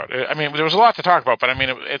talk about. I mean, there was a lot to talk about, but I mean,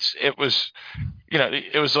 it was,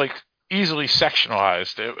 it was like easily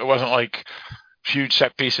sectionalized. It wasn't like huge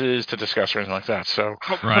set pieces to discuss or anything like that. So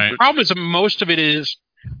right. The problem is that most of it is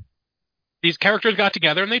these characters got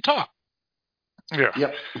together and they talked. Yeah.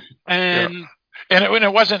 Yep. And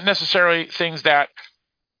it wasn't necessarily things that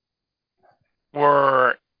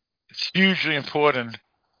were hugely important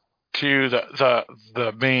to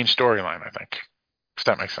the main storyline, I think. if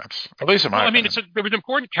that makes sense. At least in my Well, I mean, opinion. there was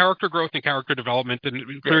important character growth and character development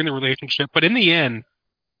and clearing the relationship, but in the end,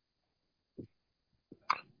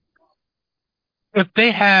 if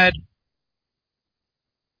they had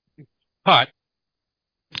cut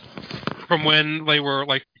from when they were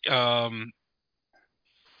like,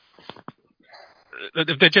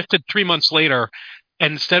 if they just did 3 months later,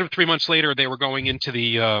 and instead of 3 months later, they were going into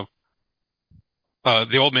the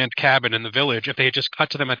old man's cabin in the village. If they had just cut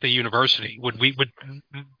to them at the university, would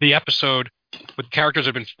the episode with characters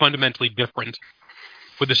have been fundamentally different?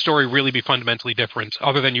 Would the story really be fundamentally different,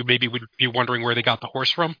 other than you maybe would be wondering where they got the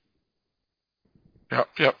horse from?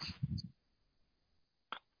 Yep.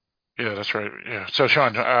 Yeah, that's right. Yeah. So,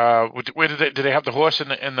 Sean, where did they have the horse in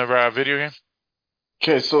the video game?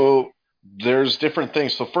 Okay, so there's different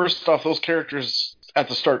things. So first off, those characters at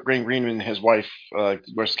the start, Green Greenman and his wife,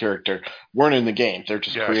 West's character, weren't in the game. They're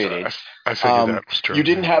just created. I figured that was true. You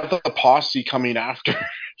didn't have the posse coming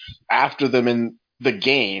after them in the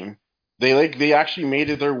game. They actually made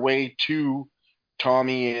it their way to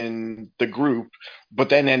Tommy and the group, but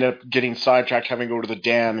then ended up getting sidetracked, having to go to the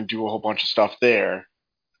dam and do a whole bunch of stuff there.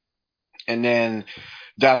 And then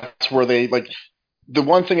that's where they the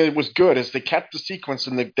one thing that was good is they kept the sequence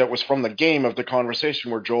that was from the game of the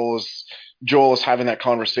conversation where Joel is having that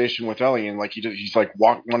conversation with Ellie, and he's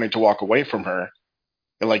wanting to walk away from her,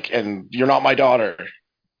 and you're not my daughter.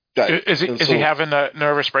 Is he having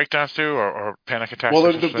nervous breakdowns too, or panic attacks?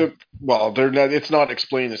 Well, they're not. It's not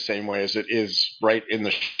explained the same way as it is right in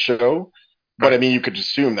the show, but right. I mean, you could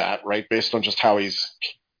assume that, right, based on just how he's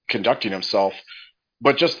conducting himself.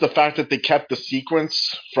 But just the fact that they kept the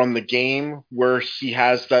sequence from the game where he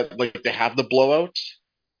has that, they have the blowout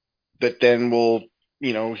that then will,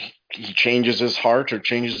 he changes his heart or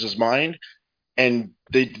changes his mind. And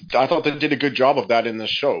I thought they did a good job of that in the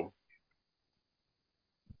show.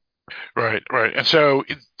 Right. And so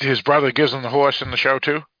his brother gives him the horse in the show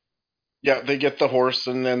too? Yeah, they get the horse,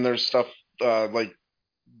 and then there's stuff again,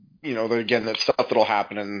 that stuff that'll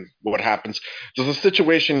happen and what happens. So the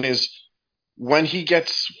situation is, when he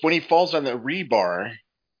falls on the rebar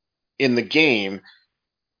in the game,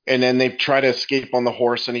 and then they try to escape on the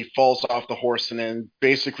horse, and he falls off the horse, and then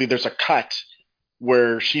basically there's a cut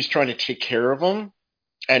where she's trying to take care of him,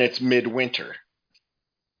 and it's midwinter.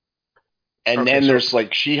 And then there's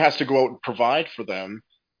she has to go out and provide for them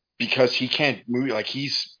because he can't move,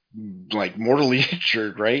 he's mortally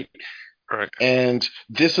injured, right? Right. And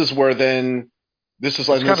this is where this is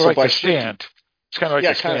kind of like The Stand. It's kind of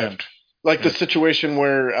like The Stand. The situation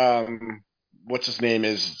where what's his name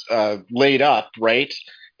is laid up, right?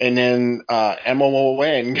 And then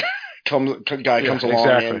MON comes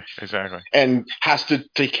along and has to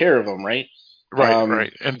take care of him, right?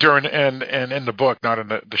 Right. And during and in the book, not in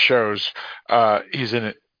the shows, he's in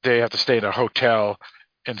it. They have to stay in a hotel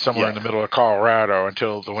somewhere in the middle of Colorado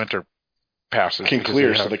until the winter passes. Can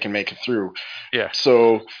clear so they can make it through. Yeah.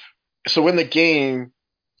 So in the game,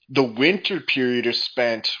 the winter period is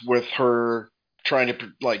spent with her trying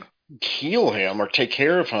to heal him or take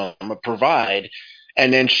care of him or provide,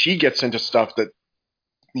 and then she gets into stuff that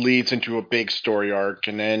leads into a big story arc,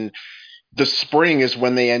 and then the spring is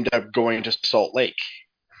when they end up going to Salt Lake.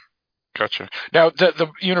 Gotcha. Now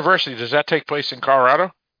the university, does that take place in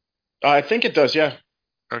Colorado? I think it does. Yeah.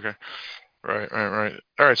 Okay. Right.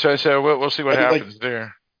 All right. So we'll see what happens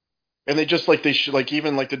there. And they just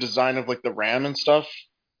even the design of the RAM and stuff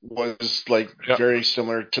was very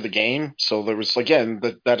similar to the game. So there was again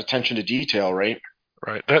that attention to detail, right?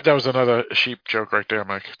 Right. That was another sheep joke right there,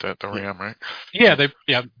 Mike. The RAM, right? Yeah. There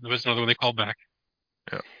was another one they called back.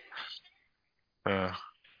 Yeah.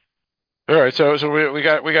 All right. So we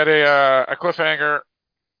got a cliffhanger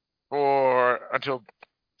for until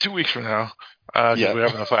 2 weeks from now. We're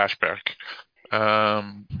having a flashback.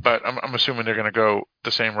 But I'm assuming they're going to go the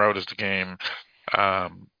same route as the game,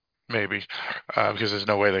 maybe, because there's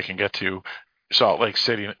no way they can get to Salt Lake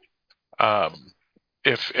City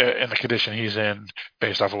if in the condition he's in,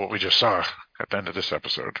 based off of what we just saw at the end of this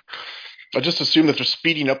episode. I just assume that they're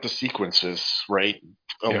speeding up the sequences, right?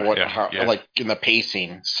 Of in the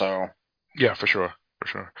pacing. So yeah, for sure.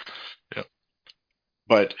 Yeah.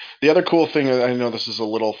 But the other cool thing, I know this is a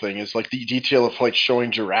little thing, is the detail of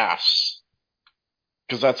showing giraffes,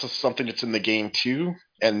 because that's something that's in the game too,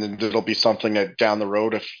 and then there'll be something that down the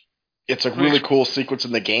road, if it's a really cool sequence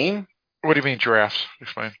in the game. What do you mean giraffes?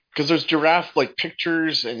 Explain. Because there's giraffe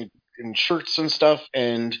pictures and shirts and stuff,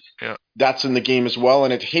 and that's in the game as well,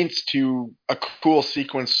 and it hints to a cool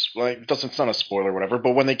sequence. It's not a spoiler or whatever,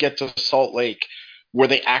 but when they get to Salt Lake, where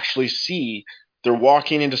they actually they're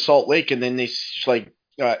walking into Salt Lake, and then they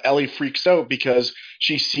Ellie freaks out because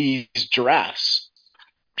she sees giraffes.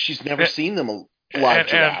 she's never seen them live and,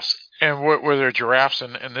 giraffes. And were there giraffes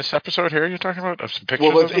in this episode here you're talking about? Of some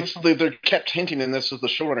pictures Well, of them? they kept hinting in this, as the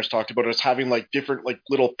showrunners talked about it, as having like different like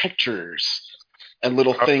little pictures and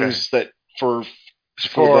little things that for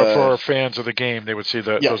fans of the game, they would see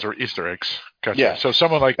that those are Easter eggs. Gotcha. Yeah. So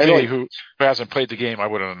someone like me who hasn't played the game, I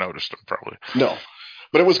wouldn't have noticed them probably. No,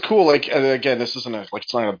 but it was cool. Like, and again, this isn't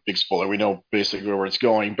it's not a big spoiler. We know basically where it's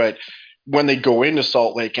going, but when they go into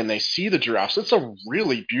Salt Lake and they see the giraffes, it's a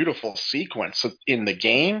really beautiful sequence in the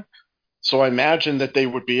game. So I imagine that they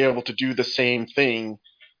would be able to do the same thing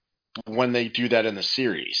when they do that in the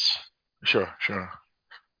series. Sure.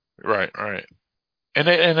 Right. And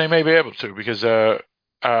they may be able to, because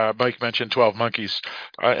Mike mentioned 12 Monkeys.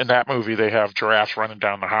 In that movie, they have giraffes running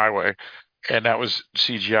down the highway, and that was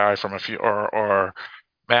CGI from a few or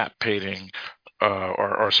map painting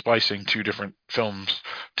or splicing two different films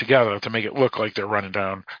together to make it look like they're running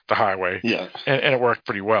down the highway. Yeah, and it worked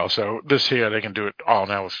pretty well. So this here, they can do it all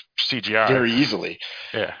now with CGI very easily.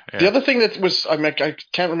 Yeah. The other thing that was, I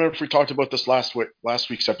can't remember if we talked about this last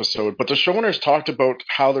week's episode, but the showrunners talked about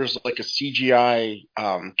how there's like a CGI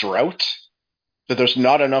drought, that there's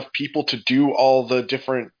not enough people to do all the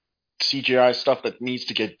different CGI stuff that needs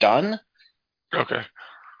to get done. Okay.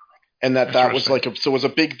 And that was like so it was a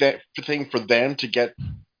big thing for them to get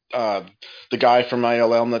the guy from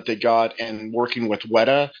ILM that they got and working with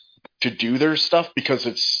Weta to do their stuff, because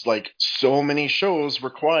it's like so many shows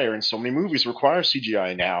require and so many movies require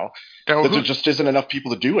CGI now that there just isn't enough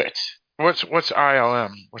people to do it. What's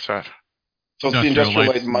ILM? What's that? So it's the Industrial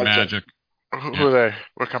Light and Magic. Who are they?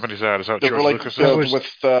 What company is that? Is that George Lucas?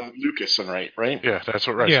 With Lucas and right? Yeah, that's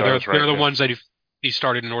what. Right. Yeah, so they're the ones that he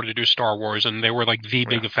started in order to do Star Wars, and they were like the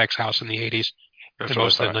big effects house in the 80s and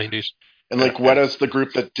most of the 90s. And like Weta's the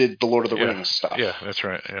group that did the Lord of the Rings stuff. Yeah, that's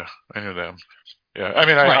right. Yeah, I knew them. Yeah, I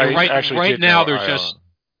mean, I actually right did now know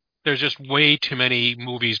there's just way too many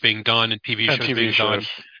movies being done and TV shows being done.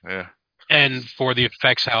 Yeah. And for the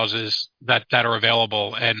effects houses that are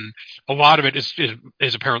available, and a lot of it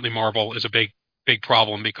is apparently Marvel is a big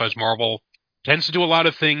problem, because Marvel tends to do a lot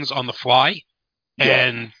of things on the fly,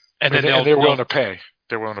 and they're willing to pay.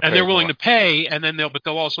 They're willing to pay, and then they'll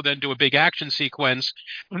also then do a big action sequence,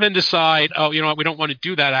 and then decide, oh, you know what, we don't want to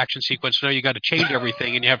do that action sequence. So now you got to change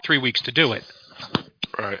everything, and you have 3 weeks to do it.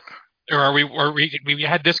 Right. Or we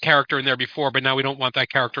had this character in there before, but now we don't want that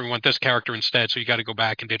character. We want this character instead. So you got to go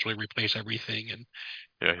back and digitally replace everything. And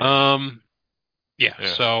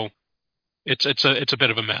so it's a bit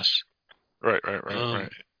of a mess. Right.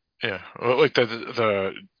 Yeah, well, like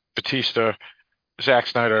the Batista, Zack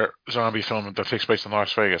Snyder zombie film that takes place in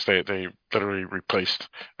Las Vegas. They literally replaced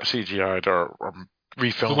a CGI or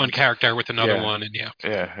refilmed one character with another one, and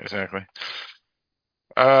yeah, exactly.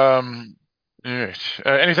 All right.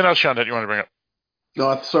 Anything else, Sean, that you want to bring up?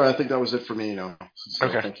 No, sorry. I think that was it for me. So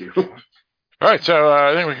okay. Thank you. All right. So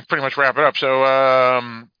I think we can pretty much wrap it up.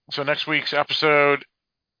 So next week's episode,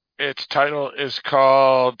 its title is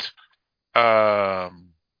called, and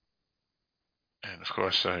of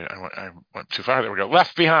course I went too far. There we go.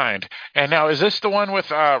 Left Behind. And now, is this the one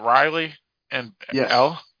with Riley and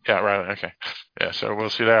Elle? Yeah, Riley. Okay. Yeah. So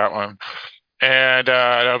we'll see that one, and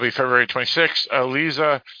that'll be February 26th.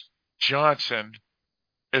 Aliza Johnson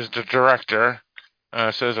is the director.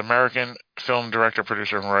 Says American film director,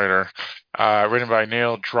 producer, and writer. Written by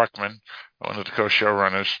Neil Druckmann, one of the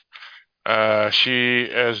co-showrunners. She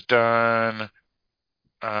has done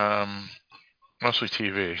mostly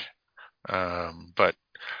TV, but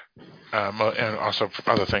and also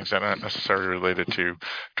other things that aren't necessarily related to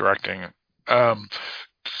directing.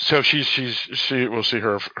 So she we'll see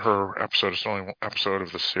her episode. It's the only episode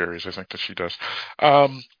of the series I think that she does.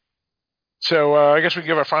 So I guess we can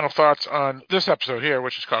give our final thoughts on this episode here,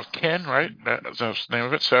 which is called Ken, right? That's the name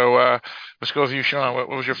of it. So let's go with you, Sean. What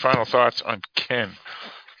was your final thoughts on Ken?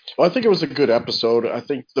 Well, I think it was a good episode. I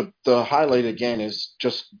think the highlight, again, is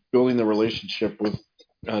just building the relationship with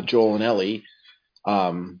Joel and Ellie.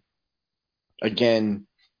 Again,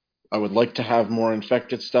 I would like to have more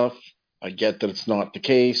infected stuff. I get that it's not the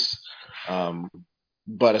case.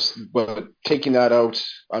 But taking that out,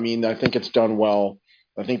 I mean, I think it's done well.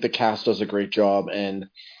 I think the cast does a great job, and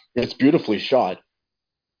it's beautifully shot,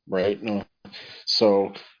 right?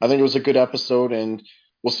 So I think it was a good episode, and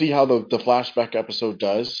we'll see how the flashback episode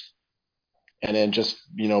does. And then just,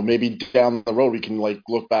 maybe down the road we can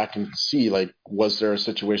look back and see, was there a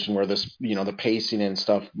situation where this, the pacing and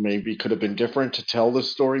stuff maybe could have been different to tell the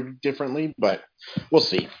story differently, but we'll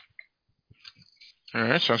see. All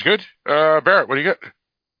right, sounds good. Barrett, what do you got?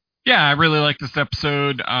 Yeah, I really like this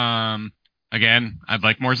episode. Again, I'd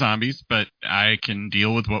like more zombies, but I can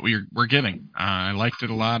deal with what we're getting. I liked it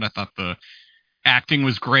a lot. I thought the acting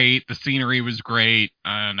was great, the scenery was great,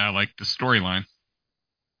 and I liked the storyline.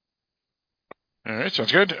 All right,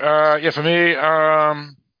 sounds good. Yeah, for me,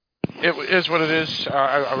 it is what it is.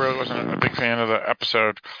 I really wasn't a big fan of the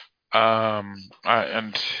episode,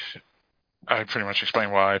 and I pretty much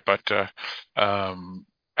explained why. But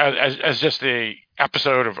as just the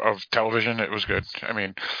episode of television, it was good. I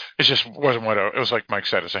mean, it just wasn't what it was like. Mike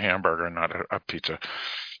said, it's a hamburger and not a pizza.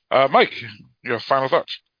 Mike, your final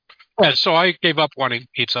thoughts? Yeah, so I gave up wanting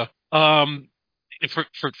pizza. For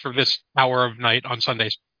this hour of night on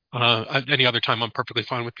Sundays. Any other time, I'm perfectly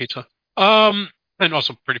fine with pizza. And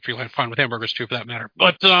also pretty fine with hamburgers too, for that matter.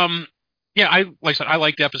 But yeah, like I said, I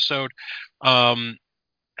liked the episode. I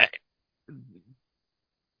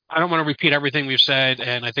don't want to repeat everything we've said,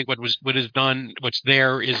 and I think what is done, what's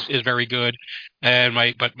there is very good. And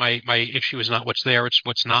my issue is not what's there; it's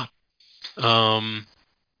what's not. And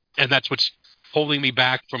that's what's holding me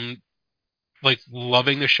back from like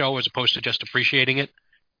loving the show as opposed to just appreciating it.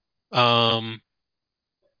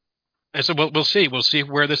 And so we'll see. We'll see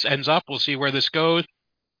where this ends up. We'll see where this goes.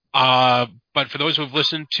 But for those who have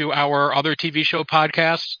listened to our other TV show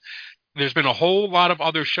podcasts, there's been a whole lot of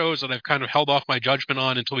other shows that I've kind of held off my judgment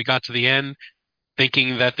on until we got to the end,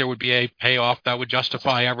 thinking that there would be a payoff that would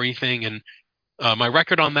justify everything. And my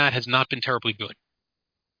record on that has not been terribly good.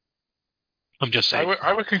 I'm just saying.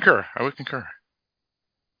 I would concur.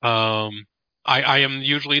 I am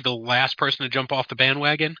usually the last person to jump off the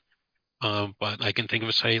bandwagon. But I can think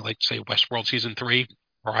of say Westworld season 3,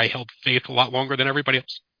 where I held faith a lot longer than everybody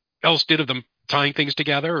else did of them tying things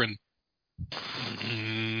together, and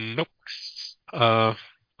nope.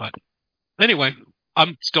 But anyway,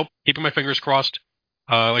 I'm still keeping my fingers crossed.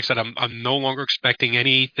 Like I said, I'm no longer expecting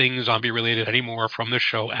anything zombie related anymore from this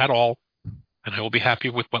show at all, and I will be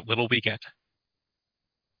happy with what little we get.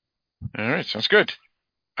 All right, sounds good.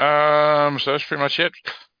 So that's pretty much it.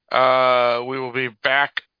 We will be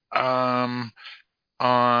back on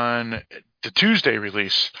the Tuesday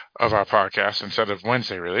release of our podcast instead of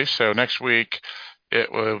Wednesday release. So next week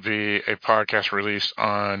it will be a podcast release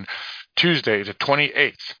on Tuesday, the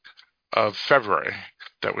 28th of February,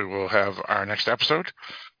 that we will have our next episode.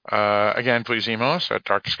 Again, please email us at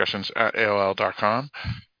darkdiscussions@aol.com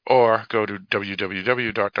or go to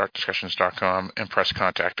www.darkdiscussions.com and press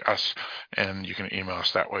contact us, and you can email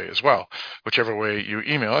us that way as well. Whichever way you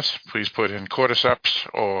email us, please put in Cordyceps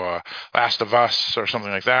or Last of Us or something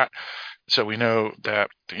like that, so we know that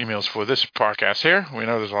the emails for this podcast here, we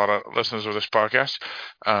know there's a lot of listeners of this podcast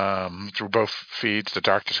through both feeds, the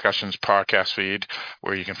Dark Discussions podcast feed,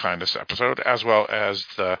 where you can find this episode, as well as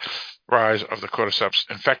the Rise of the Cordyceps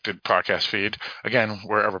Infected podcast feed, again,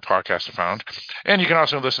 wherever podcasts are found. And you can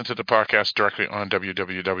also listen to the podcast directly on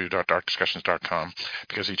www.darkdiscussions.com,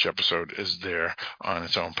 because each episode is there on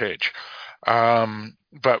its own page.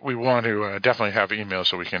 But we want to definitely have emails,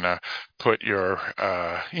 so we can put your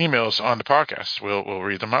emails on the podcast. We'll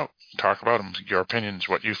read them out, talk about them, your opinions,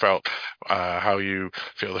 what you felt, how you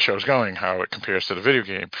feel the show's going, how it compares to the video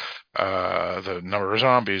game, the number of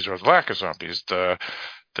zombies or the lack of zombies, the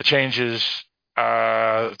changes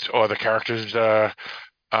or the characters'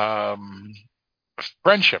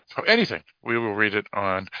 friendship, anything. We will read it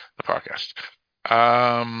on the podcast.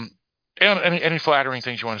 And any flattering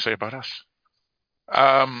things you want to say about us?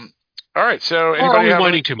 All right. So anybody have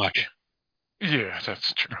whining too much? Yeah,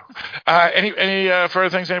 that's true. Any further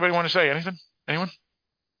things anybody want to say? Anything? Anyone?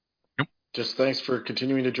 Nope. Just thanks for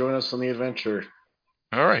continuing to join us on the adventure.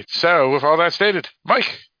 All right. So with all that stated,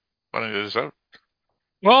 Mike, why don't you do this out?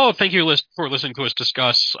 Well, thank you for listening to us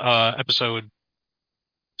discuss episode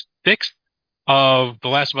 6 of The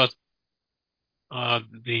Last of Us.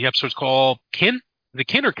 The episode's called Kin? The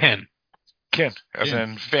Kin or Ken? Kin, as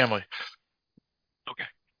in family. Okay.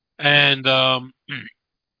 And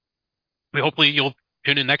hopefully you'll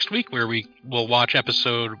tune in next week, where we will watch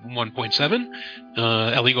episode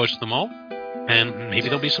 1.7. Ellie goes to the mall, and maybe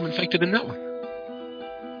there'll be some infected in that one.